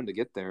long time to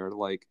get there.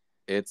 Like,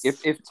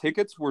 if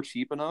tickets were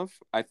cheap enough,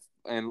 I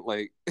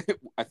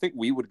think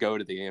we would go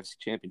to the AFC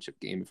Championship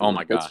game. Oh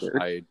my gosh,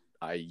 I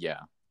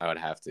would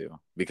have to,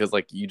 because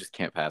like you just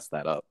can't pass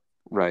that up,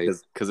 right?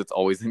 Because it's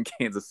always in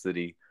Kansas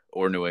City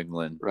or New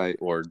England, right?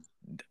 Or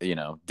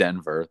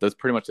Denver. Those are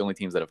pretty much the only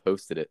teams that have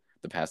hosted it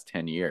the past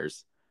 10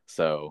 years.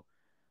 So,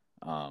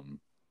 and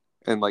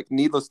like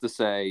needless to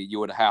say, you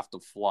would have to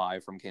fly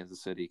from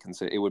Kansas City.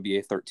 It would be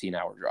a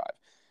 13-hour drive.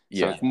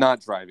 So it's not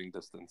driving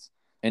distance.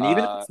 And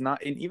even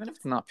if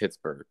it's not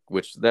Pittsburgh,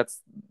 which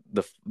that's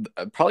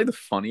probably the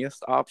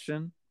funniest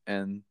option,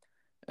 and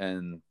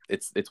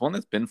it's one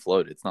that's been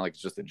floated. It's not like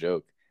it's just a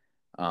joke.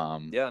 I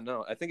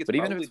think it's. But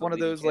even if it's one of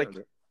those like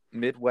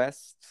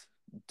Midwest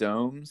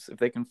domes, if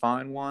they can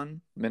find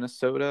one,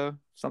 Minnesota,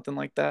 something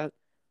like that,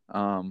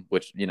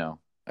 which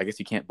I guess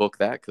you can't book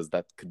that because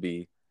that could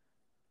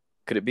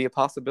it be a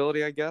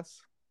possibility? I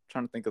guess.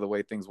 Trying to think of the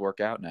way things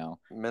work out now.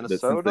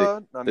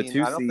 Minnesota. I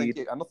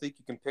don't think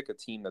you can pick a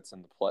team that's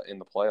in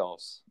the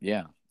playoffs.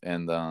 Yeah,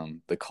 and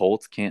the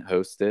Colts can't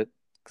host it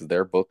because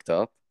they're booked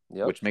up.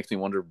 Yep. Which makes me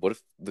wonder, what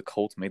if the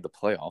Colts made the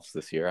playoffs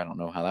this year? I don't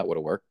know how that would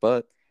have worked,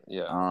 but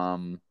it's.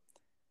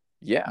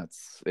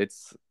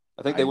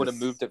 I think they would have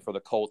moved it for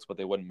the Colts, but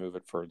they wouldn't move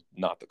it for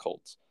not the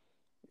Colts.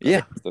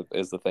 Yeah,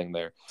 is the thing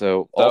there.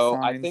 So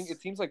I think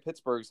it seems like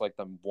Pittsburgh's like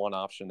the one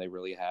option they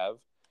really have,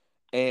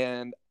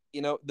 and.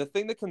 The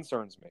thing that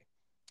concerns me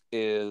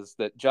is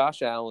that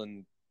Josh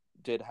Allen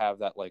did have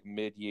that like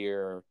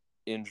mid-year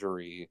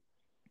injury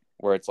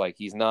where it's like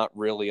he's not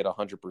really at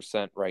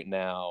 100% right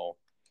now.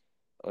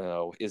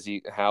 How is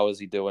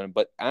he doing?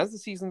 But as the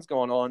season's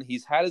going on,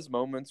 he's had his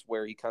moments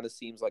where he kind of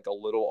seems like a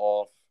little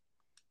off.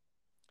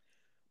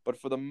 But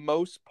for the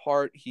most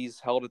part, he's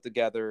held it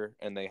together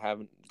and they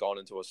haven't gone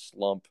into a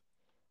slump.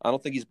 I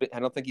don't think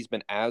he's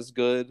been as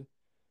good.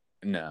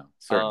 No,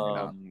 certainly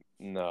not.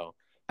 No.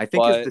 I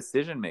think his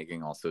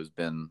decision-making also has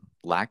been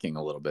lacking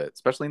a little bit,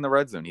 especially in the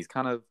red zone. He's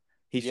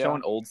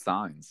showing old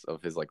signs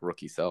of his like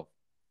rookie self.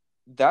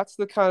 That's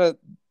the kind of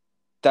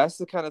That's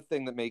the kind of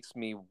thing that makes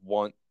me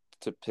want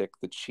to pick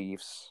the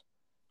Chiefs.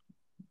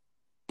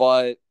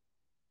 But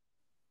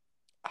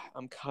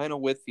I'm kind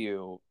of with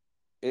you.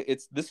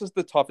 This is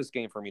the toughest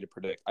game for me to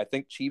predict. I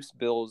think Chiefs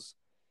Bills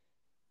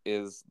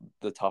is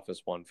the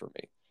toughest one for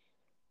me.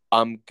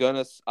 I'm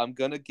gonna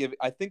give.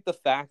 I think the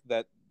fact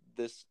that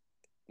this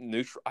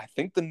neutral. I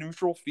think the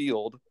neutral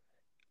field,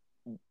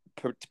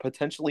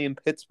 potentially in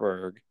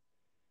Pittsburgh,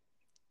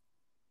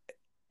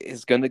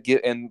 is gonna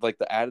get, and like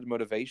the added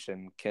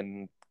motivation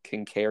can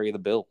carry the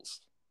Bills.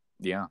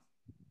 Yeah.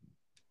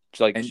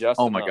 Like And just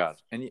oh my enough.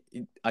 god.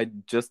 And I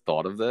just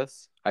thought of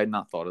this. I had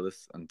not thought of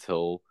this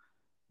until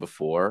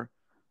before,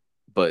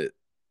 but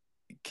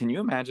can you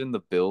imagine the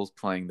Bills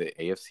playing the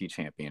AFC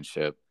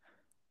Championship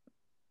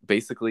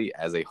basically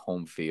as a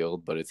home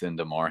field, but it's in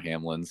Damar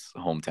Hamlin's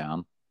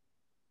hometown?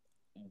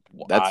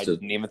 I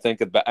didn't even think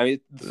about. I mean,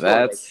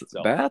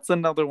 that's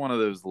another one of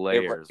those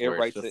layers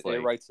where it's just like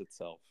it writes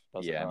itself.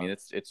 Yeah, I mean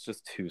it's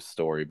just too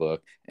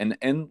storybook,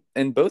 and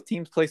both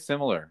teams play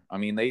similar. I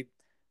mean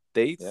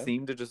they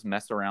seem to just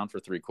mess around for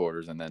 3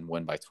 quarters and then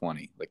win by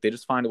 20. Like they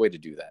just find a way to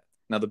do that.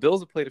 Now the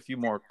Bills have played a few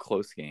more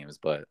close games,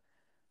 but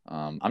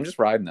I'm just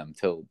riding them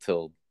till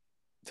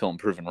I'm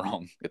proven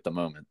wrong at the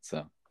moment.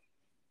 So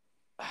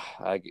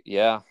I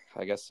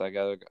guess I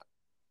gotta.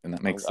 And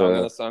that makes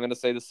I'm gonna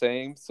say the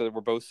same. So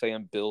we're both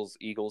saying Bills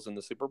Eagles in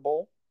the Super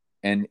Bowl.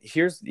 And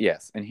here's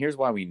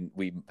why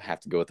we have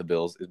to go with the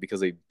Bills is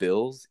because a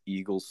Bills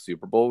Eagles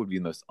Super Bowl would be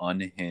the most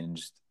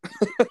unhinged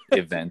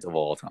event of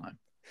all time.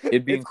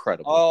 It'd be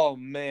incredible. Oh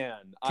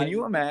man, can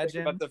you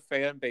imagine about the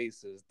fan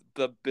bases,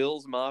 the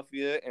Bills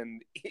Mafia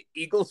and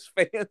Eagles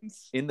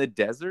fans in the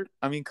desert?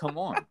 I mean, come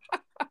on.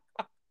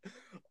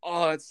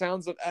 Oh, it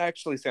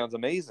actually sounds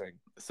amazing.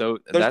 So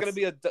there's going to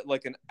be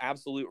an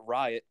absolute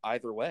riot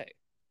either way.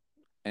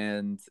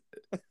 And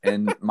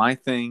my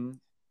thing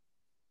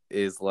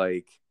is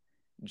like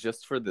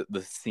just for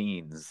the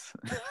scenes,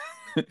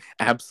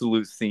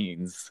 absolute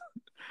scenes.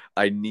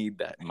 I need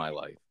that in my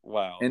life.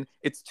 Wow. And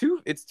it's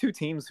two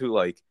teams who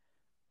like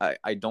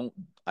I don't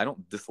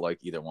dislike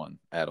either one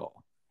at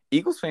all.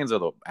 Eagles fans are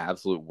the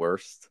absolute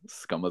worst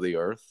scum of the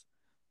earth,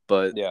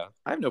 but yeah,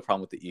 I have no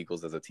problem with the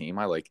Eagles as a team.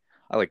 I like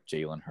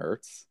Jalen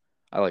Hurts.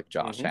 I like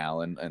Josh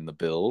Allen and the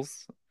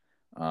Bills.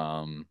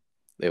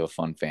 They have a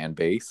fun fan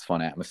base,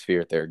 fun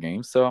atmosphere at their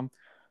games. So,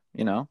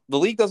 the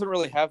league doesn't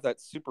really have that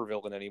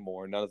supervillain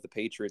anymore. None of the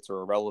Patriots are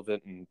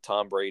irrelevant, and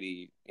Tom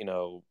Brady,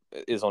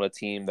 is on a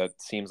team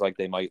that seems like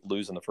they might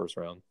lose in the first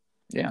round.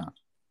 Yeah,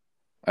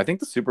 I think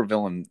the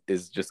supervillain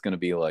is just going to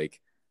be like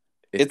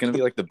it's going to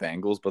be like the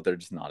Bengals, but they're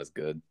just not as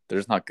good. They're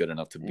just not good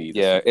enough to be.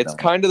 It's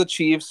kind of the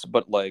Chiefs,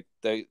 but like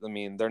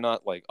they're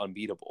not like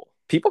unbeatable.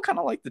 People kind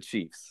of like the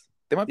Chiefs.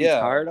 They might be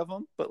tired of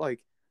them, but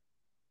like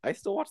I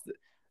still watch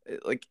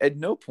like at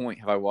no point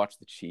have I watched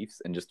the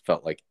Chiefs and just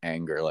felt like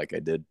anger like I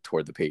did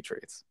toward the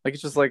Patriots. Like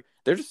it's just like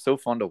they're just so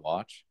fun to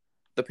watch.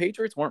 The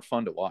Patriots weren't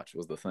fun to watch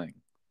was the thing.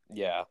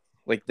 Yeah.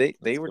 Like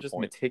they were just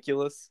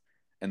meticulous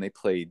and they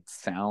played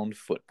sound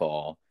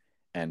football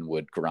and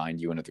would grind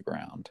you into the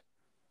ground.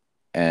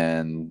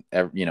 And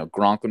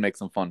Gronk would make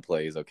some fun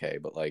plays, okay,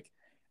 but like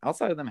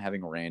outside of them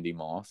having Randy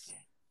Moss,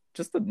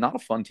 just not a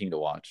fun team to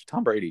watch.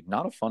 Tom Brady,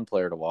 not a fun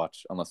player to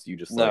watch unless you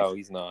just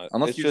he's not.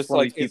 Unless you just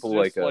like people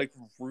like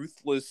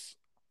ruthless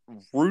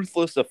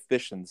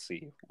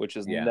efficiency, which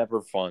is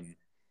never fun.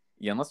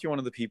 Yeah, unless you're one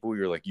of the people who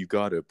you're like, you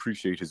gotta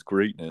appreciate his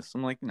greatness.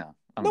 I'm like, no,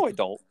 I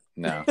don't.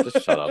 No,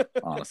 just shut up.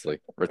 Honestly,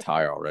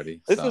 retire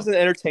already. This is an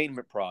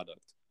entertainment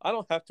product. I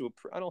don't have to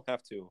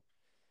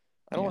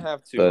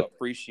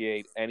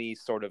appreciate any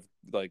sort of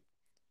like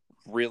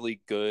really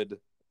good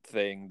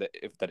thing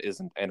that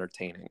isn't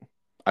entertaining.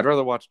 I'd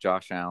rather watch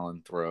Josh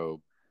Allen throw,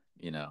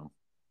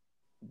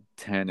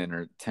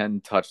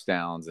 10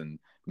 touchdowns and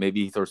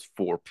maybe he throws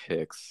 4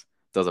 picks,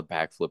 does a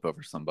backflip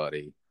over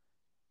somebody.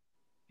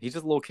 He's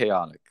just a little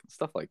chaotic,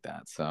 stuff like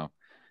that. So,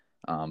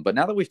 but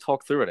now that we've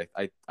talked through it,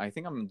 I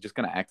think I'm just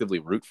going to actively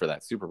root for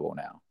that Super Bowl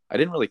now. I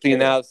didn't really care.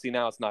 Now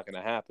it's not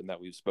going to happen that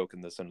we've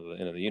spoken this into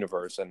the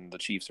universe and the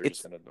Chiefs are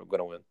just going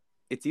to win.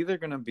 It's either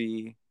going to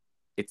be,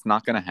 it's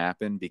not going to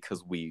happen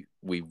because we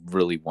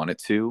really want it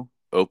to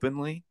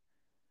openly,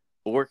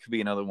 or it could be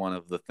another one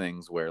of the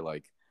things where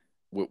like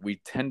we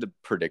tend to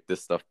predict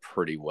this stuff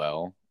pretty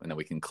well, and then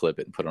we can clip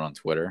it and put it on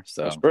Twitter.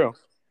 So that's true.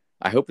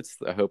 I hope it's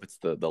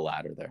the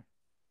latter there.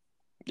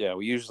 Yeah,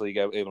 we usually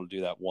get able to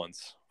do that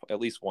at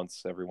least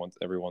once every once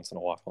in a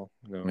while.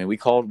 I mean, we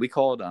called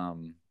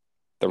the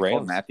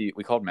Rams.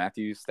 We called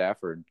Matthew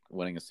Stafford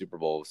winning a Super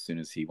Bowl as soon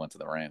as he went to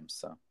the Rams.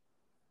 So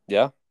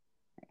yeah,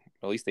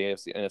 at least the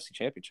NFC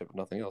Championship, if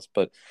nothing else.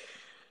 But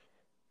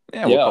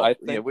I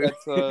think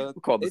we'll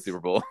call the Super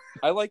Bowl.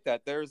 I like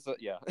that. There's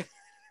it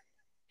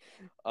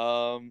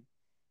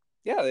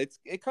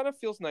kind of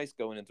feels nice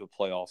going into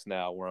playoffs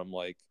now, where I'm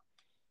like,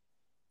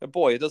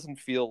 boy, it doesn't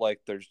feel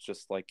like there's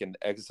just like an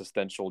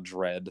existential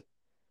dread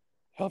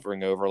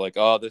hovering over. Like,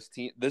 oh, this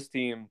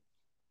team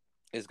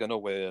is gonna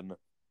win.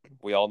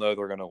 We all know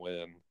they're gonna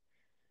win.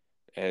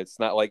 And it's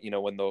not like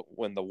when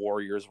the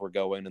Warriors were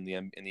going in the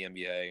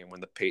NBA and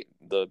when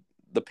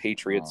the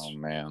Patriots Oh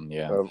man,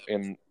 yeah.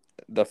 in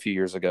a few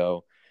years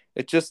ago.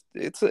 It's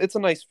a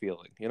nice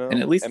feeling, you know.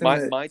 And at least And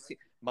in the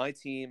my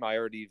team, I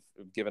already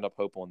given up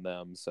hope on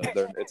them, so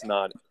it's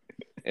not.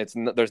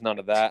 There's none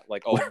of that.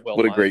 Like, oh, well,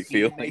 what a my great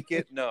team feeling. make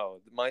it. No,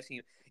 my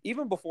team.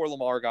 Even before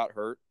Lamar got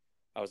hurt,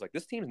 I was like,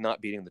 this team's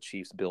not beating the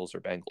Chiefs, Bills,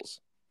 or Bengals,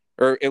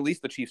 or at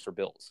least the Chiefs or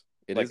Bills.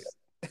 It like, is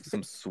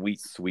some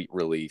sweet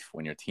relief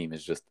when your team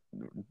is just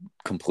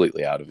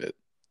completely out of it.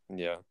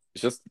 Yeah,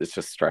 it's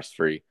just stress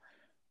free.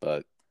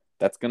 But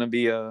that's gonna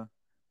be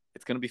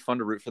it's gonna be fun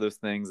to root for those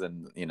things,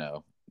 and you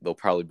know they'll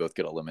probably both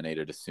get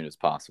eliminated as soon as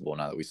possible.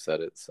 Now that we said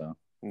it, so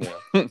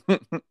yeah.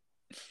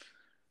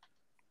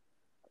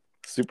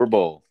 Super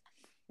Bowl.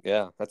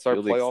 Yeah, that's our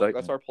Feel the playoff. excitement.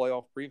 That's our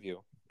playoff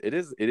preview. It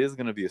is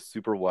going to be a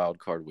super wild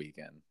card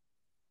weekend.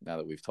 Now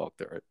that we've talked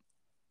through it,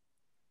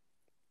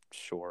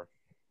 Sure.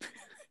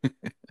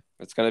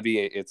 It's gonna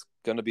be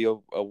a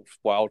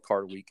wild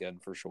card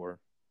weekend for sure.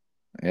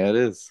 yeah, it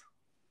is.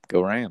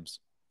 Go Rams.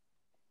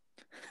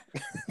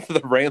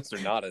 The Rams are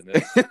not in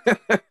it.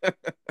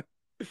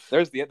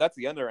 That's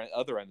the other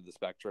end of the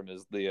spectrum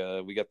is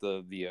we got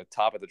the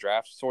top of the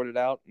draft sorted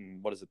out,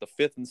 and what is it? The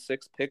 5th and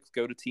 6th picks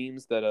go to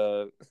teams that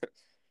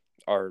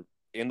are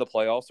in the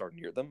playoffs or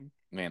near them.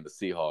 Man, the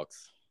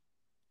Seahawks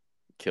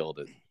killed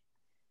it.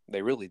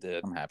 They really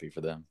did. I'm happy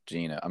for them.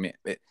 Geno. I mean,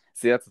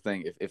 see, that's the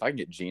thing. If I can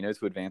get Geno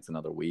to advance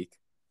another week,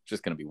 it's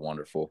just going to be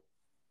wonderful.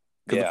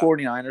 Because the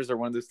 49ers are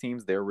one of those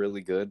teams. They're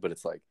really good, but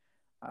it's like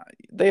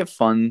they have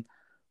fun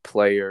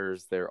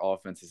players. Their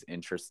offense is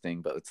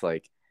interesting, but it's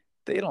like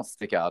they don't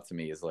stick out to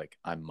me as like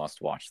I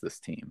must watch this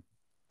team.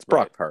 It's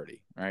Brock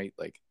Purdy, right?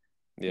 Like,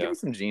 give me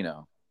some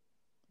Geno.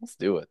 Let's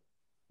do it.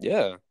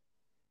 Yeah,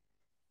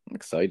 I'm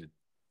excited.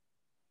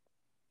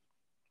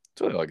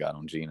 That's really all I got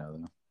on Geno,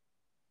 though.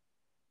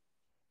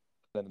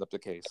 Ended up the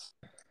case.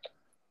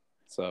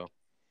 So,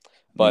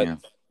 but yeah.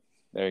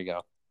 There you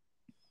go.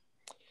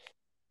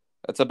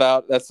 That's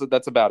about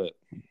it.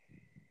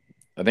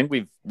 I think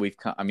we've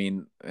I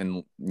mean,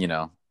 and you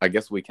know, I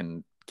guess we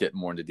can get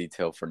more into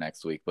detail for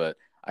next week, but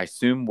I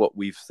assume what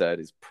we've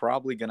said is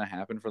probably going to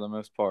happen for the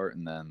most part,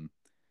 and then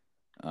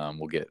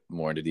we'll get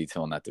more into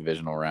detail in that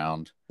divisional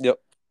round.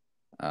 Yep.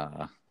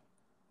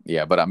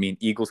 Yeah, but I mean,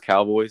 Eagles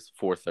Cowboys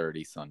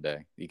 4:30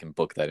 Sunday. You can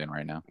book that in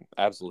right now.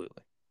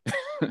 Absolutely.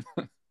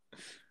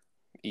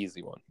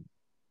 Easy one.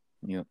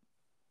 Yep.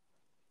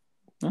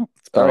 Well,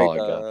 that's about all I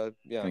got.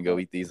 Yeah. Gonna go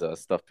eat these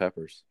stuffed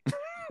peppers.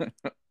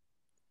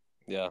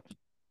 Yeah.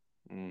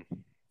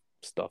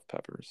 Stuffed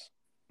peppers.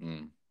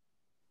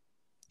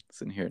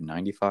 Sitting here at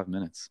 95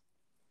 minutes.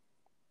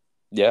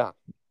 Yeah.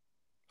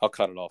 I'll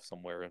cut it off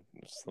somewhere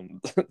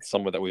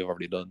that we've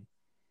already done.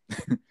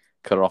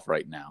 Cut it off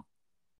right now.